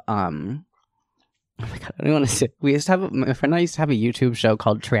YouTube. Oh my God, I don't want to say. My friend and I used to have a YouTube show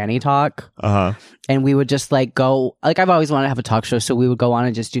called Tranny Talk, Uh huh. and we would just like go. Like I've always wanted to have a talk show, so we would go on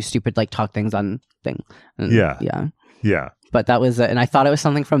and just do stupid like talk things on thing. And, Yeah. yeah. Yeah. But that was it, and I thought it was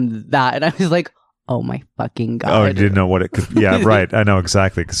something from that, and I was like, "Oh my fucking God!" Oh, you didn't know what it could. Yeah, right. I know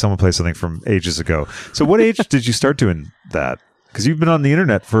exactly because someone played something from ages ago. So, what age did you start doing that? Because you've been on the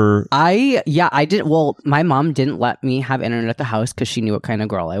internet for... I did. Well, my mom didn't let me have internet at the house because she knew what kind of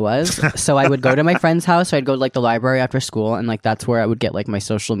girl I was. So I would go to my friend's house. So I'd go to like the library after school, and like that's where I would get like my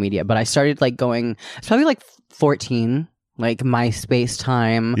social media. But I started like going. It's probably like 14, like MySpace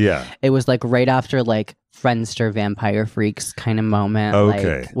time. Yeah. It was like right after like Friendster, Vampire Freaks kind of moment.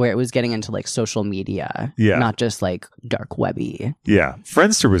 Okay. Like, where it was getting into like social media. Yeah. Not just like dark webby. Yeah.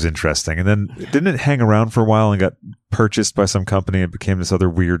 Friendster was interesting. And then didn't it hang around for a while and got purchased by some company and became this other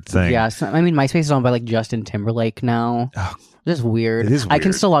weird thing? Yeah. So, I mean, MySpace is owned by like Justin Timberlake now. Oh, Just weird. it is I can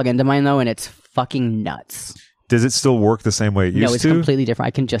weird. still log into mine though, and it's fucking nuts. Does it still work the same way it used No, it's to? completely different.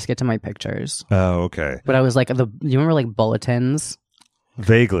 I can just get to my pictures. Oh, okay. But I was like, you remember like bulletins?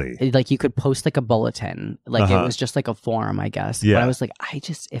 Vaguely. Like you could post like a bulletin. Like Uh-huh. it was just like a forum, I guess. Yeah. But I was like,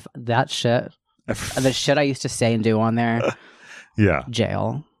 if that shit, the shit I used to say and do on there, Yeah.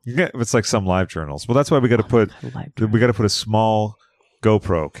 jail. Yeah, it's like some live journals. Well, that's why we got to put a small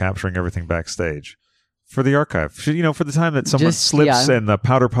GoPro capturing everything backstage for the archive. For the time that someone Just- slips yeah. and the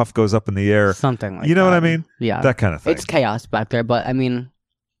powder puff goes up in the air. Something like You know that. what I mean? Yeah. That kind of thing. It's chaos back there, but I mean,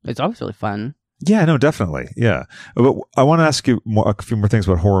 it's always really fun. Yeah, no, definitely. Yeah. But I want to ask you a few more things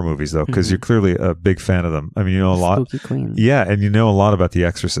about horror movies, though, because you're clearly a big fan of them. I mean, you know a lot. Spooky Queen. Yeah, and you know a lot about The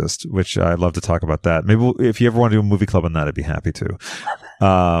Exorcist, which I'd love to talk about that. Maybe if you ever want to do a movie club on that, I'd be happy to.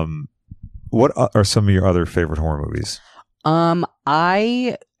 What are some of your other favorite horror movies?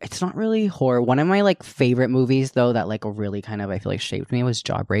 It's not really horror. One of my like favorite movies though that like really kind of I feel like shaped me was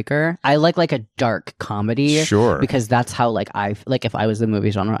Jawbreaker. I like a dark comedy. Sure. Because that's how like if I was the movie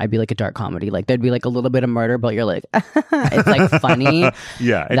genre, I'd be like a dark comedy. Like there'd be like a little bit of murder, but you're like it's like funny.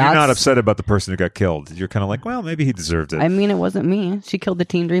 Yeah, and you're not That's- upset about the person who got killed. You're kind of like, well, maybe he deserved it. I mean, it wasn't me. She killed the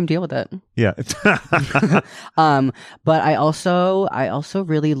teen dream. Deal with it. Yeah. But I also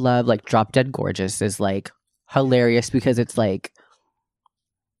really love like Drop Dead Gorgeous is like hilarious because it's like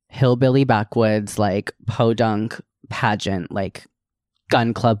hillbilly backwoods, like podunk pageant, like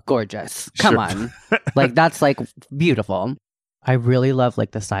gun club gorgeous. Come Sure. on. Like that's like beautiful. I really love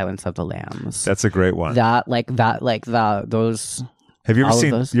like The Silence of the Lambs. That's a great one. Those Have you ever all of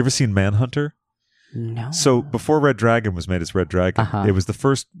seen those. Manhunter? no. So before Red Dragon was made as Red Dragon, Uh-huh. it was the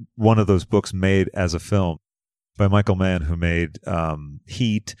first one of those books made as a film by Michael Mann, who made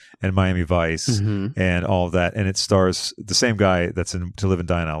Heat and Miami Vice Mhm. and all of that. And it stars the same guy that's in To Live and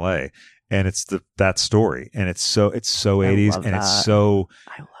Die in L.A. And it's that story. And it's so 80s love and it's that. so...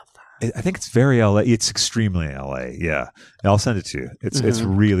 I love that. I think it's very LA. It's extremely LA. Yeah, I'll send it to you. It's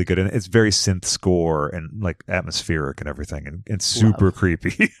Mm-hmm. really good, and it's very synth score and like atmospheric and everything, and super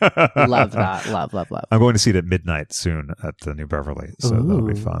creepy. Love that. Love. I'm going to see it at midnight soon at the New Beverly, so that'll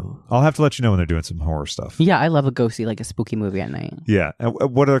be fun. Ooh. I'll have to let you know when they're doing some horror stuff. Yeah, I love a go see like a spooky movie at night. Yeah. And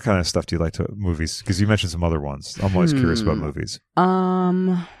what other kind of stuff do you like to movies? Because you mentioned some other ones. I'm always curious about movies.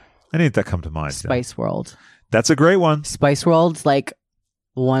 Any that come to mind? Spice World. That's a great one. Spice World's like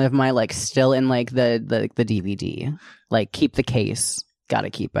one of my like still in like the DVD. Like keep the case. Gotta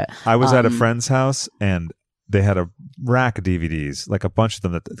keep it. I was at a friend's house and they had a rack of DVDs, like a bunch of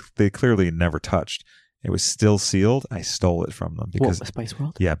them that they clearly never touched. It was still sealed. I stole it from them because Spice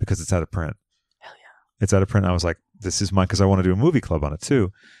World? yeah, because it's out of print. Hell yeah. It's out of print. I was like, this is mine because I want to do a movie club on it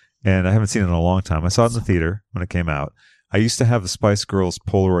too. And I haven't seen it in a long time. I saw it in the theater when it came out. I used to have the Spice Girls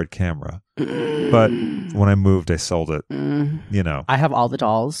Polaroid camera, but when I moved, I sold it. You know, I have all the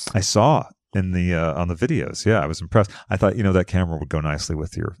dolls. I saw in the on the videos. Yeah, I was impressed. I thought that camera would go nicely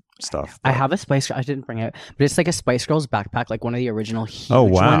with your stuff. I but- have a Spice Girl. I didn't bring it, but it's like a Spice Girls backpack, like one of the original huge Oh,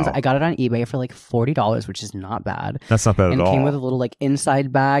 wow. ones. I got it on eBay for like $40, which is not bad. That's not bad And at it all. came with a little like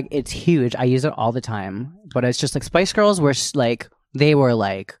inside bag. It's huge. I use it all the time. But it's just like Spice Girls were like they were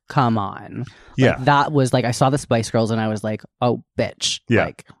like, come on. Yeah. Like, that was like I saw the Spice Girls and I was like, oh bitch. Yeah.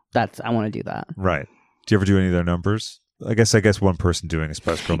 Like I want to do that. Right. Do you ever do any of their numbers? I guess one person doing a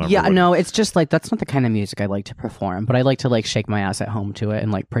Spice Girl number. Yeah, would- no, it's just like that's not the kind of music I like to perform, but I like to like shake my ass at home to it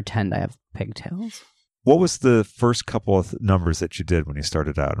and like pretend I have pigtails. What was the first couple of numbers that you did when you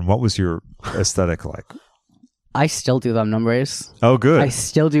started out, and what was your aesthetic like? I still do them numbers. Oh, good. I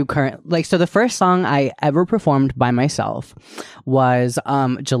still do so the first song I ever performed by myself was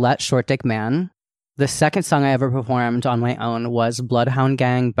Gillette Short Dick Man. The second song I ever performed on my own was Bloodhound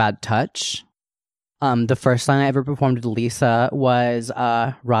Gang Bad Touch. The first song I ever performed with Lisa was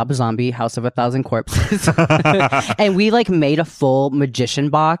Rob Zombie House of a Thousand Corpses. And we like made a full magician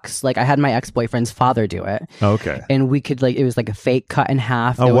box. Like I had my ex-boyfriend's father do it. Okay. And we could like it was like a fake cut in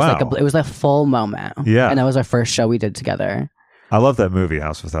half. Oh, It was wow. it was a full moment. Yeah. And that was our first show we did together. I love that movie,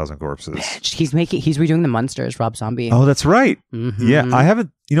 House of a Thousand Corpses. He's redoing the Munsters, Rob Zombie. Oh, that's right. Mhm. Yeah, I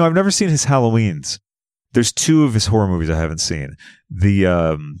haven't. I've never seen his Halloweens, There's 2 of his horror movies I haven't seen. The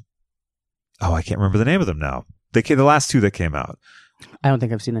I can't remember the name of them now. The last 2 that came out. I don't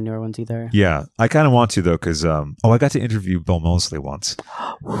think I've seen the newer ones either. Yeah, I kind of want to though, because I got to interview Bill Moseley once.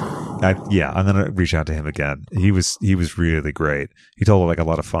 I'm gonna reach out to him again. He was really great. He told like a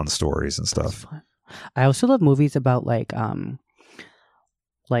lot of fun stories and stuff. I also love movies about like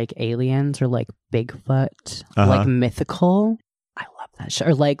aliens or like Bigfoot, like mythical. I love that shit.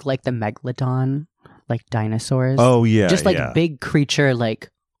 Or like the Megalodon, like dinosaurs. Oh yeah, just like big creature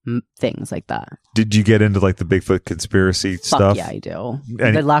like things like that. Did you get into like the Bigfoot conspiracy stuff? Yeah, I do.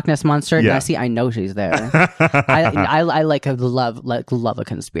 The Loch Ness monster. Yeah. I know she's there. I love a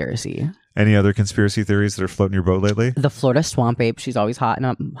conspiracy. Any other conspiracy theories that are floating your boat lately? The Florida swamp ape. She's always hot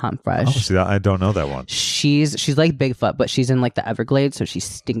and fresh. Oh, see, I don't know that one. She's like Bigfoot, but she's in like the Everglades, so she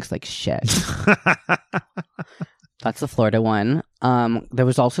stinks like shit. That's the Florida one. There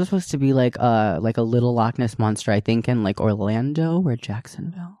was also supposed to be like a little Loch Ness monster, I think, in like Orlando or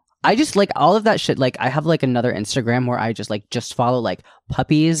Jacksonville. I just like all of that shit. Like I have like another Instagram where I just follow like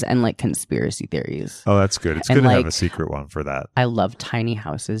puppies and like conspiracy theories. Oh, that's good. It's good to have a secret one for that. I love tiny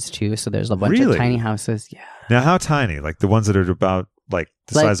houses too. So there's a bunch of tiny houses. Yeah. Now, how tiny? Like the ones that are about like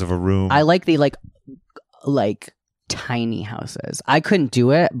the size of a room? I like the like tiny houses. I couldn't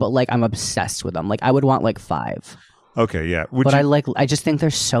do it, but like I'm obsessed with them. Like I would want like 5. Okay, yeah. I just think they're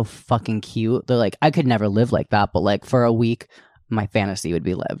so fucking cute. They're like, I could never live like that, but like for a week, my fantasy would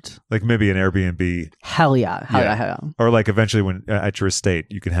be lived. Like maybe an Airbnb. Hell yeah. Hell yeah. Or like eventually when at your estate,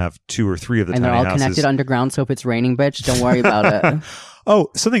 you can have 2 or 3 of the tiny houses. And they're all connected underground, so if it's raining, bitch, don't worry about it. Oh,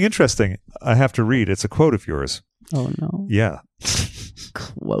 something interesting I have to read. It's a quote of yours. Oh, no. Yeah.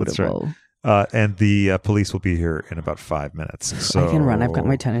 Quotable. Right. And the police will be here in about 5 minutes. So I can run. I've got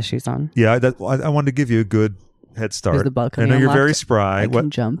my tennis shoes on. Yeah, I wanted to give you a good head start. Is the balcony I know unlocked? you're very spry. I can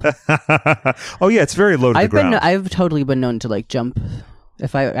jump. Oh yeah, it's very low to the ground. I've totally been known to like jump.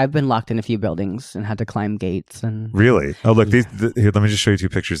 I've been locked in a few buildings and had to climb gates and. Really? Oh look, here, let me just show you 2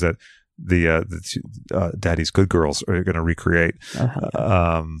 pictures that the Daddy's Good Girls are going to recreate. Oh, hell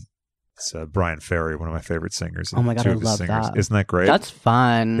yeah. It's Brian Ferry, one of my favorite singers. Oh my god, I love that. Isn't that great? That's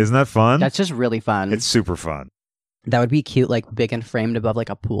fun. Isn't that fun? That's just really fun. It's super fun. That would be cute, like big and framed above like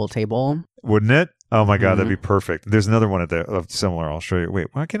a pool table. Wouldn't it? Oh my god, that'd be perfect. There's another one of similar. I'll show you. Wait,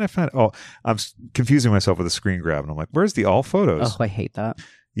 why can't I find it? Oh, I'm confusing myself with a screen grab, and I'm like, where's the all photos? Oh, I hate that.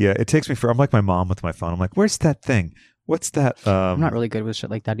 Yeah, it takes me I'm like my mom with my phone. I'm like, where's that thing? What's that? I'm not really good with shit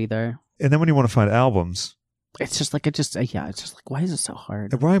like that either. And then when you want to find albums, it's just like it's just like, why is it so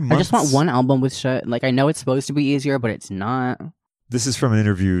hard? Why I just want one album with shit. Like I know it's supposed to be easier, but it's not. This is from an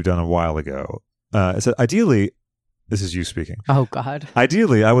interview done a while ago. It said, ideally, this is you speaking. Oh, God.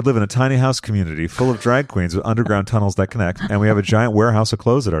 Ideally, I would live in a tiny house community full of drag queens with underground tunnels that connect, and we have a giant warehouse of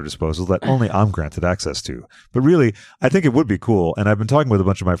clothes at our disposal that only I'm granted access to. But really, I think it would be cool, and I've been talking with a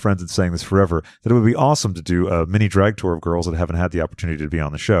bunch of my friends and saying this forever, that it would be awesome to do a mini drag tour of girls that haven't had the opportunity to be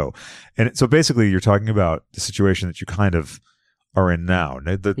on the show. And so basically, you're talking about the situation that you kind of are in now.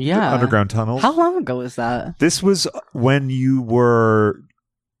 The underground tunnels. How long ago was that? This was when you were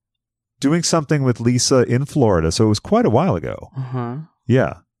doing something with Lisa in Florida, so it was quite a while ago. Uh-huh.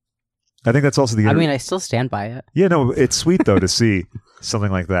 Yeah. I think that's also the... I mean, I still stand by it. Yeah, no, it's sweet, though, to see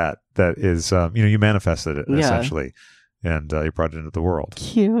something like that is, you manifested it, essentially, and you brought it into the world.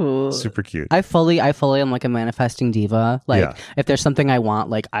 Cute. Super cute. I fully am like a manifesting diva. Like, if there's something I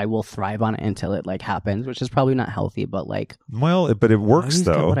want, like, I will thrive on it until it, like, happens, which is probably not healthy, but, like... Well, but it works,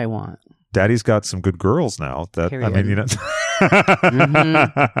 though. Get what I want. Daddy's got some good girls now. Period. I mean,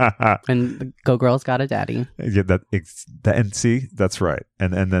 Mm-hmm. And Go Girls got a daddy. Yeah, and see, that's right.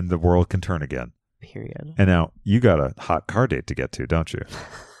 And then the world can turn again. Period. And now you got a hot car date to get to, don't you?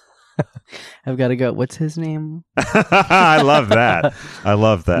 I've got to go. What's his name? I love that.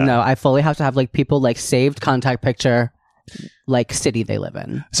 No, I fully have to have like people like saved contact picture, like city they live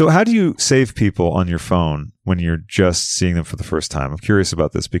in. So how do you save people on your phone when you're just seeing them for the first time? I'm curious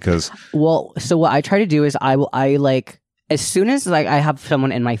about this because... Well, so what I try to do is I like, as soon as like I have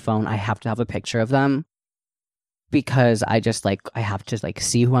someone in my phone, I have to have a picture of them because I just like, I have to like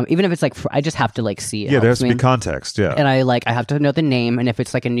see who I'm, even if it's like, I just have to like see. Yeah, there has to be context. Yeah. And I have to know the name. And if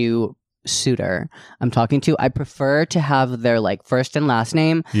it's like a new suitor I'm talking to, I prefer to have their like first and last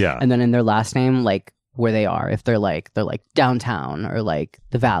name. Yeah. And then in their last name, like where they are, if they're like downtown or like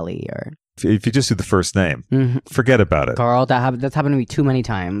the valley or If you just do the first name, Mhm. forget about it. Girl, that's happened to me too many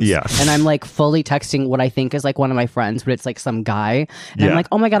times. Yeah. And I'm like fully texting what I think is like one of my friends, but it's like some guy. And Yeah. I'm like,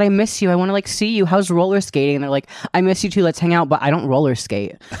 oh my God, I miss you. I want to like see you. How's roller skating? And they're like, I miss you too. Let's hang out. But I don't roller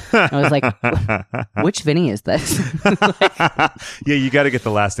skate. I was like, which Vinny is this? Yeah, you got to get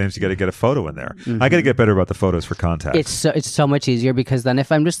the last names. You got to get a photo in there. I got to get better about the photos for contacts. It's so much easier because then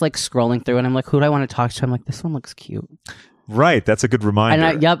if I'm just like scrolling through and I'm like, who do I want to talk to? I'm like, this one looks cute. Right. That's a good reminder.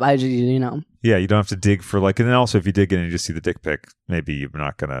 And I just, you know. Yeah, you don't have to dig for like, and then also if you dig in and you just see the dick pic, maybe you're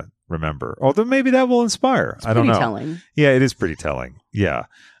not going to remember. Although maybe that will inspire. I don't know. Pretty telling. Yeah, it is pretty telling. Yeah.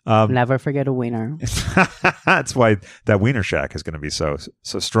 Never forget a wiener. That's why that Wiener Shack is going to be so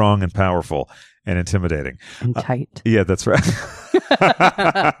strong and powerful and intimidating. And tight. Yeah, that's right.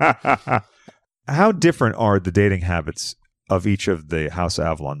 How different are the dating habits of each of the House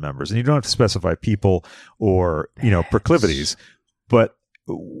Avalon members? And you don't have to specify people or, proclivities, but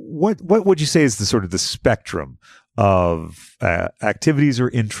what would you say is the sort of the spectrum of activities or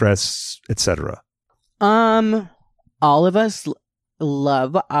interests, etc.? All of us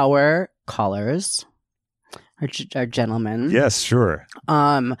love our callers, our gentlemen. Yes, sure.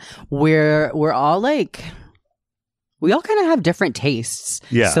 We're all like, we all kind of have different tastes.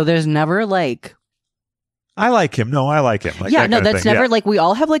 Yeah. So there's never like, I like him. No, I like him. Like yeah, that no, kind of that's thing. never Yeah. like, we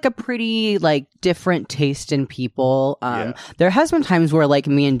all have like a pretty like different taste in people. Yeah. There has been times where like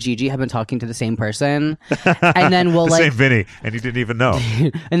me and Gigi have been talking to the same person, and then we'll the like, same Vinny, and you didn't even know.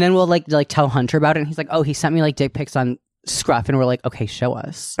 and then we'll like tell Hunter about it, and he's like, oh, he sent me like dick pics on Scruff, and we're like, okay, show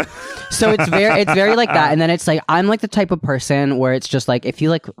us. So it's very like that. And then it's like, I'm like the type of person where it's just like, if you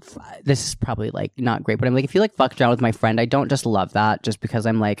like, this is probably like not great, but I'm like, if you like fucked around with my friend, I don't just love that just because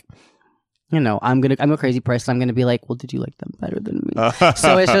I'm like, I'm a crazy person. I'm gonna be like, well, did you like them better than me?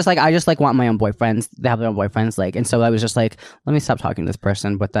 So it's just like, I just like want my own boyfriends. They have their own boyfriends, like, and so I was just like, let me stop talking to this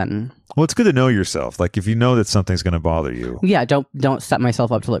person. But then, Well, it's good to know yourself. Like if you know that something's going to bother you. yeah, don't set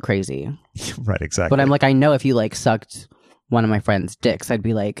myself up to look crazy. Right, exactly. But I'm like, I know if you like sucked one of my friend's dicks, I'd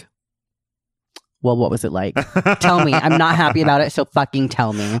be like, well, what was it like? Tell me. I'm not happy about it, so fucking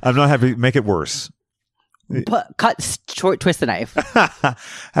tell me. I'm not happy. Make it worse. Twist the knife.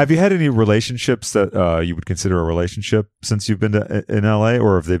 Have you had any relationships that you would consider a relationship since you've been in LA,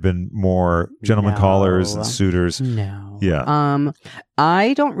 or have they been more gentleman No. callers and suitors? No. Yeah.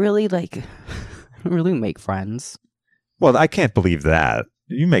 I don't really like. I don't really make friends. Well, I can't believe that.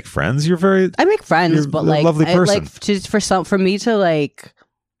 You make friends. You're very. I make friends, You're but a like, lovely person. for me to like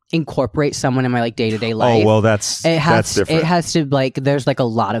incorporate someone in my like day-to-day life. Oh well, that's different. It has to like. There's like a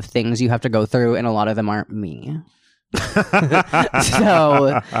lot of things you have to go through, and a lot of them aren't me.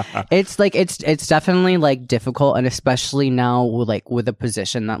 So it's like it's definitely like difficult, and especially now with a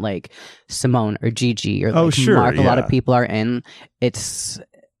position that like Simone or Gigi or like sure, Mark, a lot yeah. of people are in. It's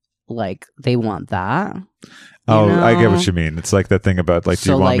like they want that. Oh, I get know? what you mean. It's like that thing about like, do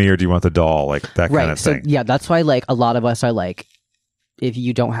So, you want like- me or do you want the doll? Like that Right. kind of So thing. yeah, that's why like a lot of us are like, if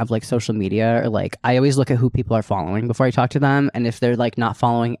you don't have like social media or like, I always look at who people are following before I talk to them, and if they're like not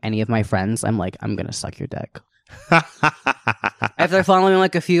following any of my friends, I'm like, I'm gonna suck your dick. If they're following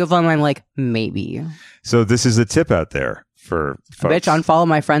like a few of them, I'm like, maybe. So this is a tip out there for folks. Bitch, unfollow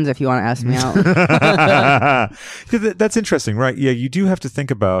my friends if you want to ask me out. That's interesting, right? Yeah, you do have to think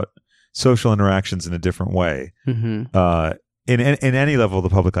about social interactions in a different way. Hmm. In any level of the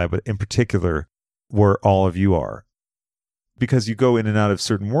public eye, but in particular where all of you are, because you go in and out of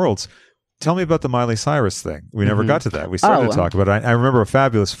certain worlds. Tell me about the Miley Cyrus thing. We never Mhm. got to that. We started Oh. to talk about it. I remember a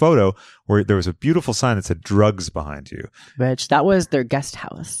fabulous photo where there was a beautiful sign that said drugs behind you. Bitch, that was their guest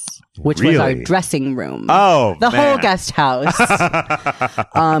house, which was our Really? dressing room. Oh, The whole man. guest house.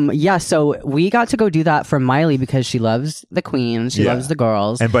 Yeah, so we got to go do that for Miley because she loves the queen. She Yeah. loves the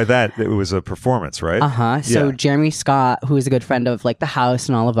girls. And by that, it was a performance, right? Uh-huh. So Yeah. Jeremy Scott, who is a good friend of like the house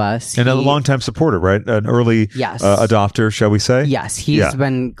and all of us. And a he- longtime supporter, right? An early Yes. adopter, shall we say? Yes, he's Yeah.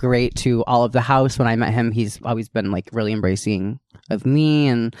 been great to all of the house. When I met him, he's always been like really embracing of me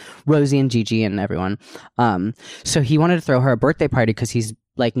and Rosie and Gigi and everyone. So he wanted to throw her a birthday party because he's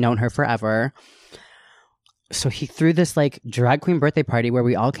like known her forever. So he threw this like drag queen birthday party where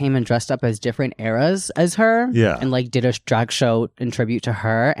we all came and dressed up as different eras as her. Yeah. And like did a drag show in tribute to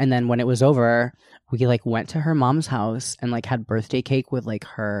her. And then when it was over, we like went to her mom's house and like had birthday cake with like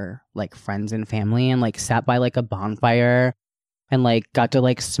her like friends and family and like sat by like a bonfire and like got to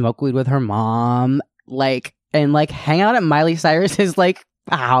like smoke weed with her mom, like, and like hang out at Miley Cyrus's like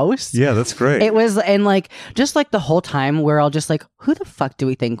house. Yeah, that's great. It was, and like, just like the whole time, we're all just like, who the fuck do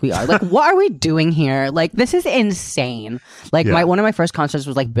we think we are? Like, what are we doing here? Like, this is insane. Like, Yeah. one of my first concerts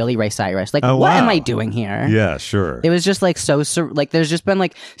was like Billy Ray Cyrus. Like, Oh, what am wow. I doing here? Yeah, sure. It was just like like, there's just been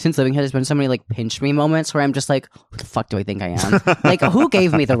like, since living here, there's been so many like pinch me moments where I'm just like, who the fuck do I think I am? Like, who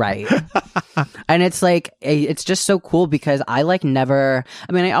gave me the right? And it's like, it's just so cool because I like never,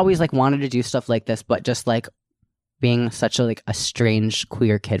 I mean, I always like wanted to do stuff like this, but just like, being such a like a strange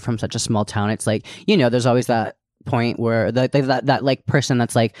queer kid from such a small town, it's like, you know, there's always that point where that like person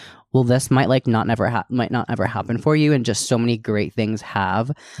that's like, well, this might like not ever happen for you, and just so many great things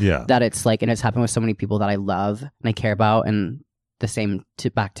have. Yeah. That it's like, and it's happened with so many people that I love and I care about, and the same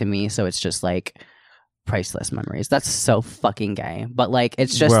back to me. So it's just like priceless memories. That's so fucking gay, but like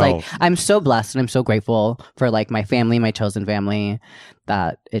it's just Well- like I'm so blessed and I'm so grateful for like my family, my chosen family,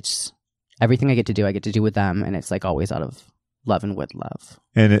 that it's. Everything I get to do with them, and it's like always out of love and with love.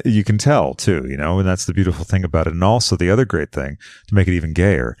 And you can tell too, you know, and that's the beautiful thing about it. And also the other great thing to make it even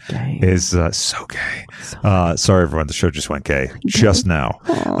gayer is so gay. Sorry, everyone. The show just went gay just now.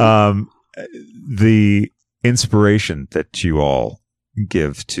 The inspiration that you all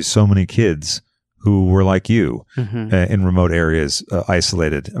give to so many kids who were like you in remote areas,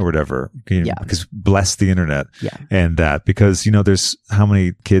 isolated or whatever, because bless the internet and that, because, you know, there's how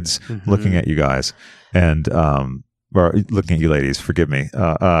many kids looking at you guys and, or looking at you ladies, forgive me.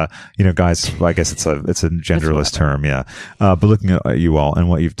 You know, guys, well, I guess it's a genderless term. Yeah. But looking at you all and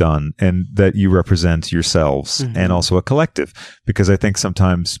what you've done, and that you represent yourselves and also a collective, because I think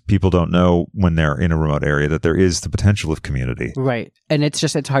sometimes people don't know when they're in a remote area that there is the potential of community. Right. And it's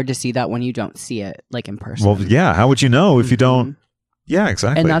hard to see that when you don't see it like in person. Well, yeah. How would you know if you don't? Yeah,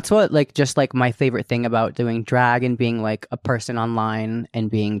 exactly. And that's what like, just like my favorite thing about doing drag and being like a person online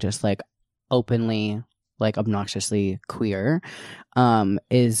and being just like openly, like obnoxiously queer,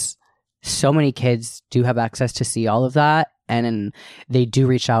 is so many kids do have access to see all of that, and they do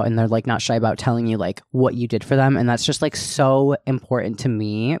reach out and they're like not shy about telling you like what you did for them, and that's just like so important to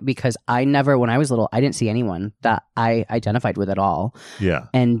me, because I never, when I was little, I didn't see anyone that I identified with at all. Yeah.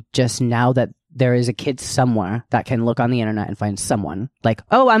 And just now that there is a kid somewhere that can look on the internet and find someone like,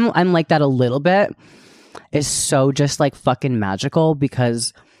 oh, I'm like that a little bit, is so just like fucking magical,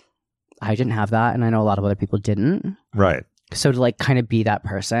 because I didn't have that, and I know a lot of other people didn't. Right. So to like kind of be that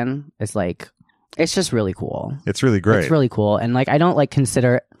person is like, it's just really cool. It's really great. It's really cool. And like, I don't like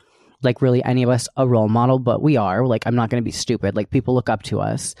consider like really any of us a role model, but we are. Like, I'm not going to be stupid. Like, people look up to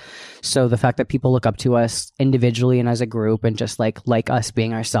us. So the fact that people look up to us individually and as a group, and just like us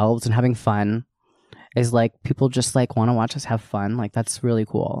being ourselves and having fun, is like, people just like want to watch us have fun. Like, that's really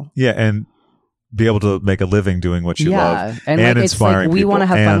cool. Yeah, and be able to make a living doing what you love, and like, it's inspiring like we people. want to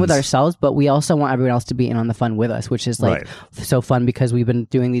have fun with And- ourselves, but we also want everyone else to be in on the fun with us, which is like so fun, because we've been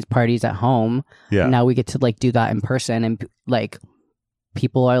doing these parties at home. Yeah. And now we get to like do that in person, and like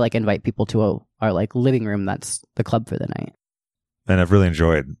people are like invite people to our like living room that's the club for the night. And I've really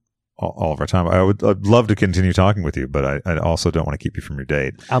enjoyed all of our time. I'd love to continue talking with you, but I also don't want to keep you from your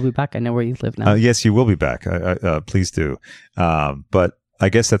date. I'll be back. I know where you live now. Yes, you will be back. Please do. But I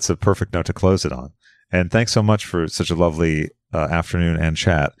guess that's a perfect note to close it on. And thanks so much for such a lovely afternoon and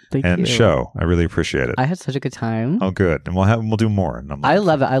chat Thank and you. show. I really appreciate it. I had such a good time. Oh, good. And we'll do more. And I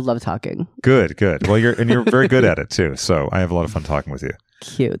love it. I love talking. Good. Well, you're very good at it too. So I have a lot of fun talking with you.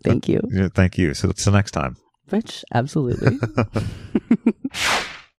 Cute. Thank you. Thank you. So till next time. Rich, absolutely.